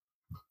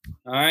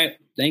 All right.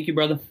 Thank you,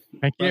 brother.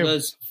 Thank you.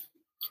 Brothers.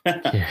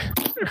 Yeah.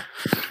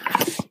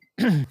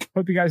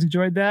 Hope you guys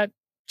enjoyed that.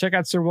 Check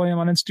out Sir William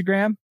on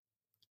Instagram.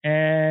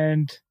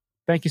 And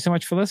thank you so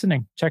much for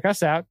listening. Check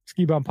us out,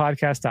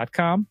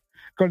 skibumpodcast.com.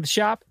 Go to the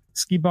shop,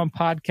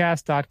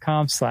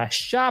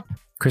 skibumpodcast.com/shop.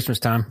 Christmas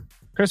time.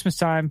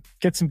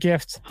 Get some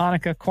gifts.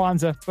 Hanukkah,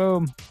 Kwanzaa,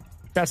 boom.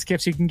 Best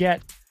gifts you can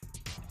get.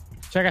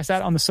 Check us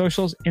out on the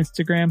socials,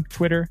 Instagram,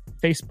 Twitter,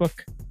 Facebook,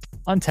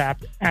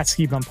 Untapped, at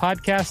Ski Bum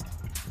Podcast.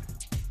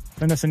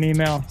 Send us an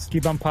email,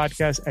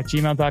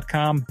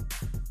 skibumppodcast@gmail.com.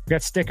 We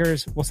got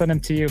stickers. We'll send them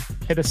to you.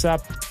 Hit us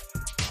up.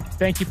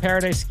 Thank you,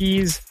 Paradise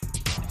Skis.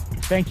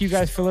 Thank you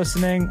guys for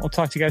listening. We'll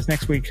talk to you guys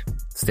next week.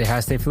 Stay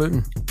high, stay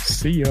fluting.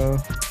 See ya.